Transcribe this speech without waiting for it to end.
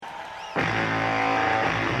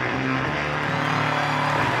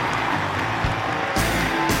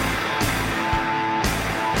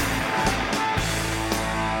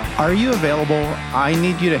Are you available? I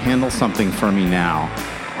need you to handle something for me now.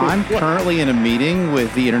 I'm currently in a meeting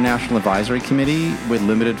with the International Advisory Committee with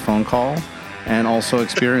limited phone call and also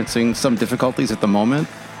experiencing some difficulties at the moment.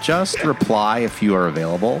 Just reply if you are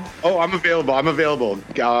available. Oh, I'm available.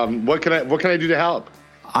 What can I do to help?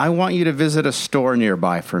 I want you to visit a store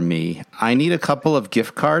nearby for me. I need a couple of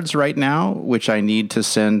gift cards right now, which I need to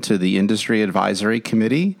send to the Industry Advisory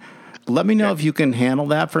Committee. Let me know if you can handle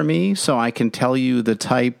that for me so I can tell you the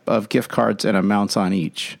type of gift cards and amounts on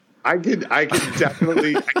each. I can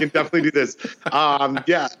definitely do this.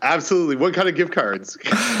 Yeah, absolutely. What kind of gift cards?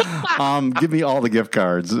 Give me all the gift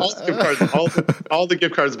cards. All the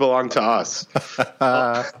gift cards belong to us.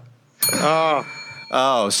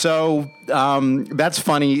 So that's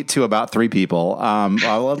funny to about 3 people.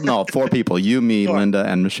 No, 4 people. You, me, Linda,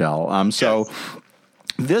 and Michelle. Yes.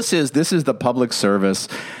 This is the public service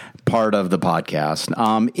part of the podcast.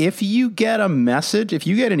 If you get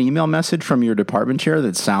an email message from your department chair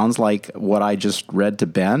that sounds like what I just read to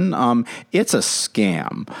Ben, it's a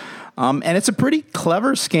scam. And it's a pretty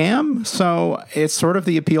clever scam. So it's sort of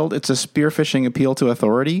it's a spearphishing appeal to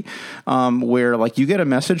authority, where like you get a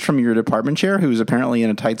message from your department chair who's apparently in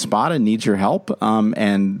a tight spot and needs your help.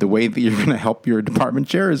 And the way that you're going to help your department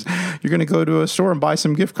chair is you're going to go to a store and buy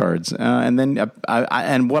some gift cards. And then,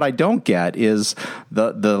 and what I don't get is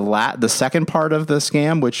the second part of the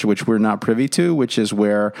scam, which we're not privy to, which is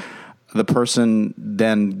where the person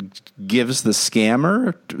then gives the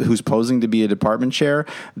scammer who's posing to be a department chair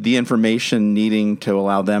the information needing to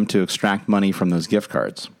allow them to extract money from those gift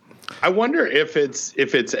cards. I wonder if it's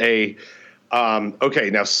a okay,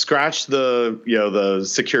 now scratch the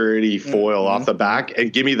security foil off the back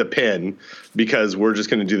and give me the PIN because we're just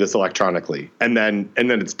going to do this electronically and then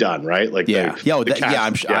it's done, right? Like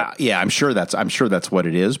I'm sure that's what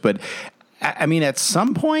it is. But I mean, at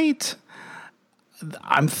some point,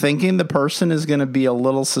 I'm thinking the person is going to be a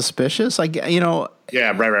little suspicious.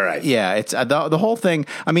 Yeah, right. Yeah, it's the whole thing.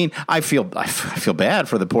 I mean, I feel bad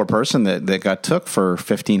for the poor person that got took for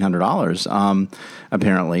 $1,500,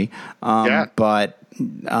 apparently. But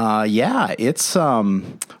it's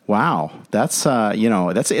wow. That's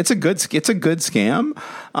it's a good scam.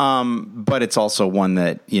 But it's also one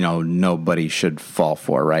that nobody should fall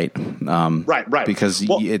for, right? Right. Because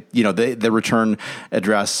the return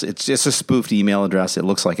address, it's just a spoofed email address. It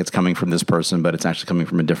looks like it's coming from this person, but it's actually coming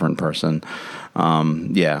from a different person.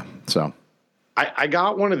 So I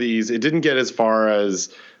got one of these. It didn't get as far as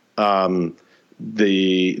the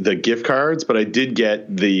gift cards, but I did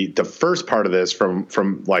get the first part of this from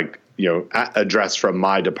address from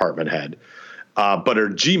my department head, but her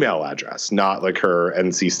Gmail address, not like her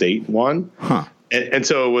NC State one. Huh. And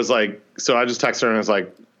so it was like, so I just texted her and I was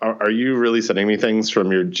like, are you really sending me things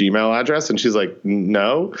from your Gmail address? And she's like,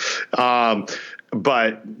 no.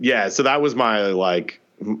 But yeah, so that was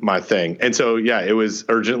my thing. And so, yeah, it was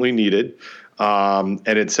urgently needed. And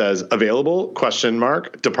it says available ?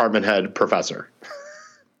 Department head professor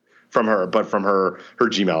from her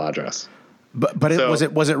Gmail address. But was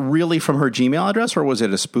it really from her Gmail address or was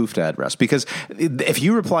it a spoofed address? Because if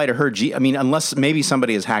you reply to her unless maybe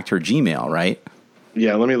somebody has hacked her Gmail, right?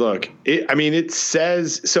 Yeah, let me look. It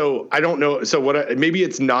says, so I don't know. So maybe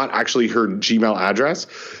it's not actually her Gmail address.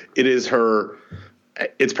 It is her.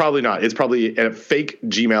 It's probably not. It's probably a fake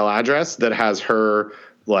Gmail address that has her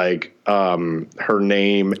her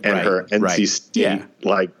name and her NC State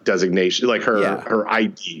designation, like her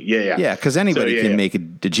ID. Yeah. Because anybody can make a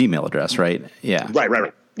Gmail address, right? Yeah.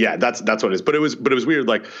 Right. Yeah, that's what it is. But it was weird.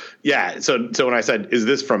 Like, yeah. So when I said, "Is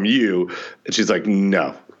this from you?" and she's like,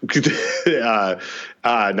 "No."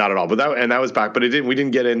 Not at all. But that was back. But we didn't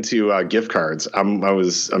get into gift cards. I'm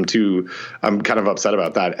kind of upset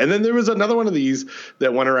about that. And then there was another one of these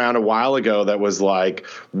that went around a while ago that was like,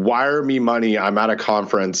 wire me money. I'm at a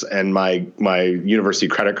conference and my university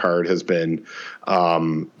credit card has been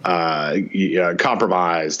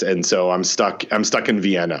compromised, and so I'm stuck in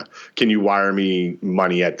Vienna. Can you wire me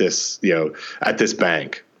money at this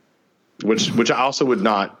bank? Which I also would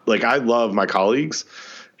not like. I love my colleagues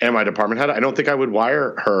and my department head. I don't think I would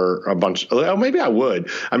wire her a bunch. Oh, maybe I would.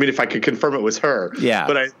 I mean, if I could confirm it was her. Yeah.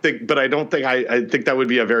 But I think that would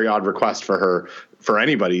be a very odd request for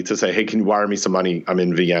anybody to say, "Hey, can you wire me some money? I'm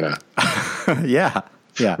in Vienna." Yeah.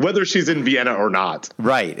 Whether she's in Vienna or not.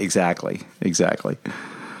 Right. Exactly.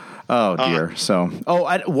 Oh dear.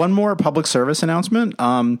 One more public service announcement.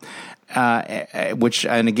 which,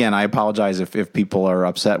 and again, I apologize if people are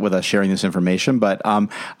upset with us sharing this information, but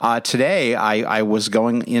today I was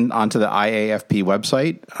going in onto the IAFP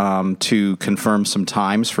website to confirm some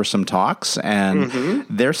times for some talks, and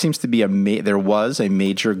there seems to be there was a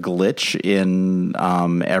major glitch in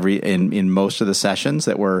in most of the sessions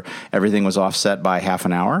that were everything was offset by half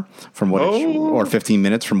an hour from what or 15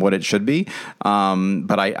 minutes from what it should be.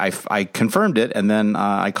 But I confirmed it, and then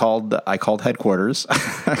I called headquarters.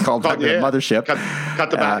 I called the mothership. Cut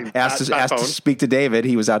the back. Asked to speak to David.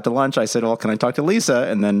 He was out to lunch. I said, "Well, can I talk to Lisa?"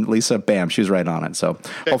 And then Lisa, bam, she was right on it. So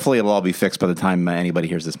hopefully it'll all be fixed by the time anybody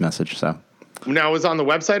hears this message. So now, it was on the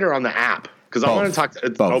website or on the app? Because I want to talk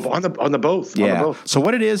both. On the both. Yeah. On the both. So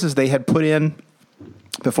what it is they had put in.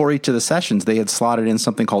 Before each of the sessions, they had slotted in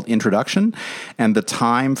something called introduction, and the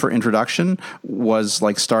time for introduction was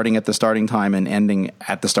like starting at the starting time and ending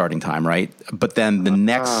at the starting time, right? But then the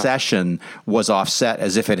next session was offset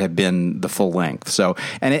as if it had been the full length. So,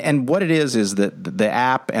 and what it is that the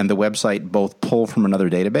app and the website both pull from another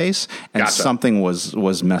database, and something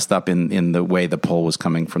was messed up in the way the pull was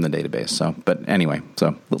coming from the database. So, but anyway,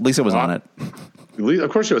 so Lisa was on it.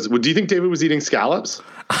 Of course she was. Do you think David was eating scallops?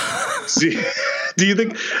 Do you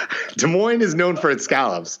think Des Moines is known for its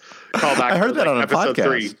scallops? I heard that on episode a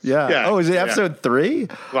podcast. 3. Yeah. Oh, is it episode 3?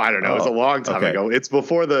 Well, I don't know. It's a long time ago. It's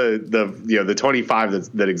before the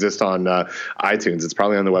 25 that exist on iTunes. It's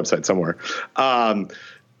probably on the website somewhere.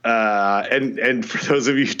 And for those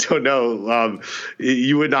of you who don't know,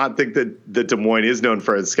 you would not think that Des Moines is known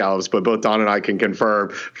for its scallops, but both Don and I can confirm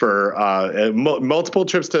for multiple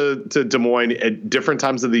trips to Des Moines at different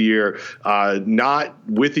times of the year, not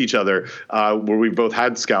with each other, where we both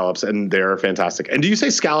had scallops, and they're fantastic. And do you say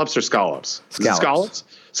scallops or scallops? Scallops.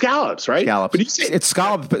 Scallops, right? Scallops. But you say it's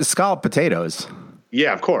scallop potatoes.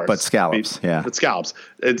 Yeah, of course. But scallops, But scallops.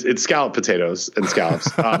 It's scallop potatoes and scallops.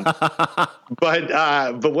 But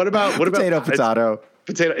what about potato? Potato.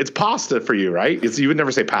 It's pasta for you, right? You would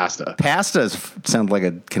never say pasta. Pasta sounds like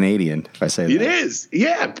a Canadian. If I say that, it is.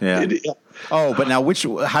 Yeah. Oh, but now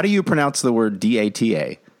how do you pronounce the word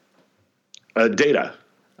DATA? Data.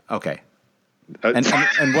 Okay. And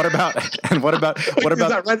what about is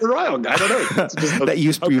that right or wrong? I don't know. That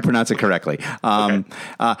you pronounce it correctly. How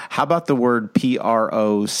about the word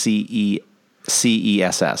PROCESS?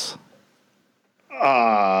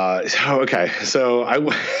 Okay. So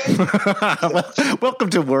welcome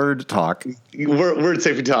to Word Talk. Word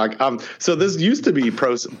Safety Talk. So this used to be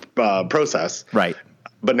process, right?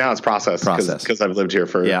 But now it's process because I've lived here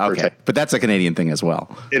for okay. But that's a Canadian thing as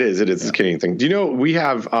well. It is a Canadian thing. Do you know we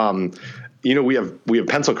have we have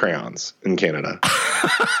pencil crayons in Canada.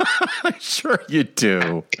 Sure you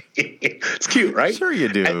do. It's cute, right? Sure you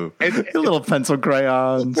do. And little pencil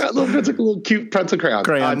crayons. Little cute pencil crayons.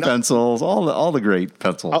 Crayon pencils, all the great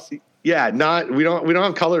pencils. We don't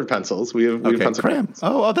have colored pencils. We have pencil crayons.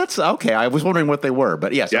 Oh, that's okay. I was wondering what they were,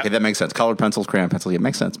 but yes, okay, that makes sense. Colored pencils, crayon pencils,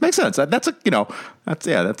 makes sense. Makes sense. That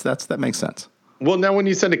makes sense. Well, now when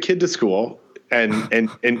you send a kid to school and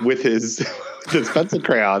with his pencil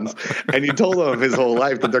crayons, and you told him his whole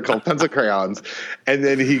life that they're called pencil crayons, and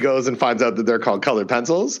then he goes and finds out that they're called colored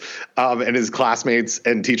pencils, and his classmates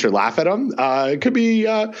and teacher laugh at him. It could be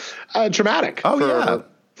traumatic.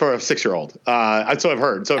 For a 6-year-old. So I've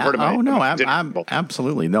heard. So I've heard about. Oh no,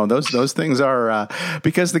 absolutely no. Those things are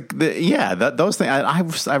because those things.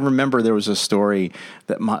 I remember there was a story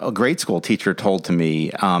that a grade school teacher told to me,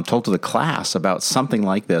 told to the class about something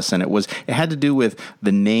like this, and it had to do with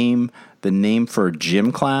the name for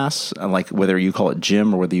gym class, like whether you call it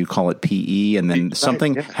gym or whether you call it PE, and then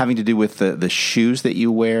something having to do with the shoes that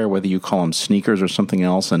you wear, whether you call them sneakers or something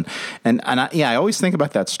else. And I always think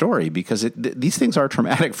about that story because these things are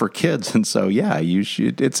traumatic for kids. And so, you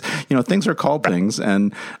should, things are called things.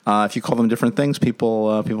 And if you call them different things,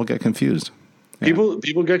 people get confused. Yeah.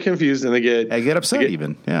 People get confused and they get upset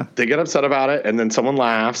even. Yeah. They get upset about it. And then someone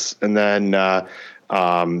laughs and then,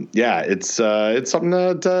 it's something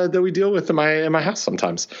that we deal with in my house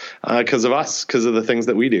sometimes because of the things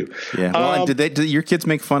that we do. Yeah. Well, and did your kids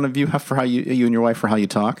make fun of you for how you and your wife for how you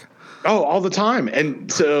talk? Oh, all the time.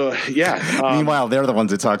 And so meanwhile, they're the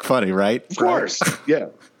ones that talk funny, right? Of course. Yeah.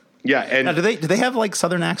 Yeah. And now, do they have like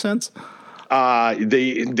Southern accents?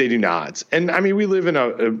 They do not. And I mean, we live in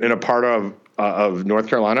a part of North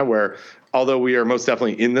Carolina where, although we are most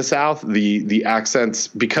definitely in the South, the accents,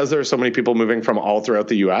 because there are so many people moving from all throughout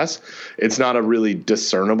the U.S., it's not a really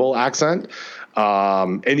discernible accent.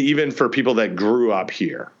 And even for people that grew up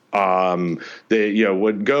here, they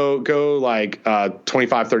would go like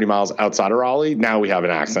 25, 30 miles outside of Raleigh. Now we have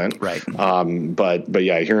an accent, right? But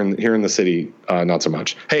here in the city, not so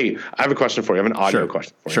much. Hey, I have a question for you. I have an audio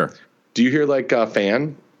question for you. Sure. Do you hear like a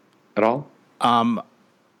fan at all?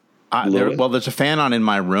 There's a fan on in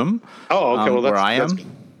my room. Oh, okay. Well, where I am.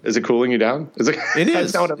 Is it cooling you down? Is it? It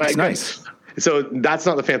is. It's nice. So that's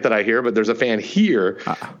not the fan that I hear, but there's a fan here,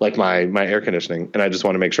 like my air conditioning, and I just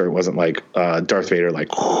want to make sure it wasn't like Darth Vader, like.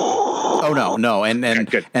 Oh no, and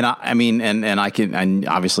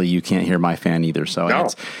obviously you can't hear my fan either, so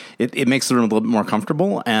it makes the room a little bit more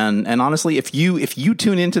comfortable. And honestly, if you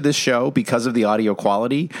tune into this show because of the audio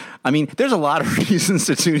quality, I mean, there's a lot of reasons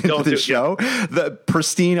to tune into this show. The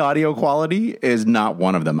pristine audio quality is not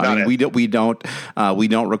one of them. We don't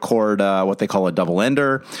record what they call a double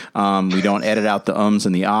ender. We don't edit out the ums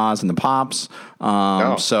and the ahs and the pops.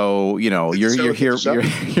 So you're here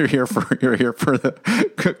for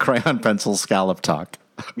the crayon pencil scallop talk.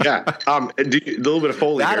 Yeah. A little bit of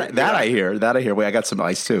Foley. That I hear. Wait, I got some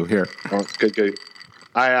ice too here. Oh, good.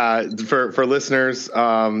 For listeners,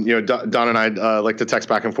 Don and I like to text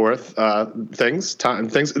back and forth things.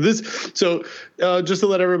 So just to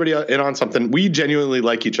let everybody in on something, we genuinely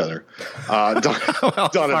like each other. Don as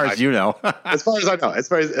far as you know, as far as I know,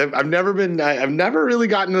 I've never really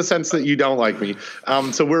gotten the sense that you don't like me.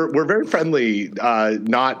 So we're very friendly,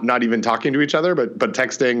 not even talking to each other, but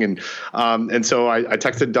texting and so I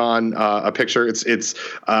texted Don a picture. It's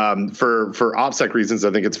for OPSEC reasons,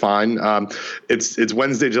 I think it's fine. It's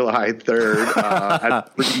Wednesday, July 3rd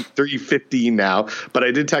at 3:15 now. But I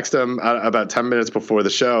did text him about 10 minutes before the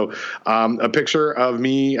show a picture of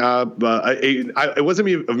me. It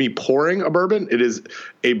wasn't of me pouring a bourbon. It is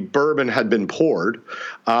a bourbon had been poured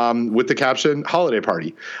with the caption "holiday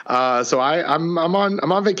party." So I'm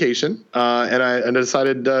on vacation and I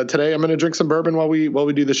decided today I'm going to drink some bourbon while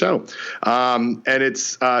we do the show. And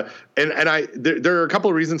it's there are a couple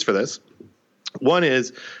of reasons for this. One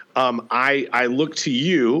is I look to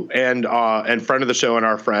you and friend of the show and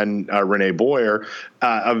our friend Renee Boyer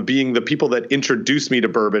of being the people that introduced me to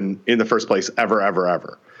bourbon in the first place ever.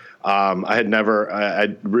 I had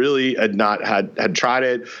tried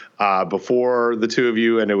it before the two of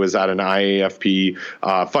you, and it was at an IAFP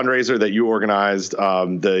fundraiser that you organized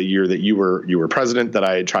the year that you were president. That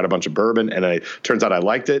I tried a bunch of bourbon, and turns out I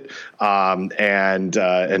liked it, and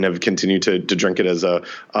have continued to drink it as a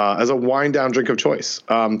wind down drink of choice.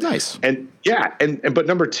 Nice. But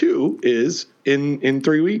number two is in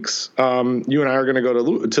 3 weeks, you and I are going to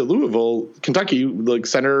go to Louisville, Kentucky, like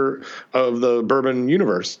center of the bourbon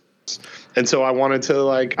universe. And so I wanted to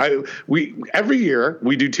every year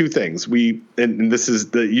we do two things. And this is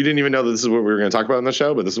you didn't even know that this is what we were going to talk about on the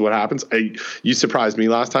show, but this is what happens. You surprised me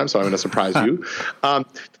last time, so I'm going to surprise you.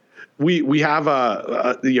 We have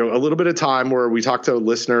a little bit of time where we talk to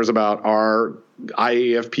listeners about our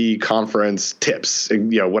IAFP conference tips,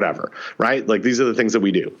 whatever, right? Like these are the things that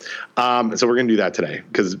we do. So we're going to do that today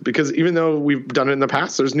because even though we've done it in the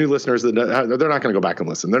past, there's new listeners that they're not going to go back and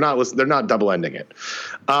listen. They're not double ending it.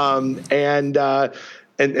 And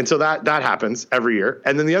so that happens every year.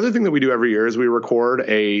 And then the other thing that we do every year is we record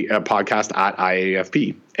a podcast at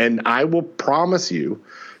IAFP. And I will promise you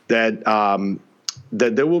that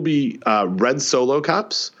there will be red Solo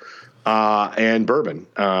cups and bourbon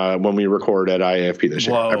when we record at IAFP this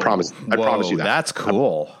year. I promise you that. That's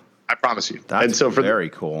cool. I promise you. That's very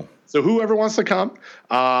cool. So whoever wants to come,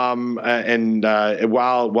 while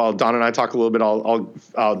Don and I talk a little bit, I'll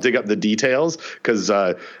dig up the details because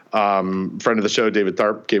friend of the show David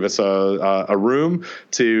Tharp gave us a room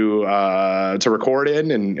to record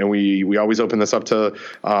in, and we always open this up to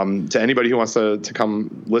anybody who wants to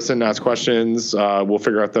come listen, ask questions. We'll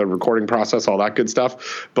figure out the recording process, all that good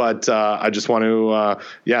stuff. But I just want to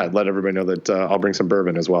let everybody know that I'll bring some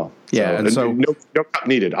bourbon as well. Yeah, so no cup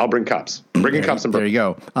needed. I'll bring cups. I'm bringing cups and bourbon. There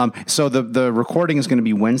you go. So the recording is going to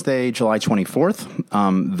be Wednesday, July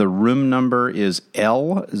 24th. The room number is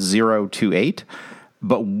L028.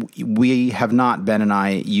 But we have not, Ben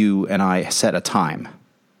and you and I, set a time.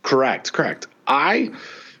 Correct. I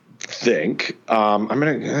think I'm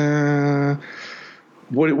going to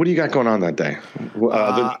what do you got going on that day?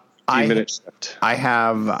 The 15-minute shift. I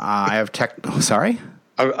have tech. Sorry?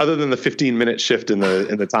 Other than the 15-minute shift in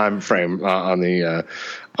the time frame on the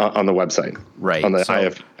website. Right. On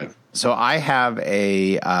the IF. So I have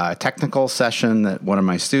a technical session that one of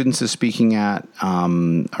my students is speaking at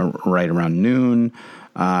right around noon.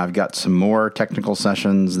 I've got some more technical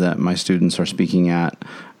sessions that my students are speaking at.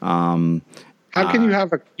 How can you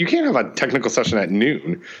can't have a technical session at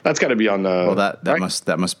noon? That's got to be on the. Well,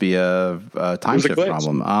 that must be a time shift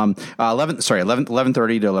problem.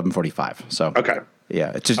 11:30 to 11:45. So okay.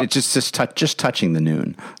 Yeah, it's just touching the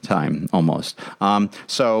noon time almost.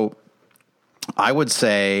 So I would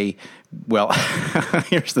say, well,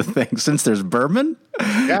 here's the thing. Since there's bourbon,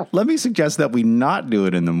 let me suggest that we not do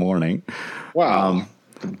it in the morning. Wow.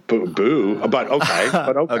 Boo. But okay.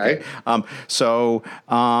 Okay.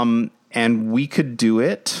 And we could do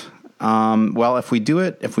it. Well, if we do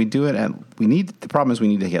it, the problem is we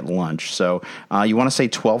need to get lunch. So you want to say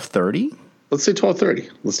 12:30? Let's say 12:30.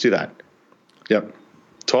 Let's do that. Yep.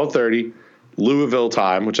 12:30. Louisville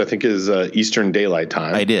time, which I think is Eastern Daylight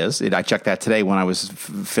Time. It is. I checked that today when I was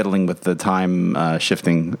fiddling with the time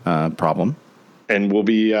shifting problem. And it'll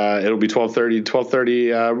be 12:30.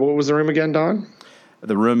 12:30. What was the room again, Don?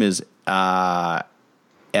 The room is L028.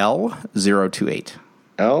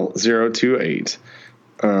 L028.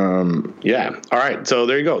 Yeah. All right. So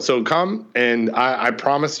there you go. So come, and I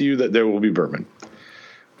promise you that there will be bourbon.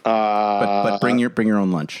 But bring your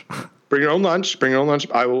own lunch. Bring your own lunch.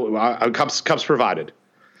 I will. Cups provided.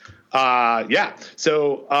 Yeah.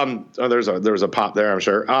 So there was a pop there, I'm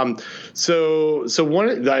sure. So one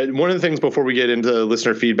of the things before we get into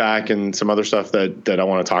listener feedback and some other stuff that I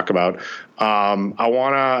want to talk about, I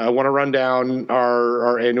want to run down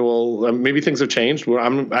our annual. Maybe things have changed.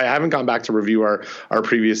 I haven't gone back to review our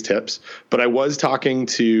previous tips, but I was talking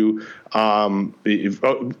to over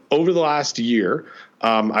the last year.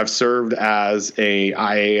 I've served as a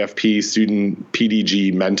IAFP student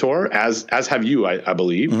PDG mentor, as have you, I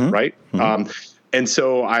believe, right? Mm-hmm. And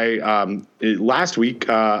so last week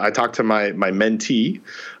I talked to my mentee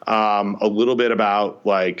a little bit about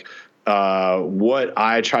like what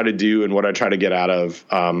I try to do and what I try to get out of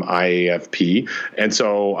IAFP, and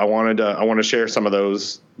so I want to share some of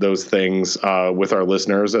those things with our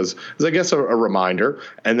listeners as I guess a reminder,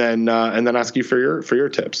 and then ask you for your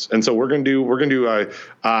tips. And so we're gonna do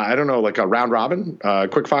I don't know, like a round robin,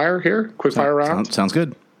 quick fire round. Sounds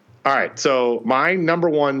good. All right. So my number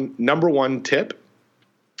one tip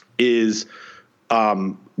is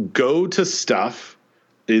go to stuff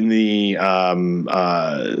in the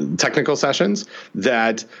technical sessions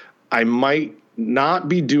that I might not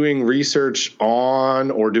be doing research on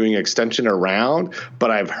or doing extension around, but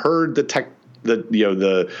I've heard the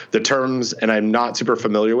terms and I'm not super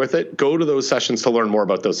familiar with it. Go to those sessions to learn more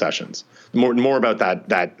about those sessions, more about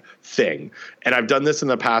that thing. And I've done this in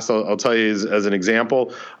the past. I'll tell you as an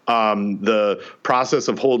example, the process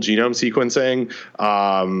of whole genome sequencing,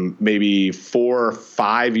 maybe 4 or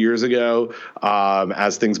 5 years ago,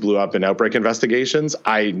 as things blew up in outbreak investigations,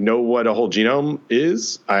 I know what a whole genome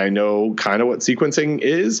is. I know kind of what sequencing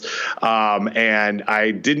is. And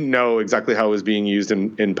I didn't know exactly how it was being used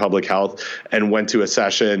in public health, and went to a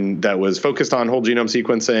session that was focused on whole genome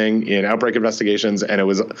sequencing in outbreak investigations. And it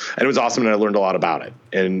was awesome. And I learned a lot about it.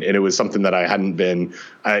 And it was something that I hadn't been,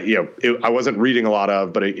 I wasn't reading a lot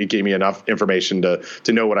of, but it gave me enough information to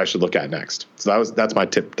know what I should look at next. So that's my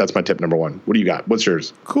tip. That's my tip number one. What do you got? What's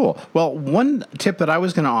yours? Cool. Well, one tip that I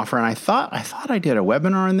was going to offer, and I thought I did a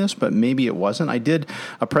webinar on this, but maybe it wasn't. I did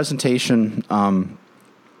a presentation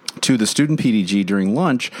to the student PDG during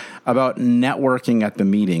lunch about networking at the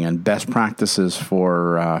meeting and best practices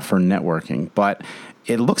for networking. But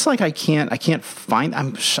it looks like I can't find.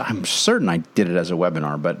 I'm certain I did it as a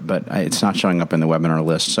webinar, but it's not showing up in the webinar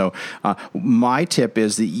list. So my tip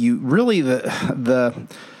is that you really the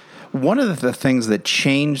one of the things that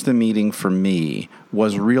changed the meeting for me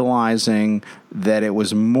was realizing that it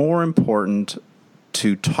was more important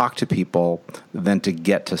to talk to people than to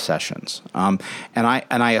get to sessions. And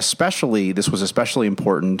I especially, this was especially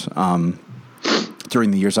important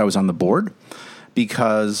during the years I was on the board,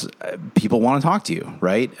 because people want to talk to you,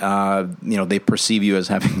 right? They perceive you as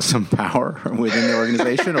having some power within the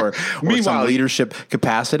organization or some leadership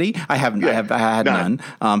capacity. I had none.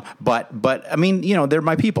 But I mean, they're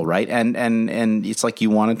my people, right? And it's like you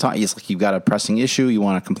want to talk. It's like you've got a pressing issue. You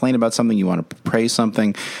want to complain about something. You want to praise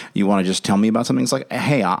something. You want to just tell me about something. It's like,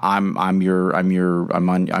 hey, I'm your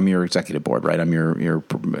executive board, right? I'm your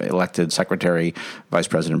elected secretary, vice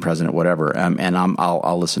president, president, whatever. And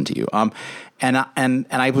I'll listen to you. And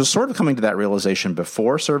I was sort of coming to that realization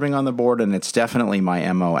before serving on the board, and it's definitely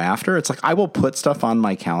my MO after. It's like I will put stuff on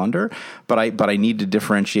my calendar, but I need to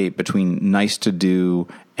differentiate between nice to do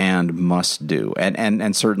and must do.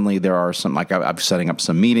 And certainly there are some, like I'm setting up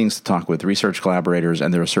some meetings to talk with research collaborators,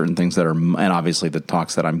 and there are certain things that are, and obviously the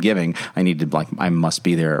talks that I'm giving, I must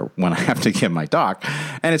be there when I have to give my talk.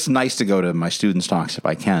 And it's nice to go to my students' talks if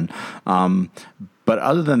I can. But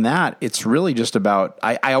other than that, it's really just about,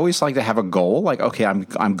 I always like to have a goal, like, okay,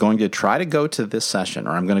 I'm going to try to go to this session,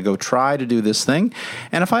 or I'm going to go try to do this thing.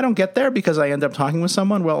 And if I don't get there because I end up talking with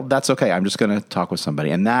someone, well, that's okay. I'm just going to talk with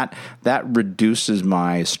somebody. And that reduced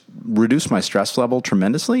my stress level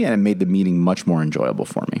tremendously, and it made the meeting much more enjoyable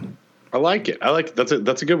for me. I like it.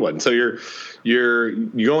 That's a good one. So you're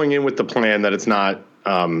going in with the plan that it's not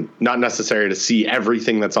necessary to see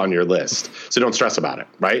everything that's on your list. So don't stress about it,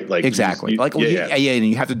 right? Like exactly. And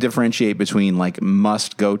you have to differentiate between like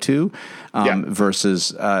must go to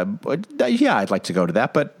versus I'd like to go to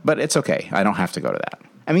that, but it's okay. I don't have to go to that.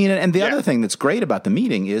 I mean, and the other thing that's great about the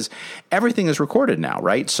meeting is everything is recorded now,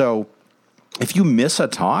 right? So if you miss a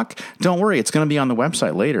talk, don't worry. It's going to be on the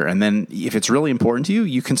website later. And then if it's really important to you,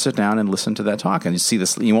 you can sit down and listen to that talk. And you see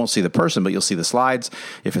this, you won't see the person, but you'll see the slides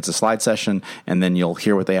if it's a slide session, and then you'll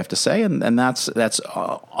hear what they have to say. And that's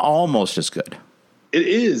almost as good. It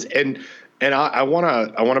is. And I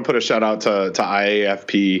want to put a shout out to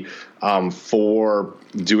IAFP for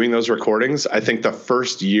doing those recordings. I think the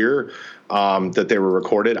first year that they were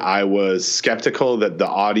recorded, I was skeptical that the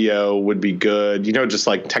audio would be good, just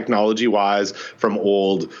like technology wise from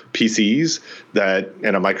old PCs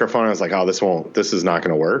and a microphone. I was like, oh, this is not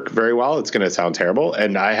going to work very well. It's going to sound terrible.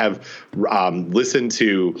 And I have listened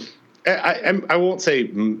to, I won't say,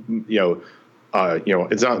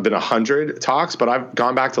 it's not been 100 talks, but I've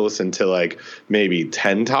gone back to listen to like maybe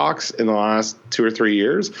 10 talks in the last 2 or 3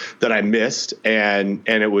 years that I missed. And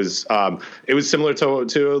it was similar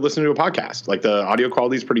to listening to a podcast. Like the audio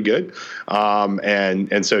quality is pretty good.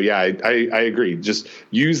 And so, yeah, I agree. Just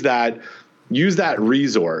use that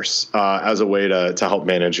resource as a way to help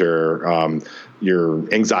manage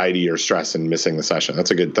your anxiety or stress and missing the session.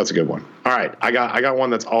 That's a good one. All right. I got one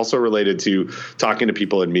that's also related to talking to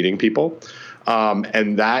people and meeting people.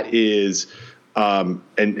 And that is, and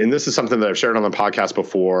this is something that I've shared on the podcast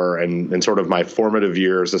before and sort of my formative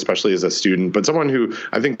years, especially as a student, but someone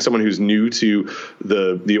who's new to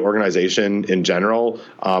the organization in general.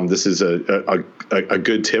 This is a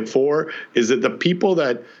good tip is that the people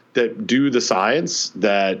that do the science,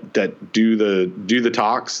 that do the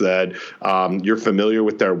talks, that you're familiar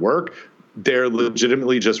with their work, they're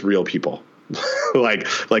legitimately just real people. like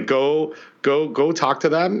go talk to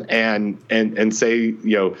them and say,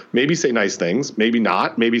 maybe say nice things, maybe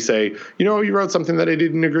not, maybe say, you wrote something that I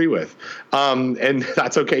didn't agree with. And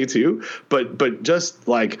that's okay too. But just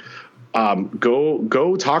like,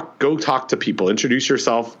 go talk to people, introduce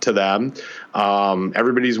yourself to them.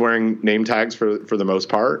 Everybody's wearing name tags for the most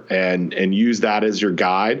part, and use that as your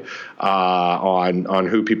guide, on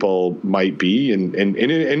who people might be and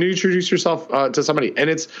introduce yourself, to somebody. And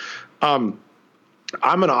it's,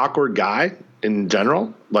 I'm an awkward guy in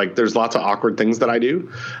general. Like there's lots of awkward things that I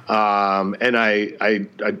do. And I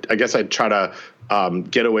guess I try to,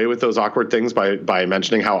 get away with those awkward things by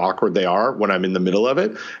mentioning how awkward they are when I'm in the middle of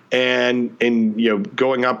it. And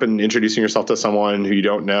going up and introducing yourself to someone who you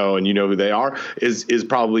don't know and who they are is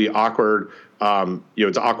probably awkward.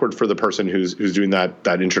 It's awkward for the person who's doing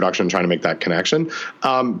that introduction, trying to make that connection.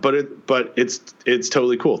 But it's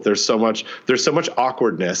totally cool. There's so much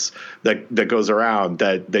awkwardness that goes around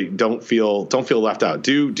that they don't feel left out.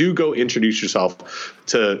 Do go introduce yourself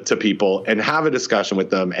to people and have a discussion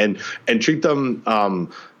with them and treat them,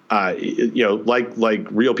 like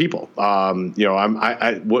real people.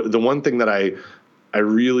 The one thing that I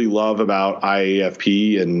really love about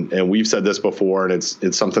IAFP, and we've said this before, and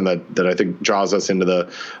it's something that I think draws us into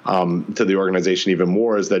to the organization even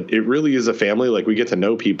more, is that it really is a family. Like we get to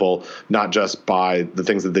know people not just by the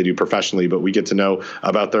things that they do professionally, but we get to know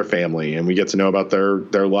about their family, and we get to know about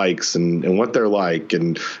their likes and what they're like,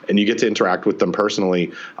 and you get to interact with them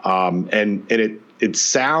personally. And it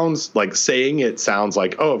sounds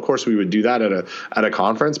like oh, of course we would do that at a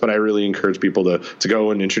conference, but I really encourage people to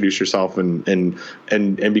go and introduce yourself and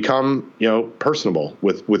become personable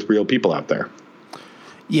with real people out there.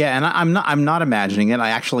 Yeah, and I'm not imagining it.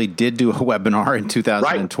 I actually did do a webinar in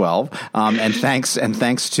 2012, right. And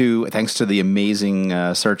thanks to the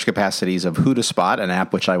amazing search capacities of Hootspot, an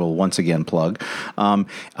app which I will once again plug.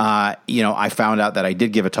 I found out that I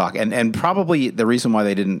did give a talk, and probably the reason why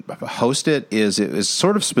they didn't host it is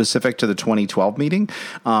sort of specific to the 2012 meeting.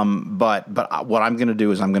 But what I'm going to do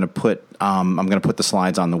is I'm going to put the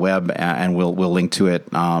slides on the web, and we'll link to it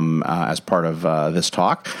as part of this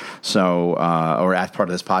talk. So or as part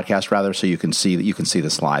of this podcast rather, so you can see the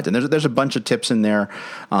slides. And there's a bunch of tips in there.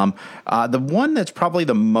 The one that's probably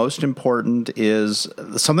the most important is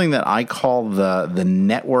something that I call the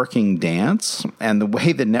networking dance. And the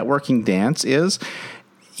way the networking dance is,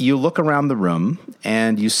 you look around the room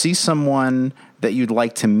and you see someone that you'd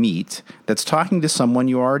like to meet that's talking to someone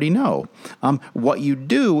you already know. What you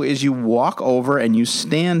do is you walk over and you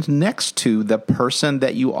stand next to the person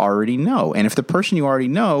that you already know. And if the person you already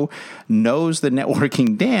know knows the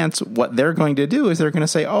networking dance, what they're going to do is they're going to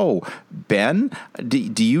say, "Oh, Ben,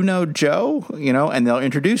 do you know Joe?" And they'll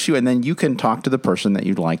introduce you, and then you can talk to the person that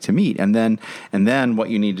you'd like to meet. And then what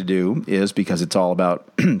you need to do is, because it's all about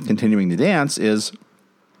continuing the dance, is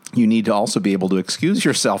you need to also be able to excuse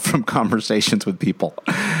yourself from conversations with people.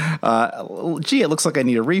 Gee, it looks like I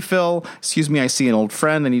need a refill. Excuse me, I see an old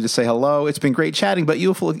friend. I need to say hello. It's been great chatting, but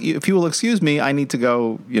if you will excuse me, I need to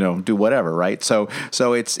go, do whatever, right? So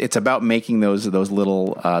it's about making those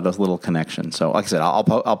little connections. So, like I said,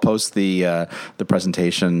 I'll post the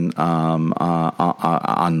presentation on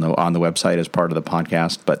the website as part of the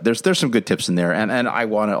podcast. But there's some good tips in there, and I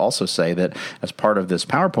want to also say that as part of this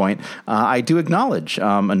PowerPoint, I do acknowledge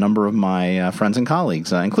a number of my friends and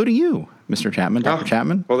colleagues, including you, Mr. Chapman, Dr.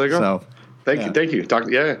 Chapman. Well, there you go. So, thank you,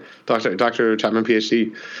 Dr. Chapman,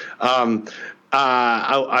 PhD.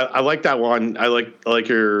 I like that one. I like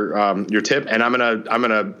your tip, and I'm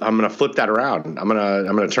gonna flip that around. I'm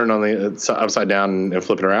gonna turn on the upside down and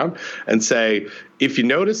flip it around and say, if you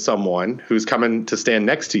notice someone who's coming to stand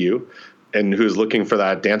next to you and who's looking for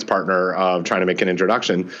that dance partner of trying to make an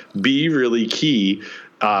introduction, be really key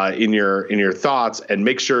in your thoughts, and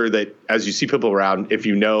make sure that as you see people around, if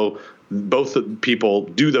you know both people,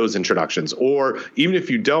 do those introductions, or even if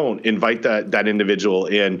you don't, invite that individual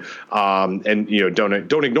in, and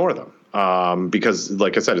don't ignore them, because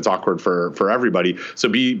like I said, it's awkward for everybody. So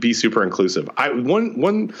be super inclusive.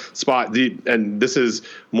 One spot, and this is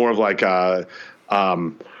more of like a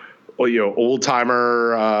old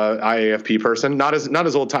timer IAFP person, not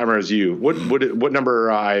as old timer as you. What number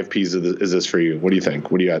IAFPs is this for you? What do you think?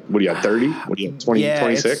 What do you at 30? What do you at 20,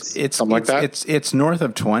 26? It's something like that. It's north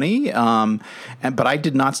of 20. But I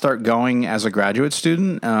did not start going as a graduate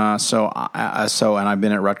student. So and I've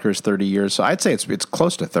been at Rutgers 30 years. So I'd say it's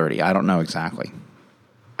close to 30. I don't know exactly.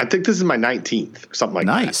 I think this is my 19th, something like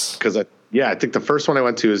that. Nice. Because I think the first one I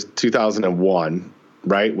went to is 2001.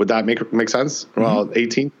 Right? Would that make sense? Mm-hmm. Well,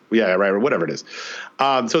 18? Yeah, right. Or whatever it is.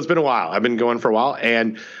 So it's been a while. I've been going for a while.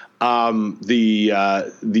 And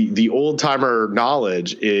the old timer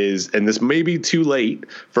knowledge is, and this may be too late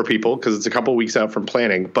for people because it's a couple of weeks out from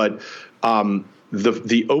planning, but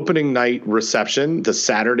the opening night reception, the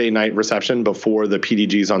Saturday night reception before the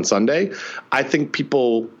PDGs on Sunday, I think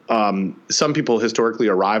some people historically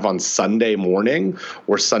arrive on Sunday morning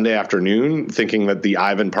or Sunday afternoon thinking that the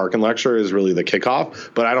Ivan Parkin lecture is really the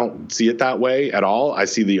kickoff, but I don't see it that way at all. I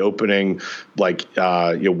see the opening,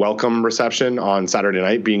 welcome reception on Saturday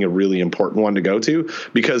night being a really important one to go to,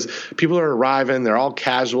 because people are arriving, they're all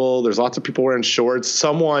casual. There's lots of people wearing shorts.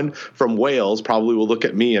 Someone from Wales probably will look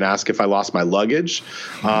at me and ask if I lost my luggage,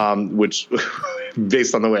 which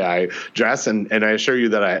based on the way I dress, and I assure you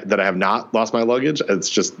that I have not lost my luggage. It's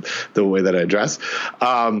just the way that I dress.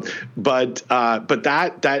 But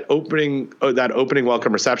that opening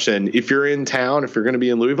welcome reception, if you're in town, if you're going to be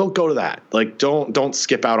in Louisville, go to that. Like, don't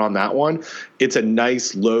skip out on that one. It's a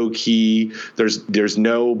nice low key. There's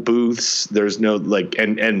no booths. There's no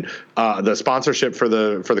the sponsorship for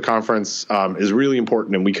the conference is really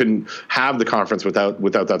important, and we couldn't have the conference without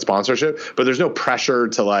that sponsorship. But there's no pressure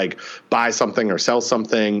to buy something or sell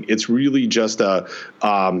something. It's really just a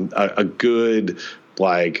good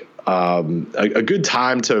a good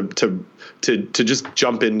time to just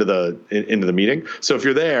jump into the meeting. So if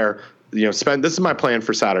you're there, this is my plan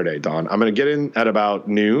for Saturday, Don. I'm going to get in at about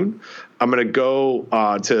noon. I'm going to go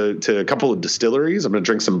to a couple of distilleries. I'm going to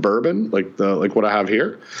drink some bourbon, like what I have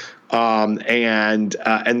here. And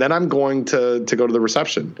then I'm going to go to the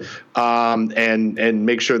reception, and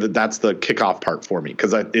make sure that that's the kickoff part for me.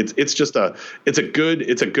 Cause it's a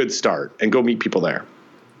good start, and go meet people there.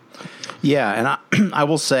 Yeah, and I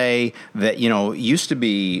will say that, used to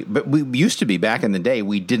be back in the day,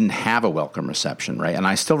 we didn't have a welcome reception, right? And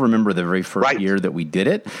I still remember the very first year that we did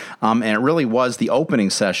it, and it really was the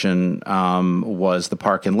opening session was the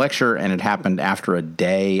Parkin lecture, and it happened after a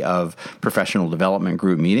day of professional development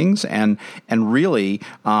group meetings, and really.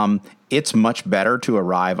 It's much better to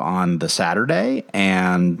arrive on the Saturday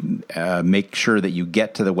and make sure that you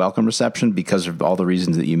get to the welcome reception because of all the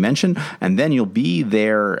reasons that you mentioned. And then you'll be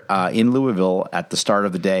there in Louisville at the start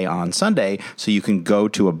of the day on Sunday, so you can go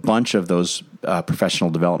to a bunch of those professional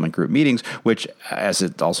development group meetings, which, as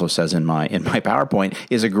it also says in my PowerPoint,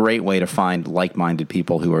 is a great way to find like-minded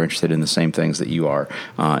people who are interested in the same things that you are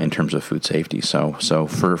in terms of food safety. So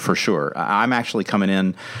for sure, I'm actually coming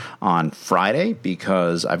in on Friday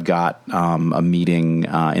because I've got a meeting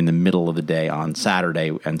in the middle of the day on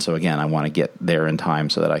Saturday, and so again, I want to get there in time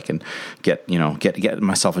so that I can get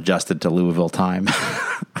myself adjusted to Louisville time.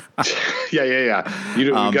 Yeah.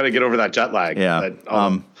 You got to get over that jet lag. Yeah.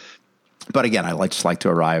 But again, I just like to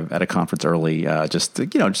arrive at a conference early, just to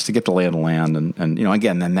get the lay of the land, and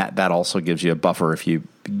again, then that also gives you a buffer if your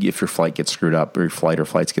flight gets screwed up, or your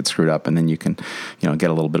flights get screwed up, and then you can get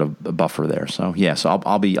a little bit of a buffer there. So yeah, so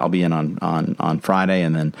I'll be in on Friday,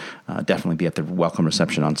 and then definitely be at the welcome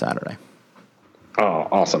reception on Saturday. Oh,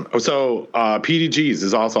 awesome. So PDGs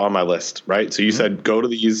is also on my list, right? So you said go to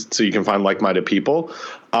these so you can find like-minded people.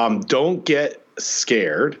 Don't get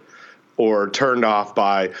scared or turned off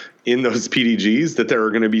by, in those PDGs, that there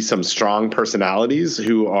are going to be some strong personalities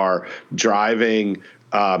who are driving.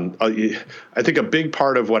 I think a big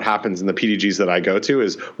part of what happens in the PDGs that I go to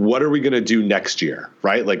is, what are we going to do next year,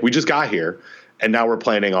 right? Like, we just got here, and now we're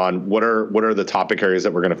planning on what are the topic areas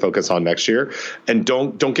that we're going to focus on next year, and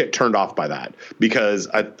don't get turned off by that, because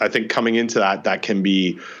I think coming into that can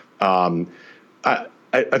be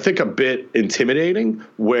I think a bit intimidating,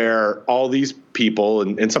 where all these people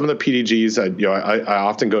and some of the PDGs, I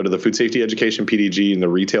often go to the food safety education PDG and the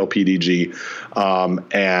retail PDG,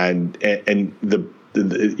 and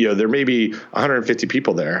there may be 150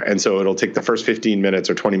 people there. And so it'll take the first 15 minutes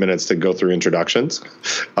or 20 minutes to go through introductions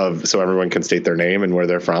so everyone can state their name and where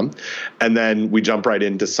they're from. And then we jump right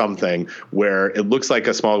into something where it looks like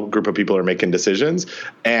a small group of people are making decisions,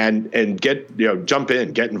 and jump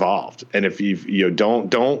in, get involved. And if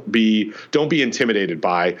don't be intimidated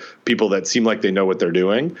by people that seem like they know what they're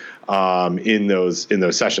doing in those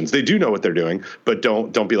sessions. They do know what they're doing, but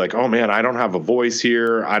don't be like, oh man, I don't have a voice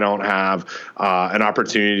here. I don't have an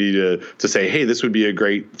opportunity to say, hey, this would be a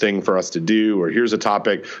great thing for us to do, or here's a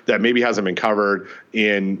topic that maybe hasn't been covered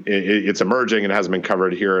it's emerging and hasn't been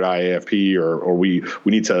covered here at IAFP, or we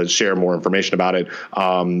need to share more information about it,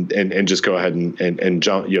 and just go ahead and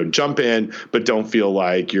jump in, but don't feel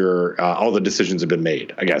like you're all the decisions have been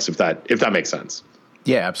made, I guess, if that makes sense.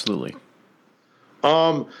 Yeah, absolutely.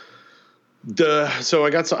 So I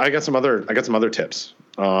got some other tips.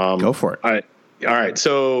 Go for it. All right.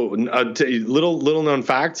 So, little known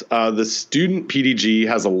fact: the student PDG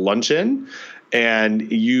has a luncheon,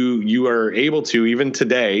 and you are able to, even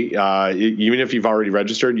today, even if you've already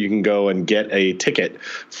registered, you can go and get a ticket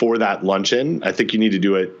for that luncheon. I think you need to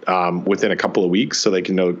do it within a couple of weeks so they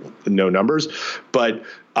can know numbers, but.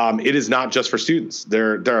 It is not just for students.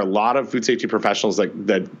 There are a lot of food safety professionals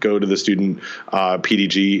that go to the student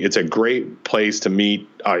PDG. It's a great place to meet,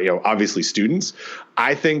 obviously students.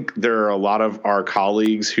 I think there are a lot of our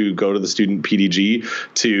colleagues who go to the student PDG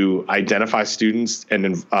to identify students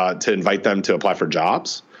and to invite them to apply for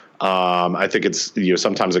jobs. I think it's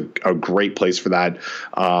sometimes a great place for that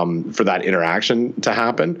interaction to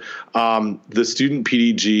happen. The student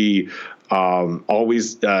PDG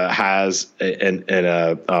always has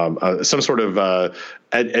some sort of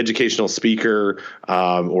educational speaker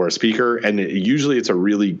or a speaker, and usually it's a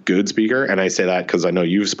really good speaker. And I say that because I know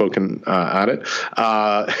you've spoken at it.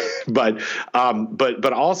 But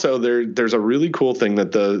also there's a really cool thing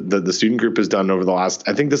that the student group has done over the last.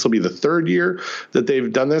 I think this will be the third year that they've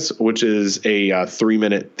done this, which is a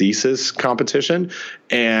 3-minute thesis competition.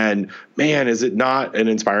 And man, is it not an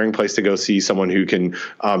inspiring place to go see someone who can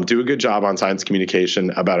do a good job on science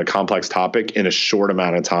communication about a complex topic in a short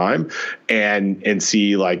amount of time, and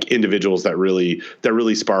see like individuals that really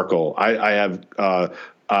sparkle. I have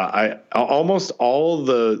almost all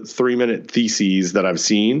the 3-minute theses that I've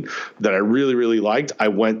seen that I really, really liked. I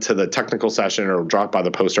went to the technical session or dropped by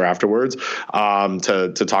the poster afterwards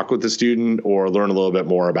to talk with the student or learn a little bit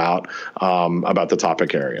more about the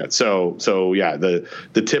topic area. So yeah,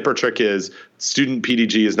 the tip or trick is student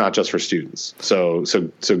PDG is not just for students. So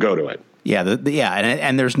go to it. Yeah,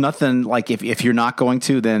 and there's nothing like if you're not going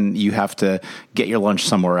to, then you have to get your lunch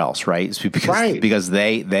somewhere else, right? Because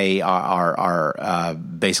they are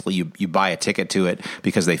basically you buy a ticket to it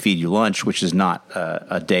because they feed you lunch, which is not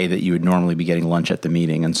a day that you would normally be getting lunch at the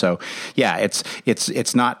meeting. And so yeah,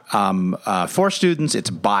 it's not for students,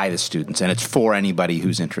 it's by the students, and it's for anybody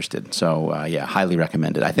who's interested. So yeah, highly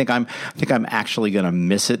recommended. I think I'm actually going to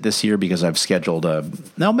miss it this year because I've scheduled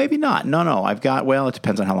no, maybe not. No, I've got, well, it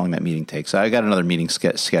depends on how long that meeting takes. So I got another meeting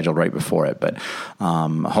scheduled right before it, but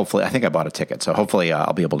hopefully, I think I bought a ticket, so hopefully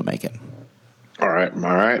I'll be able to make it. All right.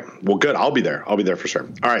 Well, good. I'll be there for sure.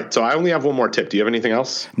 All right. So I only have one more tip. Do you have anything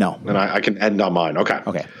else? No. And I can end on mine. Okay.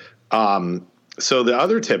 So the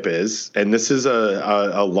other tip is, and this is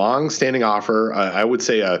a long-standing offer, I would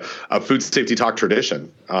say a food safety talk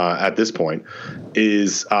tradition at this point,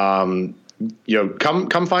 is come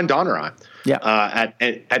find Don or I. Yeah.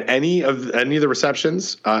 At any of the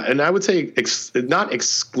receptions, and I would say not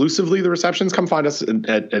exclusively the receptions. Come find us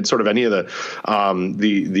at sort of any of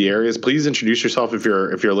the areas. Please introduce yourself if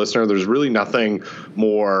you're a listener. There's really nothing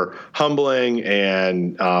more humbling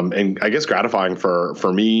and I guess gratifying for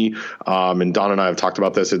me. And Don and I have talked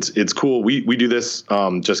about this. It's cool. We do this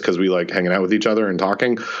just because we like hanging out with each other and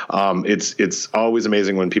talking. It's always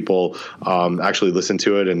amazing when people actually listen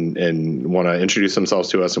to it and want to introduce themselves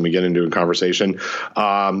to us, and we get into a conversation.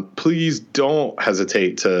 Please don't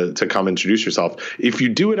hesitate to come introduce yourself. If you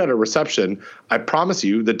do it at a reception, I promise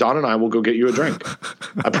you that Don and I will go get you a drink.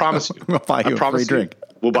 I promise you. We'll buy you a free drink.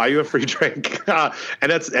 We'll buy you a free drink. And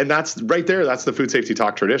that's right there. That's the food safety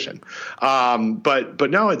talk tradition. But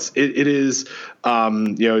no, it is,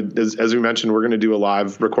 as we mentioned, we're going to do a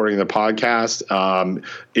live recording of the podcast.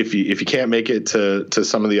 If you can't make it to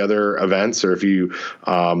some of the other events, or if you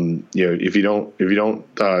don't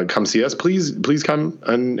come see us, please come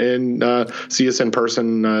and see us in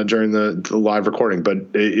person during the live recording. But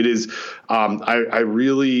it is, I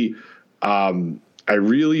really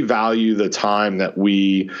value the time that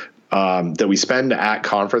we spend at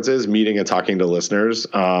conferences, meeting and talking to listeners.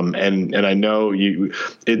 And I know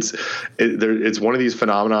it's one of these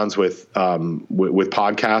phenomenons with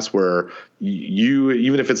podcasts where you,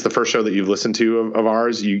 even if it's the first show that you've listened to of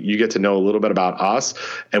ours, you get to know a little bit about us,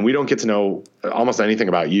 and we don't get to know almost anything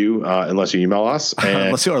about you unless you email us.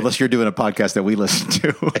 And unless you're doing a podcast that we listen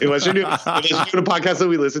to. unless you're doing a podcast that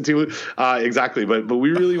we listen to, exactly. But we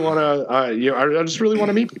really want to, I just really want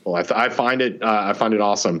to meet people. I find it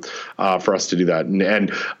awesome for us to do that,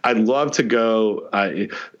 and I'd love to go.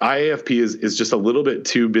 IAFP is just a little bit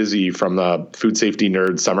too busy from the food safety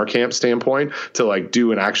nerd summer camp standpoint to like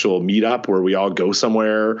do an actual meetup where we all go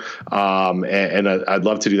somewhere. And I'd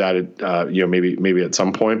love to do that maybe at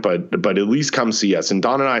some point, but at least come see us. And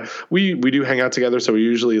Don and I, we do hang out together. So we're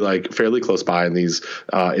usually like fairly close by in these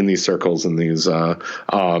circles, in these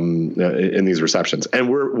receptions. And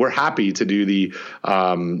we're happy to do the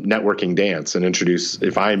networking dance and introduce,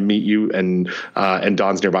 if I meet you and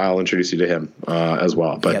Don's nearby, I'll introduce you to him as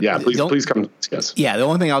well. But please come see us. Yeah. The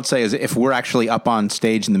only thing I would say is if we're actually up on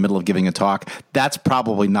stage in the middle of giving a talk, that's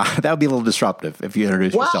probably not, that would be a little disruptive if you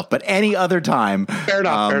introduce yourself. But any other time, fair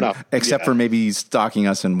enough. Except for maybe stalking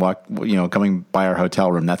us and coming by our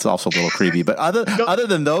hotel room, that's also a little creepy. But other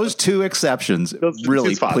than those two exceptions,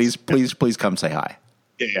 really, please come say hi.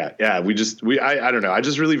 Yeah. I don't know. I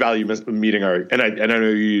just really value meeting our, and I know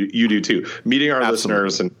you do too, meeting our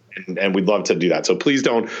listeners, and we'd love to do that. So please,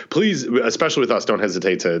 especially with us, don't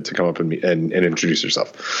hesitate to come up and introduce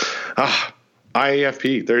yourself.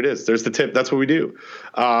 IAFP, there it is. There's the tip. That's what we do.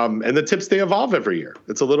 And the tips, they evolve every year.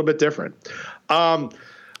 It's a little bit different.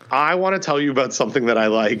 I want to tell you about something that I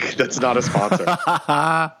like that's not a sponsor.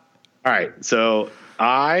 All right. So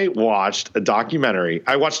I watched a documentary.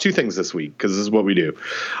 I watched two things this week because this is what we do.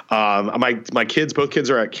 My kids, both kids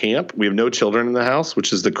are at camp. We have no children in the house,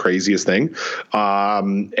 which is the craziest thing.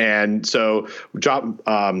 And so dropped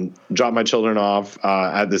my children off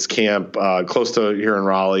at this camp close to here in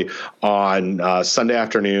Raleigh on Sunday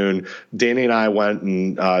afternoon. Danny and I went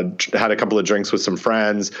and had a couple of drinks with some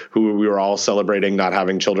friends who we were all celebrating not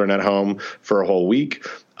having children at home for a whole week.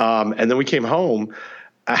 And then we came home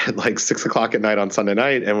at like 6 o'clock at night on Sunday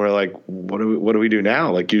night, and we're like, what do we do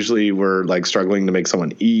now? Like usually we're like struggling to make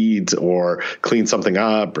someone eat or clean something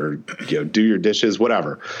up or do your dishes,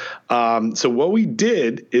 whatever. So what we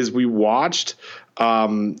did is we watched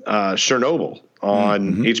Chernobyl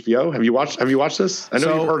on HBO. Have you watched this? I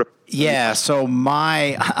know you've heard of it. Yeah. So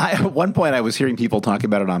at one point I was hearing people talking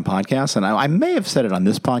about it on podcasts, and I may have said it on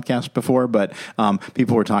this podcast before, but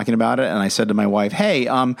people were talking about it, and I said to my wife, "Hey,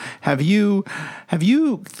 have you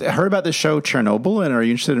heard about the show Chernobyl, and are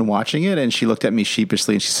you interested in watching it?" And she looked at me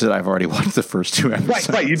sheepishly, and she said, "I've already watched the first 2 episodes."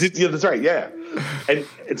 Right. You did. Yeah, that's right. Yeah. And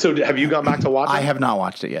so, have you gone back to watch it? I have not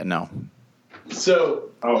watched it yet. No. So,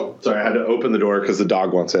 sorry, I had to open the door because the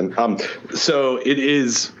dog wants in. So it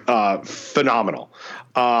is phenomenal.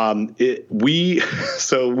 We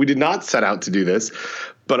did not set out to do this,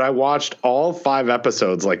 but I watched all 5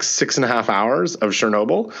 episodes, like 6.5 hours of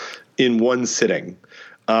Chernobyl in one sitting.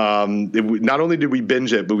 Not only did we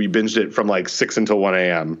binge it, but we binged it from like 6 until 1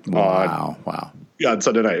 a.m. Wow. On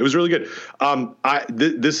Sunday night. It was really good.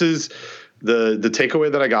 This is the takeaway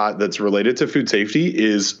that I got that's related to food safety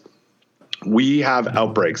is We have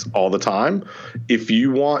outbreaks all the time. If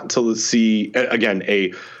you want to see, again,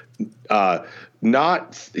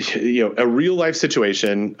 not a real life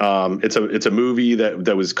situation. It's a movie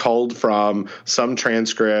that was culled from some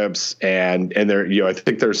transcripts, and there I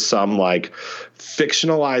think there's some like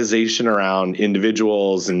fictionalization around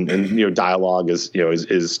individuals and dialogue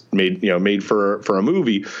is made for a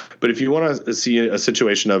movie. But if you want to see a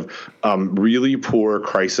situation of really poor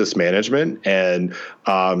crisis management and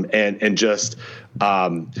just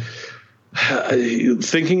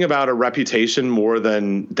thinking about a reputation more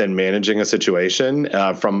than managing a situation,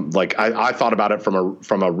 from like I thought about it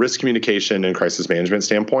from a risk communication and crisis management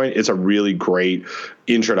standpoint. It's a really great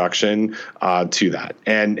introduction to that,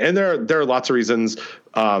 and there are lots of reasons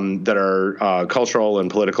that are cultural and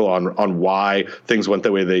political on why things went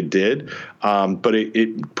the way they did, but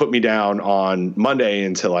it put me down on Monday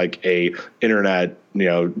into like a internet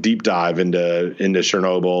deep dive into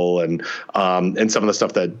Chernobyl and some of the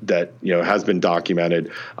stuff that has been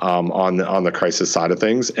documented on the crisis side of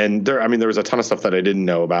things. And there was a ton of stuff that I didn't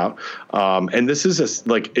know about. And this is just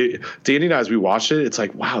like Danny and I, as we watched it, it's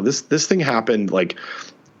like, wow, this thing happened. Like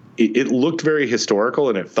it looked very historical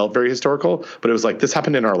and it felt very historical, but it was like, this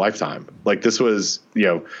happened in our lifetime. Like this was, the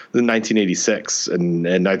 1986 and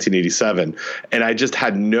 1987. And I just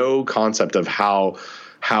had no concept of how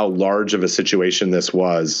large of a situation this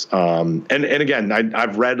was. And again,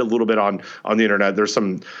 I've read a little bit on the internet. There's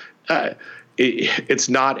some, it's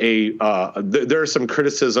not there are some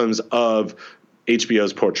criticisms of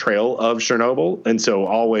HBO's portrayal of Chernobyl. And so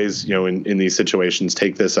always, in these situations,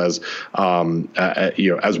 take this as,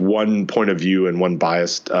 as one point of view and one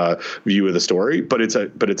biased view of the story. But it's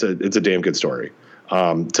a damn good story.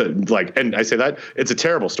 And I say that it's a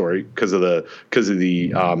terrible story because of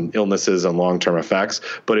the illnesses and long-term effects,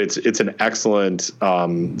 but it's an excellent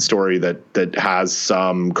story that has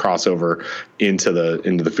some crossover into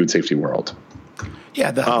the food safety world.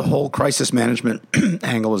 Yeah, the whole crisis management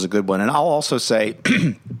angle is a good one. And I'll also say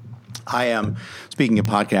I am, speaking of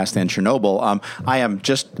podcast and Chernobyl, I am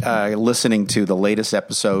just listening to the latest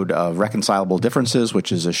episode of Reconcilable Differences,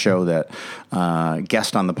 which is a show that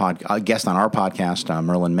guest on our podcast,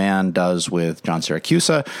 Merlin Mann, does with John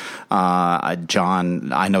Siracusa.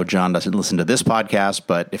 I know John doesn't listen to this podcast,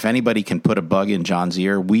 but if anybody can put a bug in John's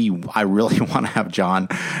ear, I really want to have John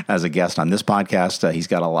as a guest on this podcast. He's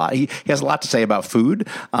got a lot. He has a lot to say about food,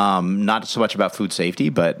 not so much about food safety,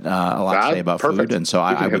 but a lot to say about food. And so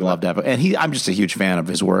I would love to have. And I'm just a huge fan of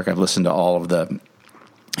his work. I've listened to all of the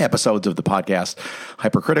episodes of the podcast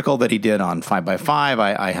Hypercritical that he did on 5x5.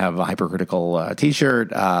 I have a Hypercritical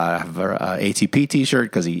t-shirt. I have a ATP t-shirt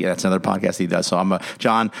because that's another podcast he does. So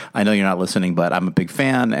John, I know you're not listening, but I'm a big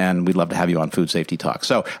fan and we'd love to have you on Food Safety Talk.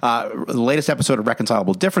 So the latest episode of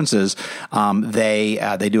Reconcilable Differences,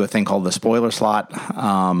 they do a thing called the Spoiler Slot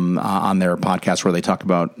on their podcast where they talk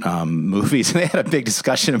about movies. And they had a big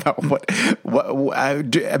discussion about what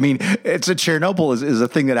it's a Chernobyl is a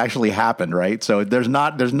thing that actually happened, right? So it's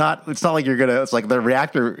not like it's like the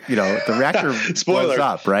reactor blows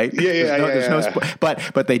up, right?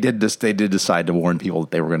 But they did decide to warn people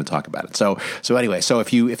that they were going to talk about it. So anyway, so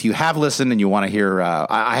if you have listened and you want to hear,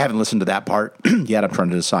 I haven't listened to that part yet. I'm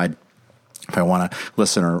trying to decide if I want to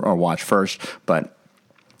listen or watch first, but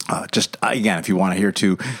just again, if you want to hear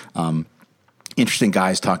two interesting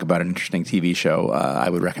guys talk about an interesting TV show, I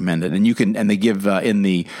would recommend it. And they give in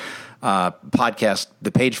the podcast,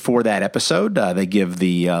 the page for that episode, they give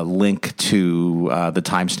the link to the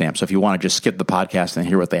timestamp. So if you want to just skip the podcast and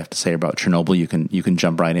hear what they have to say about Chernobyl, you can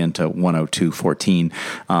jump right into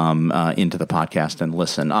 102.14 into the podcast and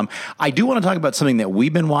listen. I do want to talk about something that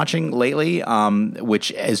we've been watching lately, which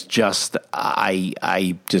is just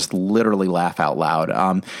I just literally laugh out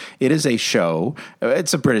loud. It is a show.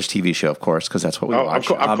 It's a British TV show, of course, because that's what we watch.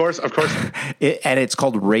 Of course. And it's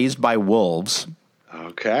called Raised by Wolves.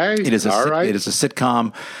 Okay. It is a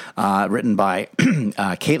sitcom written by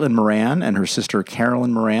Caitlin Moran and her sister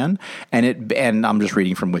Carolyn Moran, and I'm just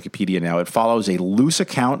reading from Wikipedia now. It follows a loose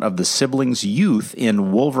account of the siblings' youth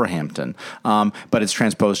in Wolverhampton, but it's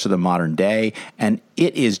transposed to the modern day, and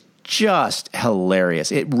it is just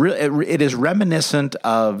hilarious. It is reminiscent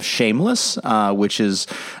of Shameless, which is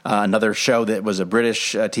another show that was a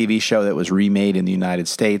British TV show that was remade in the United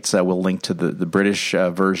States. We'll link to the British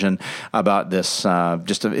version about this. The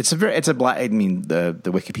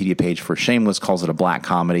Wikipedia page for Shameless calls it a black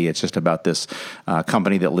comedy. It's just about this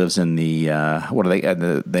company that lives in the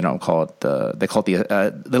they don't call it they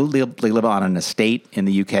live on an estate in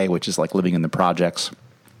the UK, which is like living in the projects.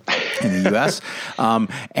 in the U.S.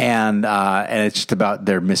 And it's just about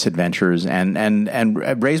their misadventures.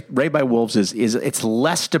 And Raised by Wolves is it's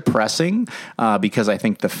less depressing because I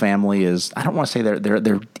think the family is, I don't want to say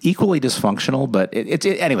they're equally dysfunctional, but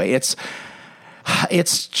anyway,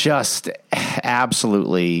 it's just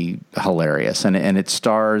absolutely hilarious, and it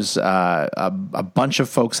stars a bunch of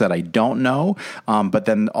folks that I don't know, but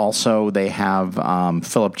then also they have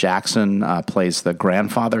Philip Jackson plays the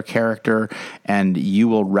grandfather character, and you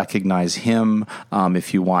will recognize him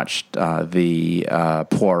if you watched the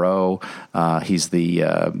Poirot. He's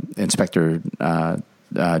the Inspector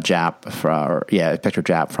Japp Inspector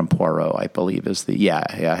Japp from Poirot, I believe is he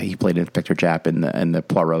played Inspector Japp in the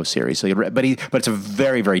Poirot series. So, but it's a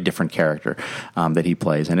very, very different character that he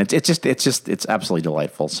plays, and it's absolutely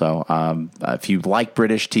delightful. So, if you like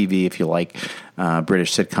British TV, if you like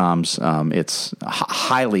British sitcoms, it's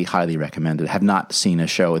highly, highly recommended. Have not seen a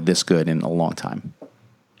show this good in a long time.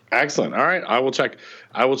 Excellent. All right, I will check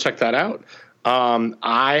that out.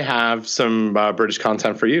 I have some British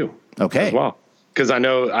content for you. Okay. As well. Because I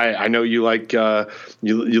know you like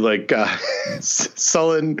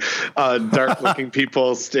sullen, dark-looking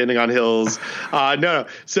people standing on hills. No.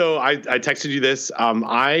 So I texted you this.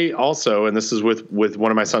 I also, and this is with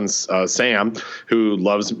one of my sons, Sam, who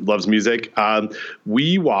loves music.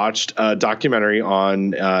 We watched a documentary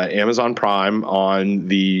on Amazon Prime on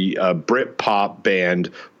the Britpop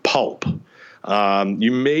band Pulp.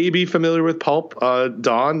 You may be familiar with Pulp,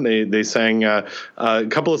 Dawn. They sang a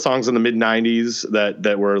couple of songs in the mid-90s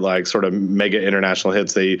that were like sort of mega international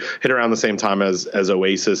hits. They hit around the same time as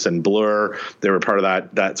Oasis and Blur. They were part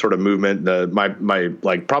of that sort of movement. My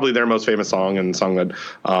like probably their most famous song, and song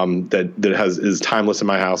that is timeless in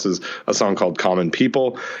my house, is a song called Common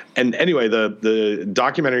People. And anyway, the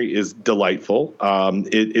documentary is delightful.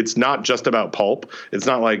 It's not just about Pulp. It's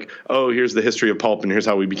not like, oh, here's the history of Pulp and here's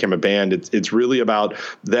how we became a band. It's really about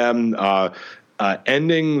them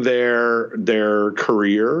ending their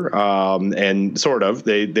career, and sort of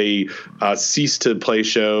they ceased to play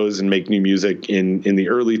shows and make new music in the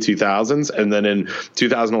early 2000s, and then in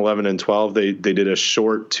 2011 and 12 they did a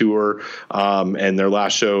short tour, and their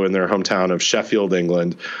last show in their hometown of Sheffield,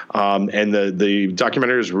 England, and the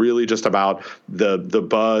documentary is really just about the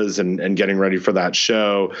buzz and getting ready for that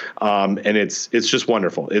show, and it's just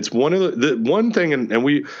wonderful. It's one of the one thing, and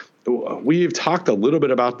we've talked a little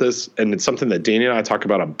bit about this, and it's something that Danny and I talk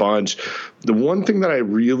about a bunch. The one thing that I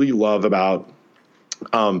really love about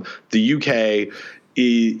the UK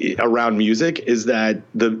around music is that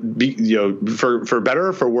for better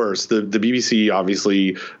or for worse, the BBC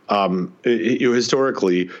obviously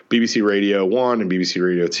historically BBC Radio 1 and BBC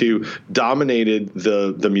Radio 2 dominated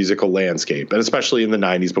the musical landscape, and especially in the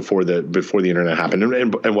 90s before the internet happened,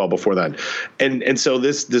 and well before then, and so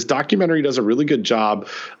this documentary does a really good job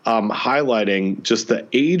highlighting just the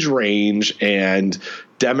age range and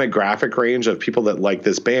demographic range of people that like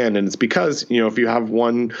this band. And it's because, if you have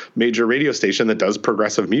one major radio station that does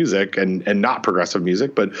progressive music and not progressive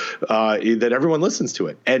music, but that everyone listens to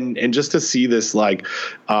it. And just to see this, like,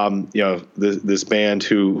 this band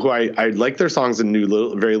who I like their songs and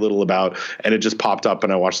knew very little about, and it just popped up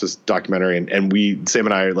and I watched this documentary, and Sam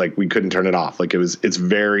and I, like, we couldn't turn it off. Like, it's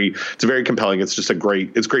very compelling. It's just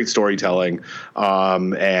great storytelling.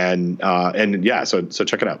 And yeah, so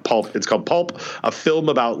check it out. Pulp. It's called Pulp, a film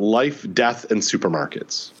about life, death, and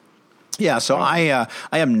supermarkets. Yeah, so I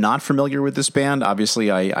am not familiar with this band.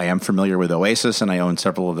 Obviously, I am familiar with Oasis, and I own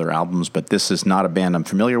several of their albums, but this is not a band I'm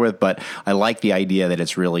familiar with. But I like the idea that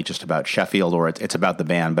it's really just about Sheffield, or it's about the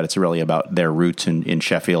band, but it's really about their roots in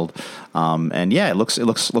Sheffield. And yeah, it looks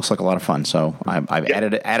like a lot of fun. So I've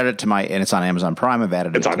added it to my, and it's on Amazon Prime. I've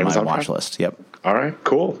added it to my watch list. Yep. All right,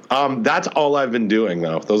 cool. That's all I've been doing,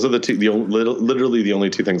 though. Those are literally the only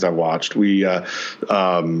two things I've watched. So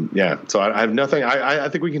I have nothing. I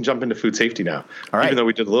think we can jump into food safety now. All right. Even though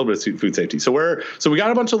we did a little bit of food safety. So we got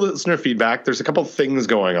a bunch of listener feedback. There's a couple of things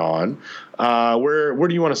going on. Where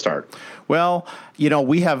do you want to start? Well,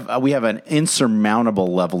 we have an insurmountable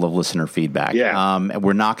level of listener feedback. Yeah.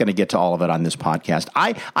 We're not going to get to all of it on this podcast.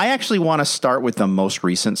 I actually want to start with the most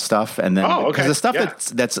recent stuff, and then because the stuff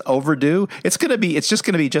that's overdue, it's just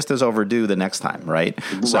going to be just as overdue the next time, right?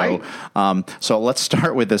 Right. So let's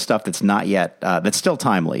start with the stuff that's not yet that's still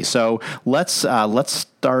timely. So let's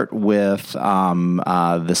start with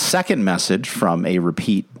the second message from a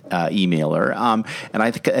repeat emailer, and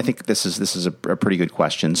I think this is a pretty good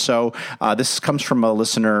question. So this comes from a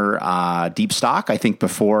listener, Deep Stock. I think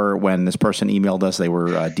before, when this person emailed us, they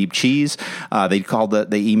were Deep Cheese. They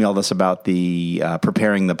emailed us about the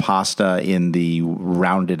preparing the pasta in the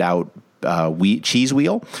rounded out cheese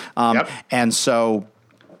wheel, yep. And so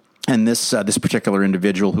And this particular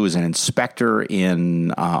individual, who is an inspector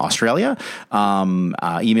in Australia,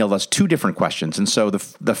 emailed us two different questions. And so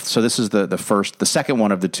so this is the second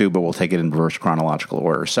one of the two, but we'll take it in reverse chronological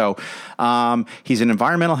order. So he's an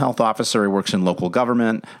environmental health officer. He works in local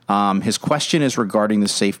government. His question is regarding the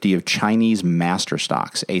safety of Chinese master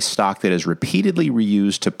stocks, a stock that is repeatedly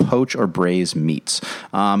reused to poach or braise meats.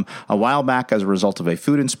 A while back, as a result of a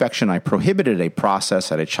food inspection, I prohibited a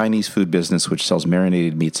process at a Chinese food business which sells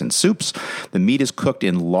marinated meats and soups. The meat is cooked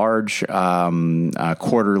in large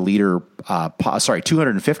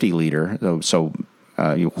 250 liter.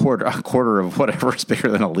 A quarter of whatever is bigger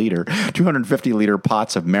than a liter, 250 liter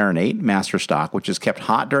pots of marinade, master stock, which is kept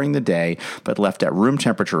hot during the day but left at room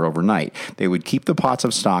temperature overnight. They would keep the pots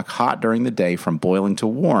of stock hot during the day from boiling to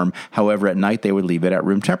warm. However, at night they would leave it at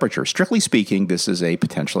room temperature. Strictly speaking, this is a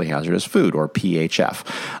potentially hazardous food, or PHF.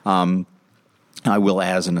 I will,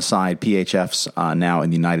 as an aside, PHFs now in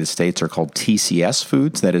the United States are called TCS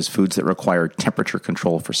foods, that is, foods that require temperature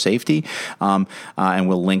control for safety. And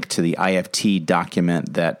we'll link to the IFT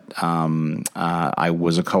document that I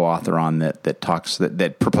was a co-author on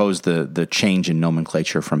that proposed the change in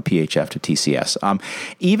nomenclature from PHF to TCS.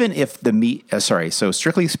 Even if the meat, so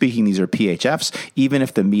strictly speaking, these are PHFs, even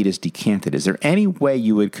if the meat is decanted, is there any way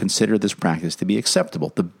you would consider this practice to be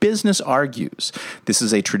acceptable? The business argues this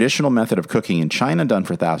is a traditional method of cooking in China, done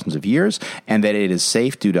for thousands of years, and that it is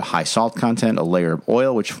safe due to high salt content, a layer of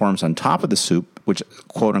oil which forms on top of the soup, which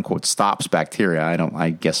quote unquote stops bacteria.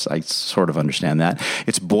 I guess I sort of understand that.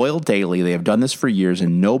 It's boiled daily. They have done this for years,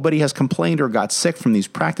 and nobody has complained or got sick from these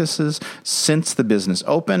practices since the business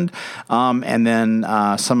opened. And then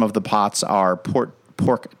some of the pots are pork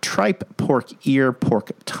tripe, pork ear,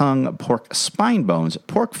 pork tongue, pork spine bones,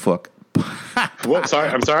 pork foot. What? Sorry,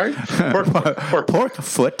 I'm sorry. Pork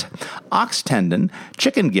foot, ox tendon,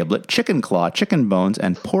 chicken giblet, chicken claw, chicken bones,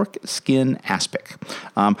 and pork skin aspic.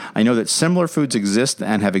 I know that similar foods exist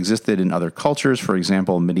and have existed in other cultures. For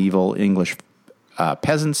example, medieval English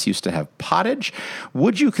peasants used to have pottage.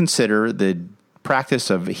 Would you consider the practice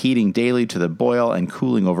of heating daily to the boil and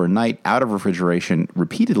cooling overnight out of refrigeration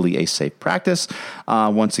repeatedly a safe practice?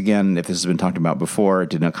 Once again, if this has been talked about before, it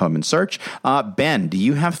did not come in search. Ben, do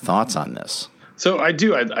you have thoughts on this? So I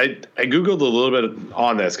do. I Googled a little bit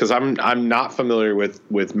on this because I'm not familiar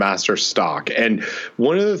with master stock. And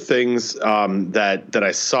one of the things that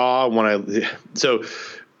I saw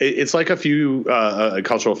it's like a few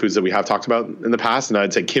cultural foods that we have talked about in the past, and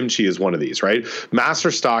I'd say kimchi is one of these, right? Master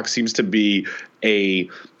stock seems to be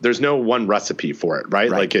there's no one recipe for it, right?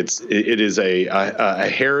 Like it is a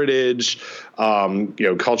heritage,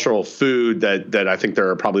 cultural food that I think there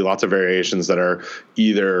are probably lots of variations that are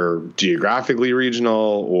either geographically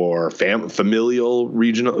regional or familial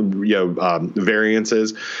regional,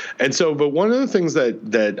 variances. And so, but one of the things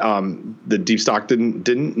that the Deep Stock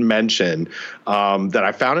didn't mention that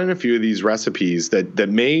I found in a few of these recipes that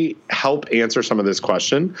may help answer some of this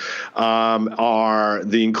question are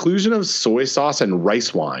the inclusion of soy sauce and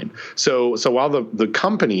rice wine. So while the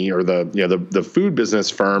company or the food business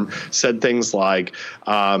firm said things like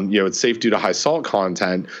it's safe due to high salt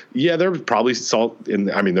content, there's probably salt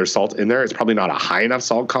there's salt in there. It's probably not a high enough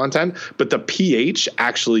salt content, but the pH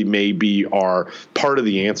actually may be our part of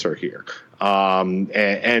the answer here. And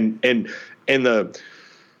the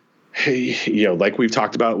like we've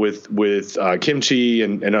talked about with kimchi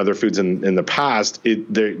and other foods in the past,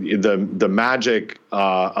 the magic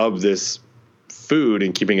of this food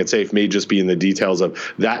and keeping it safe may just be in the details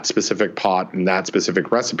of that specific pot and that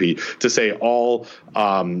specific recipe. To say all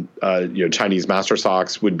Chinese master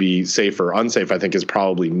stocks would be safe or unsafe, I think is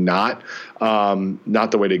probably not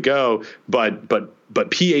the way to go. But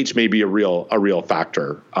pH may be a real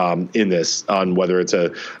factor in this, on whether it's a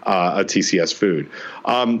TCS food.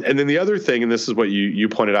 And then the other thing, and this is what you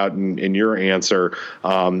pointed out in your answer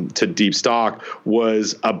to Deep Stock,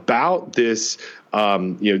 was about this.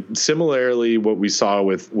 Similarly, what we saw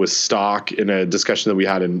with stock in a discussion that we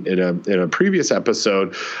had in a previous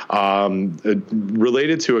episode,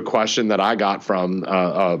 related to a question that I got from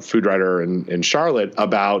a food writer in Charlotte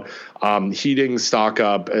about heating stock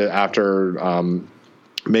up after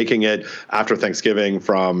making it after Thanksgiving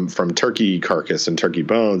from turkey carcass and turkey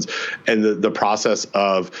bones, and the process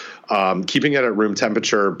of keeping it at room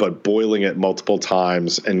temperature but boiling it multiple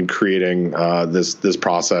times and creating this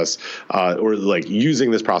process or like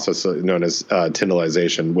using this process known as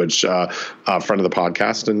tyndallization, which a friend of the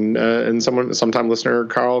podcast and sometime listener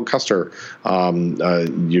Carl Custer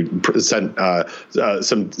you sent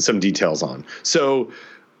some details on. So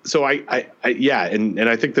so yeah, and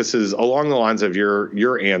I think this is along the lines of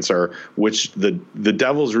your answer, which the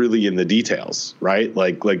devil's really in the details, right?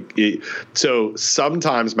 So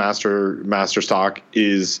sometimes master stock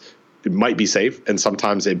it might be safe, and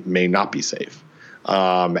sometimes it may not be safe.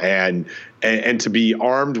 And to be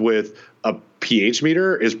armed with a pH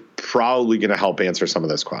meter is probably going to help answer some of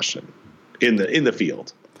this question in the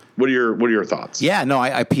field. What are your thoughts? Yeah, no,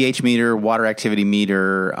 I pH meter, water activity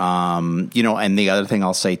meter, and the other thing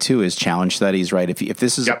I'll say too is challenge studies, right? If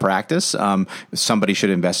this is a practice, somebody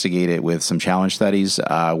should investigate it with some challenge studies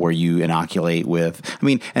where you inoculate with,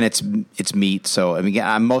 and it's meat. So,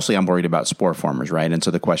 I'm worried about spore formers, right? And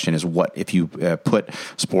so the question is, what if you put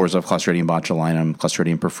spores of Clostridium botulinum,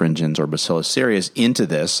 Clostridium perfringens, or Bacillus cereus into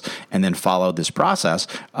this and then follow this process,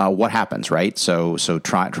 what happens, right? So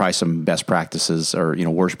try some best practices or,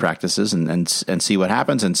 worst practices and see what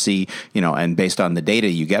happens and see, and based on the data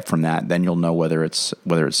you get from that, then you'll know whether it's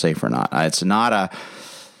safe or not. It's not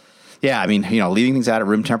leaving things out at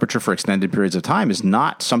room temperature for extended periods of time is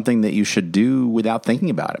not something that you should do without thinking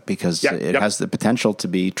about it, because it has the potential to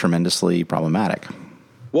be tremendously problematic.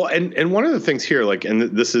 Well, and one of the things here, and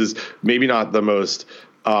this is maybe not the most,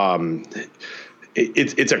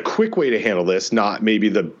 it's a quick way to handle this, not maybe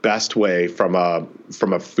the best way from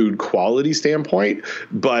a food quality standpoint,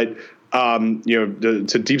 but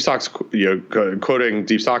to Deep Stock's, quoting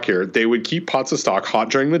Deep Stock here, they would keep pots of stock hot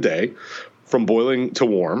during the day from boiling to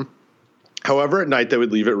warm. However, at night they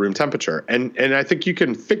would leave it room temperature, and I think you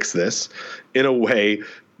can fix this in a way.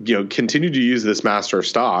 Continue to use this master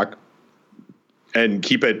stock and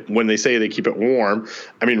keep it, when they say they keep it warm,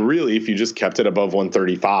 really, if you just kept it above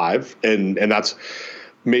 135, and that's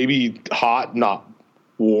maybe hot, not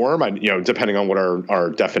warm, depending on what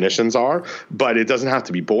our definitions are, but it doesn't have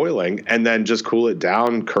to be boiling, and then just cool it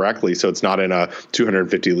down correctly so it's not in a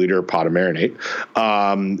 250 liter pot of marinade.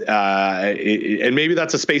 And maybe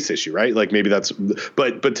that's a space issue, right? Maybe that's,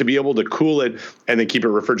 but to be able to cool it and then keep it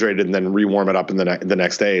refrigerated and then rewarm it up in the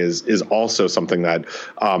next day is also something that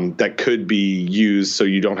that could be used, so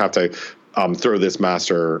you don't have to throw this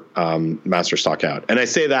master stock out. And I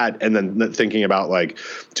say that, and then thinking about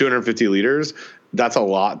 250 liters, that's a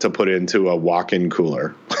lot to put into a walk-in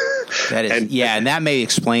cooler. That is, and that may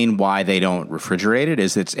explain why they don't refrigerate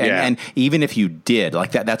it. And even if you did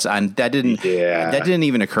that didn't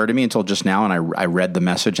even occur to me until just now, and I read the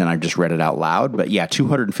message and I just read it out loud. But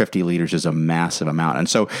 250 liters is a massive amount, and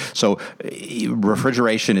so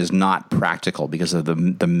refrigeration is not practical because of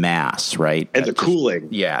the mass, right? And the cooling,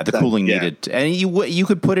 cooling needed, and you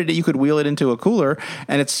could wheel it into a cooler,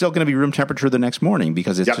 and it's still going to be room temperature the next morning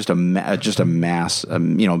because it's just a mass.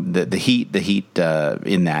 The heat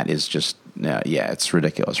in that is just it's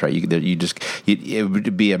ridiculous, right? It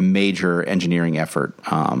would be a major engineering effort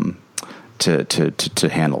to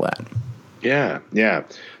handle that. Yeah.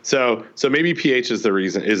 So maybe pH is the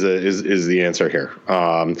reason, is the answer here.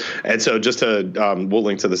 And so just we'll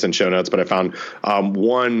link to this in show notes, but I found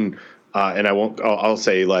one. And I'll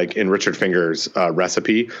say in Richard Finger's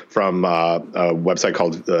recipe from a website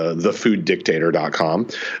called thefooddictator.com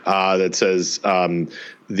that says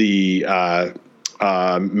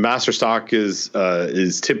master stock is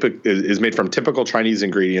made from typical Chinese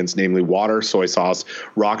ingredients, namely water, soy sauce,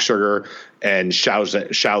 rock sugar, and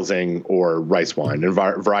shaoxing or rice wine. And a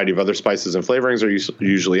variety of other spices and flavorings are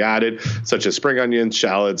usually added, such as spring onions,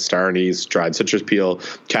 shallots, star anise, dried citrus peel,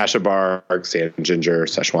 cassia bark, sand ginger,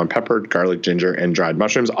 Szechuan pepper, garlic ginger, and dried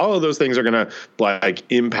mushrooms. All of those things are going to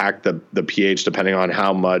impact the pH depending on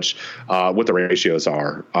how much what the ratios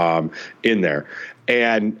are in there.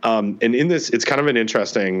 And in this, it's kind of an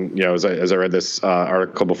interesting, as I read this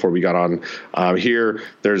article before we got on here,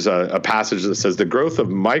 there's a passage that says the growth of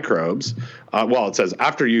microbes. It says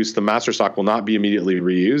after use, the master stock will not be immediately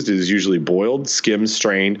reused. It is usually boiled, skimmed,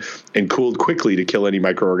 strained, and cooled quickly to kill any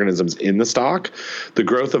microorganisms in the stock. The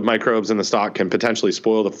growth of microbes in the stock can potentially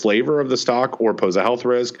spoil the flavor of the stock or pose a health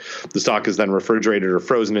risk. The stock is then refrigerated or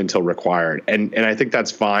frozen until required. And I think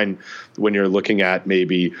that's fine when you're looking at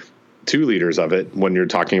maybe 2 liters of it. When you're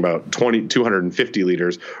talking about 250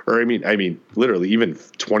 liters, or I mean, literally even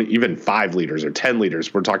 5 liters or 10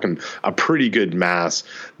 liters, we're talking a pretty good mass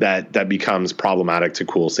that becomes problematic to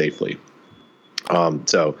cool safely.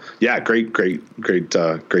 So yeah, great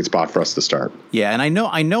spot for us to start. Yeah, and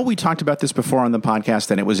I know we talked about this before on the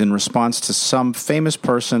podcast, and it was in response to some famous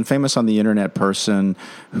on the internet person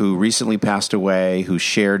who recently passed away, who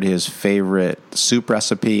shared his favorite soup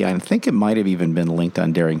recipe. I think it might have even been linked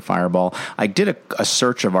on Daring Fireball. I did a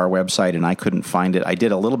search of our website, and I couldn't find it. I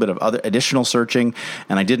did a little bit of other additional searching,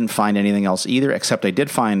 and I didn't find anything else either, except I did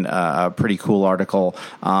find a pretty cool article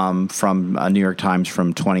from New York Times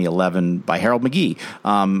from 2011 by Harold McGee,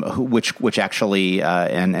 which actually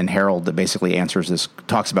and Harold basically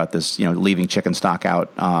talks about this, leaving chicken stock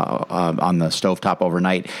out on the stovetop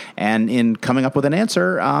overnight, and in coming up with an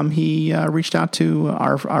answer, he reached out to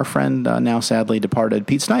our friend now sadly departed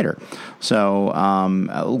Pete Snyder. So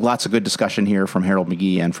lots of good discussion here from Harold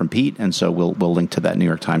McGee and from Pete, and so we'll link to that New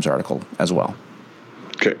York Times article as well.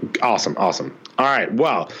 Okay. Awesome. All right.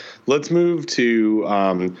 Well, let's move to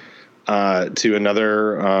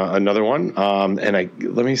another one. And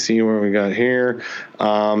let me see where we got here.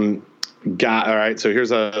 All right. So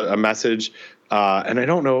here's a message. And I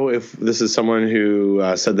don't know if this is someone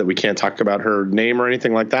who said that we can't talk about her name or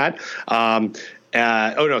anything like that.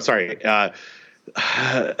 Sorry.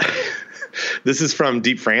 This is from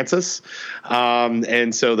Deep Francis.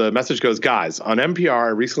 And so the message goes, guys, on NPR, I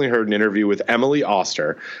recently heard an interview with Emily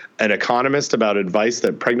Oster, an economist, about advice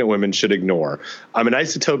that pregnant women should ignore. I'm an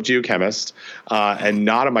isotope geochemist and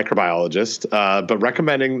not a microbiologist, but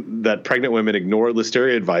recommending that pregnant women ignore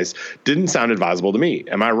listeria advice didn't sound advisable to me.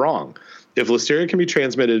 Am I wrong? If listeria can be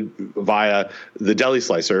transmitted via the deli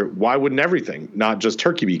slicer, why wouldn't everything, not just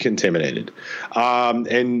turkey, be contaminated?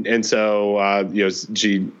 And so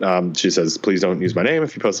she says, please don't use my name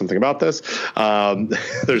if you post something about this.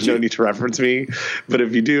 There's no need to reference me, but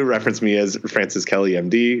if you do, reference me as Francis Kelly,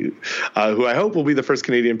 MD, who I hope will be the first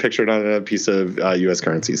Canadian pictured on a piece of U.S.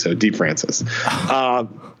 currency. So Deep Francis.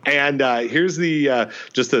 And here's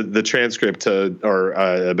the transcript or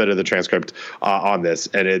a bit of the transcript on this,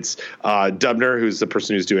 and it's. Dubner, who's the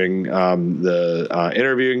person who's doing the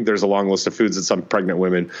interviewing. There's a long list of foods that some pregnant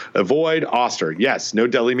women avoid. Oster, yes, no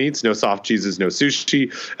deli meats, no soft cheeses, no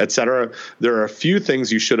sushi, etc. There are a few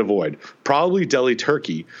things you should avoid. Probably deli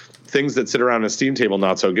turkey. Things that sit around a steam table,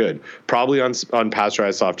 not so good. Probably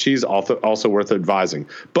unpasteurized soft cheese, also worth advising.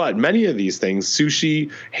 But many of these things,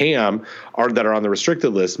 sushi, ham, that are on the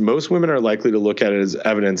restricted list, most women are likely to look at it as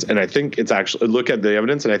evidence, and I think it's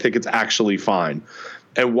actually fine.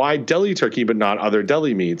 And why deli turkey but not other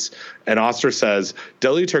deli meats? And Oster says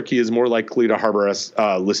deli turkey is more likely to harbor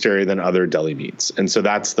listeria than other deli meats. And so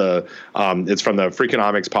that's it's from the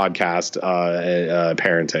Freakonomics podcast,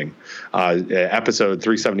 Parenting, episode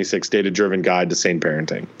 376, Data-Driven Guide to Sane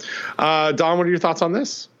Parenting. Don, what are your thoughts on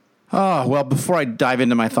this? Oh, well, before I dive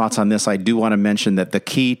into my thoughts on this, I do want to mention that the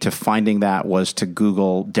key to finding that was to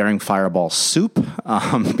Google Daring Fireball soup,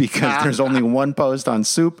 because there's only one post on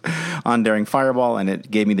soup on Daring Fireball, and it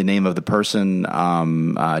gave me the name of the person,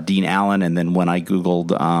 Dean Allen. And then when I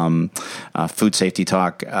Googled Food Safety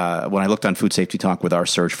Talk, when I looked on Food Safety Talk with our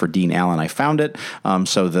search for Dean Allen, I found it.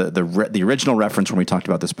 So the original reference when we talked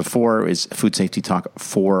about this before is Food Safety Talk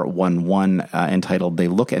 411, entitled "They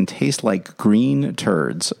Look and Taste Like Green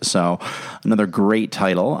Turds." So another great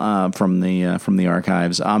title from the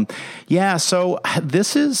archives. So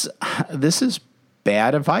this is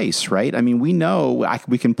bad advice, right? I mean, we know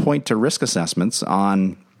we can point to risk assessments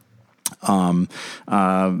on from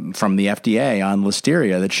the FDA on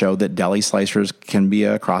listeria that show that deli slicers can be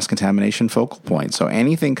a cross-contamination focal point. So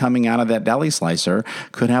anything coming out of that deli slicer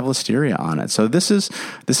could have listeria on it. So this is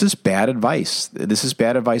bad advice. This is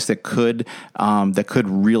bad advice that could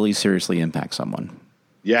really seriously impact someone.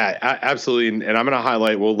 Yeah, absolutely. And I'm going to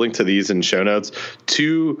highlight, we'll link to these in show notes,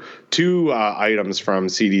 two items from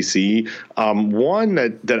CDC. One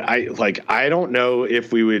that I don't know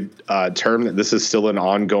if we would term that this is still an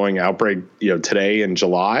ongoing outbreak, today in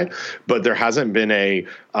July, but there hasn't been a,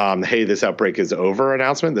 hey, this outbreak is over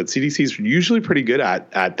announcement. That CDC is usually pretty good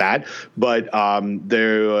at that. But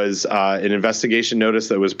there was an investigation notice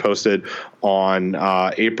that was posted on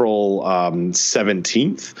April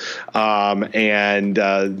 17th. And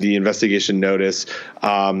the investigation notice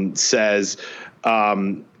says,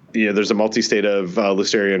 there's a multi-state of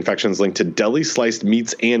listeria infections linked to deli sliced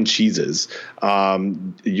meats and cheeses.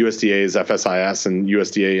 USDA's FSIS and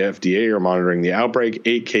USDA FDA are monitoring the outbreak.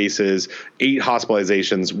 8 cases, 8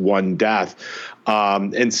 hospitalizations, 1 death.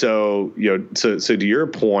 And so, so to your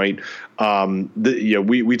point,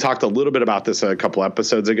 we talked a little bit about this a couple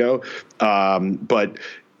episodes ago, but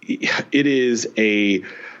it is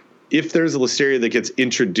if there's a listeria that gets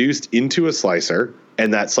introduced into a slicer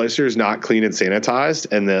and that slicer is not clean and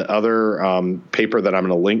sanitized. And the other paper that I'm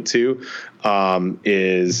going to link to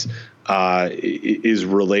is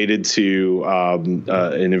related to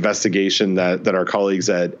an investigation that our colleagues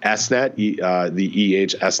at SNET, the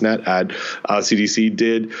SNET at CDC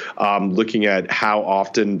did, looking at how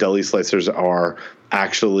often deli slicers are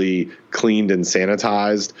actually cleaned and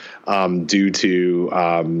sanitized due to,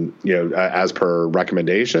 as per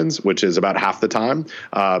recommendations, which is about half the time.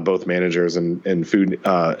 Both managers and food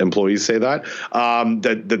employees say that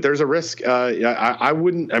there's a risk. I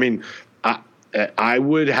would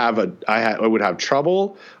have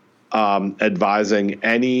trouble advising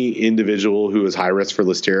any individual who is high risk for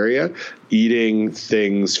Listeria eating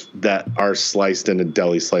things that are sliced in a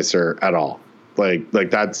deli slicer at all. Like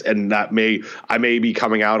that's, and that I may be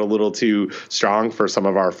coming out a little too strong for some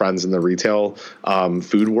of our friends in the retail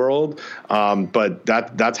food world, but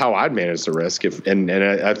that's how I'd manage the risk.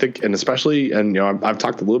 I think, and especially, and I've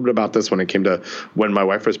talked a little bit about this when it came to when my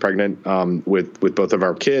wife was pregnant with both of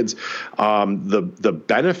our kids. The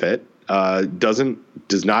benefit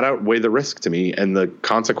does not outweigh the risk to me, and the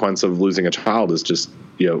consequence of losing a child is just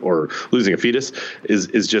or losing a fetus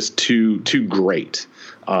is just too great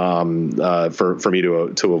for me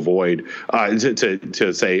to avoid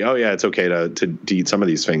to say, oh yeah, it's okay to eat some of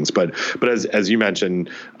these things. But as you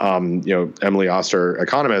mentioned, Emily Oster,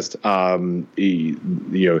 economist, if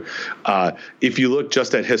you look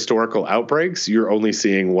just at historical outbreaks, you're only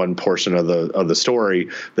seeing one portion of the story.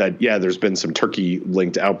 That there's been some turkey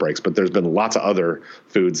linked outbreaks, but there's been lots of other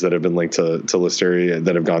foods that have been linked to Listeria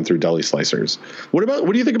that have gone through deli slicers.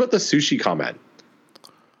 What do you think about the sushi comment?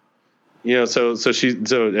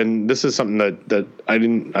 And this is something that I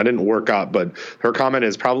didn't work up, but her comment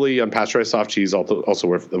is probably unpasteurized soft cheese also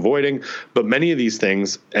worth avoiding. But many of these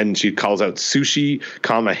things, and she calls out sushi,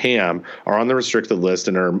 ham, are on the restricted list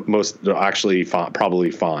and are actually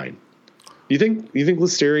probably fine. You think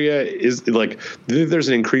Listeria is like? Do you think there's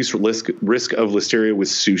an increased risk of Listeria with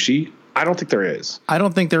sushi? I don't think there is. I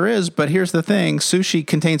don't think there is. But here's the thing: sushi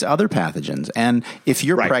contains other pathogens, and if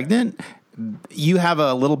you're pregnant, you have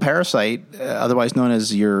a little parasite, otherwise known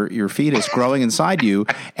as your fetus, growing inside you,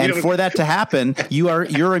 and for that to happen,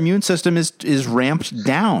 your immune system is ramped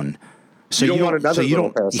down. So you don't want another little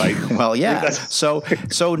parasite. Well, yeah. So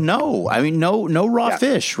no. I mean, no raw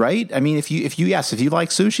fish, right? I mean, if you like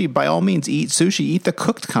sushi, by all means eat sushi. Eat the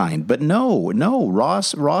cooked kind, but no raw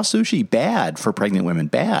sushi, bad for pregnant women.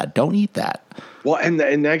 Bad. Don't eat that. Well, and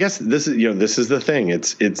I guess this is the thing.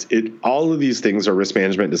 It's all of these things are risk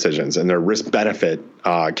management decisions, and they're risk benefit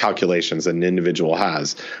calculations that an individual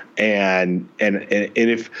has, and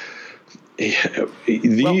if. So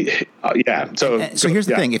here's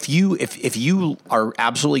the thing: if you are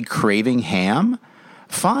absolutely craving ham,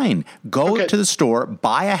 fine, go to the store,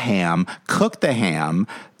 buy a ham, cook the ham,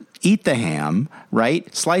 eat the ham,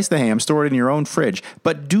 right? Slice the ham, store it in your own fridge,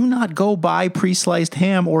 but do not go buy pre-sliced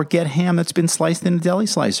ham or get ham that's been sliced in a deli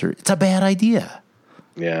slicer. It's a bad idea.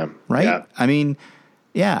 Yeah. Right. Yeah. I mean,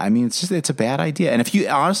 it's a bad idea. And if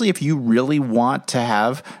you really want to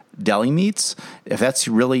have deli meats, if that's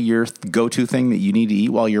really your go-to thing that you need to eat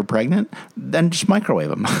while you're pregnant, then just microwave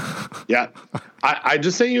them. Yeah. I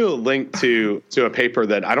just sent you a link to a paper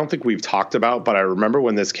that I don't think we've talked about, but I remember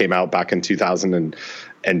when this came out back in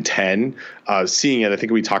 2010, seeing it. I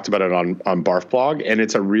think we talked about it on Barf Blog, and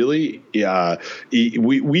it's a really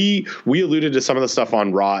we alluded to some of the stuff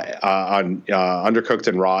on raw undercooked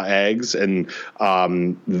and raw eggs, and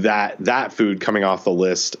that food coming off the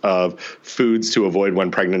list of foods to avoid when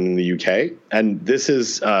pregnant in the UK. And this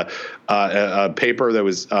is a paper that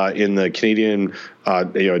was in the Canadian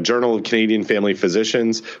Journal of Canadian Family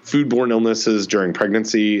Physicians, Foodborne Illnesses During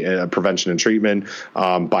Pregnancy, Prevention and Treatment,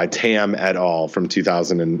 by Tam et al. From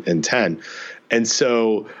 2010. And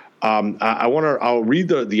so I'll read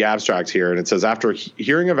the abstract here, and it says, after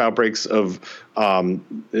hearing of outbreaks of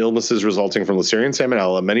illnesses resulting from Listeria and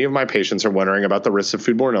Salmonella, many of my patients are wondering about the risks of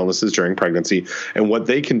foodborne illnesses during pregnancy and what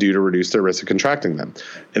they can do to reduce their risk of contracting them.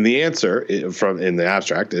 And the answer in the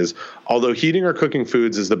abstract is, although heating or cooking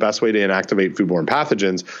foods is the best way to inactivate foodborne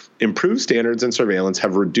pathogens, improved standards and surveillance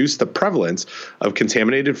have reduced the prevalence of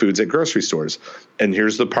contaminated foods at grocery stores. And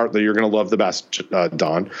here's the part that you're going to love the best,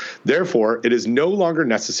 Don. Therefore, it is no longer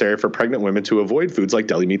necessary for pregnant women to avoid foods like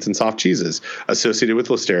deli meats and soft cheeses associated with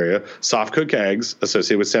Listeria, soft cooked eggs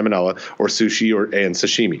associated with Salmonella, or sushi and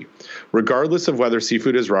sashimi. Regardless of whether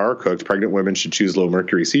seafood is raw or cooked, pregnant women should choose low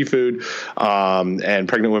mercury seafood, and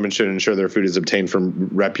pregnant women should ensure their food is obtained from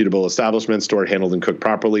reputable establishments, stored, handled, and cooked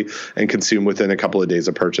properly, and consumed within a couple of days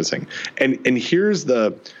of purchasing. And here's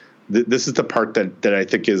the this is the part that I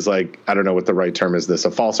think is like, I don't know what the right term is,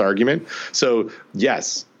 a false argument. So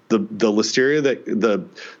yes, the listeria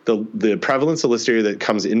the prevalence of listeria that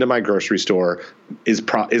comes into my grocery store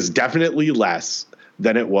is definitely less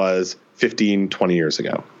than it was 15, 20 years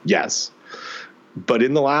ago. Yes. But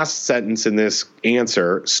in the last sentence in this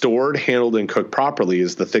answer, stored, handled, and cooked properly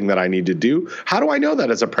is the thing that I need to do. How do I know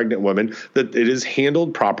that as a pregnant woman that it is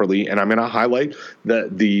handled properly? And I'm going to highlight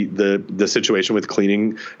the situation with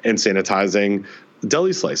cleaning and sanitizing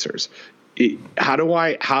deli slicers. How do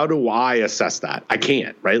I assess that? I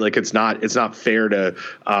can't, right? Like it's not fair to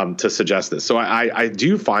suggest this. So I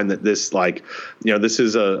do find that this, like, this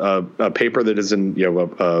is a paper that is in,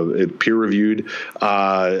 a peer reviewed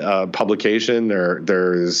publication.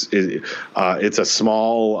 It's a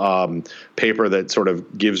small paper that sort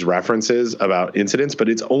of gives references about incidents, but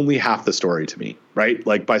it's only half the story to me, right?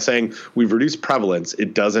 Like by saying we've reduced prevalence,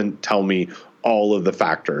 it doesn't tell me all of the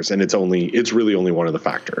factors, and it's really only one of the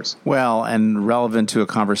factors. Well, and relevant to a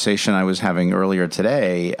conversation I was having earlier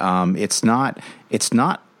today, it's not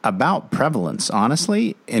about prevalence.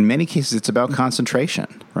 Honestly, in many cases, it's about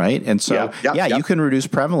concentration, right? And so, you can reduce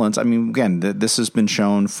prevalence. I mean, again, this has been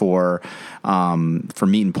shown for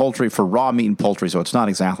meat and poultry, for raw meat and poultry, so it's not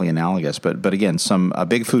exactly analogous. But again, a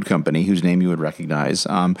big food company whose name you would recognize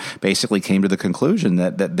basically came to the conclusion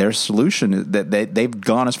that their solution, that they've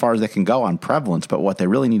gone as far as they can go on prevalence, but what they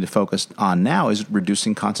really need to focus on now is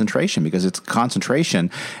reducing concentration, because it's concentration,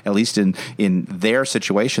 at least in their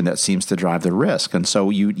situation, that seems to drive the risk. And so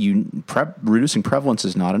reducing prevalence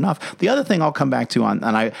is not enough. The other thing I'll come back to and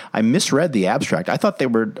I misread the abstract. I thought they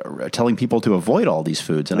were telling people to avoid all these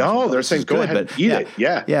foods. And no, they're saying go ahead and eat it.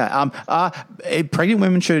 Yeah. Pregnant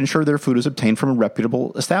women should ensure their food is obtained from a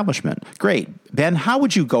reputable establishment. Great. Ben, how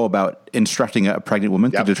would you go about instructing a pregnant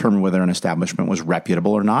woman to determine whether an establishment was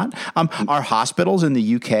reputable or not? Are hospitals in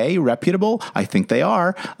the UK reputable? I think they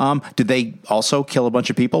are. Did they also kill a bunch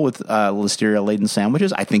of people with listeria-laden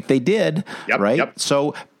sandwiches? I think they did. Right? Yep.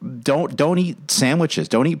 So don't eat sandwiches.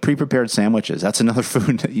 Don't eat pre-prepared sandwiches. That's another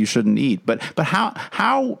food that you shouldn't eat. But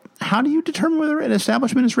how do you determine whether an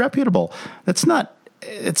establishment is reputable? That's not.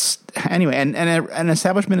 It's anyway, and an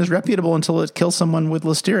establishment is reputable until it kills someone with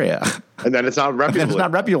listeria, and then it's not reputable. It's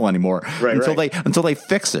not reputable anymore until they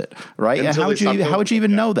fix it, right? How would you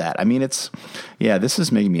even know that? I mean, this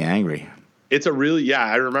is making me angry. It's a really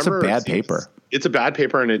I remember it's a bad paper. It's a bad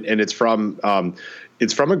paper, and it's from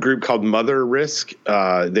a group called Mother Risk.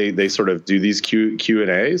 They sort of do these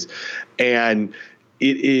Q&As, and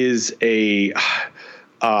it is a.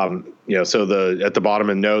 So at the bottom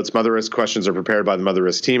in notes, Mother Risk questions are prepared by the Mother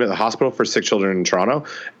Risk team at the Hospital for Sick Children in Toronto.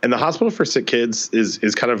 And the Hospital for Sick Kids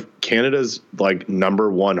is kind of Canada's like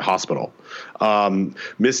number one hospital.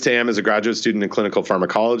 Miss Tam is a graduate student in clinical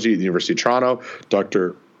pharmacology at the University of Toronto.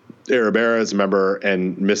 Dr. Arabera is a member,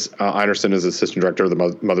 and Miss Einerson is assistant director of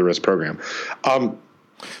the Mother Risk program.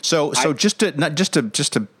 So just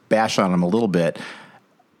to bash on them a little bit.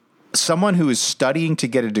 Someone who is studying to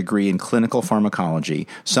get a degree in clinical pharmacology,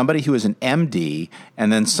 somebody who is an MD,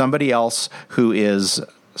 and then somebody else who is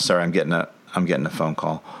sorry, I'm getting a phone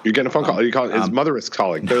call. You're getting a phone call. It's Mother Risk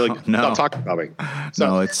calling. They're like, stop talking about me. So.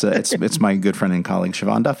 No, it's my good friend and colleague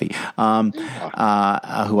Siobhan Duffy,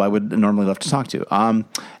 who I would normally love to talk to.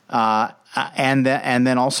 And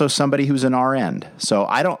then also somebody who's an RN. So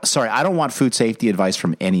I don't want food safety advice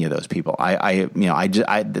from any of those people.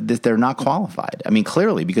 They're not qualified. I mean,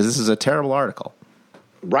 clearly, because this is a terrible article.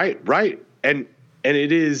 Right. And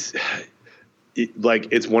it is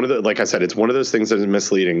it's one of the, like I said, it's one of those things that is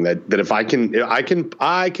misleading that if I can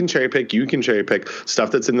cherry pick, you can cherry pick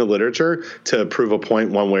stuff that's in the literature to prove a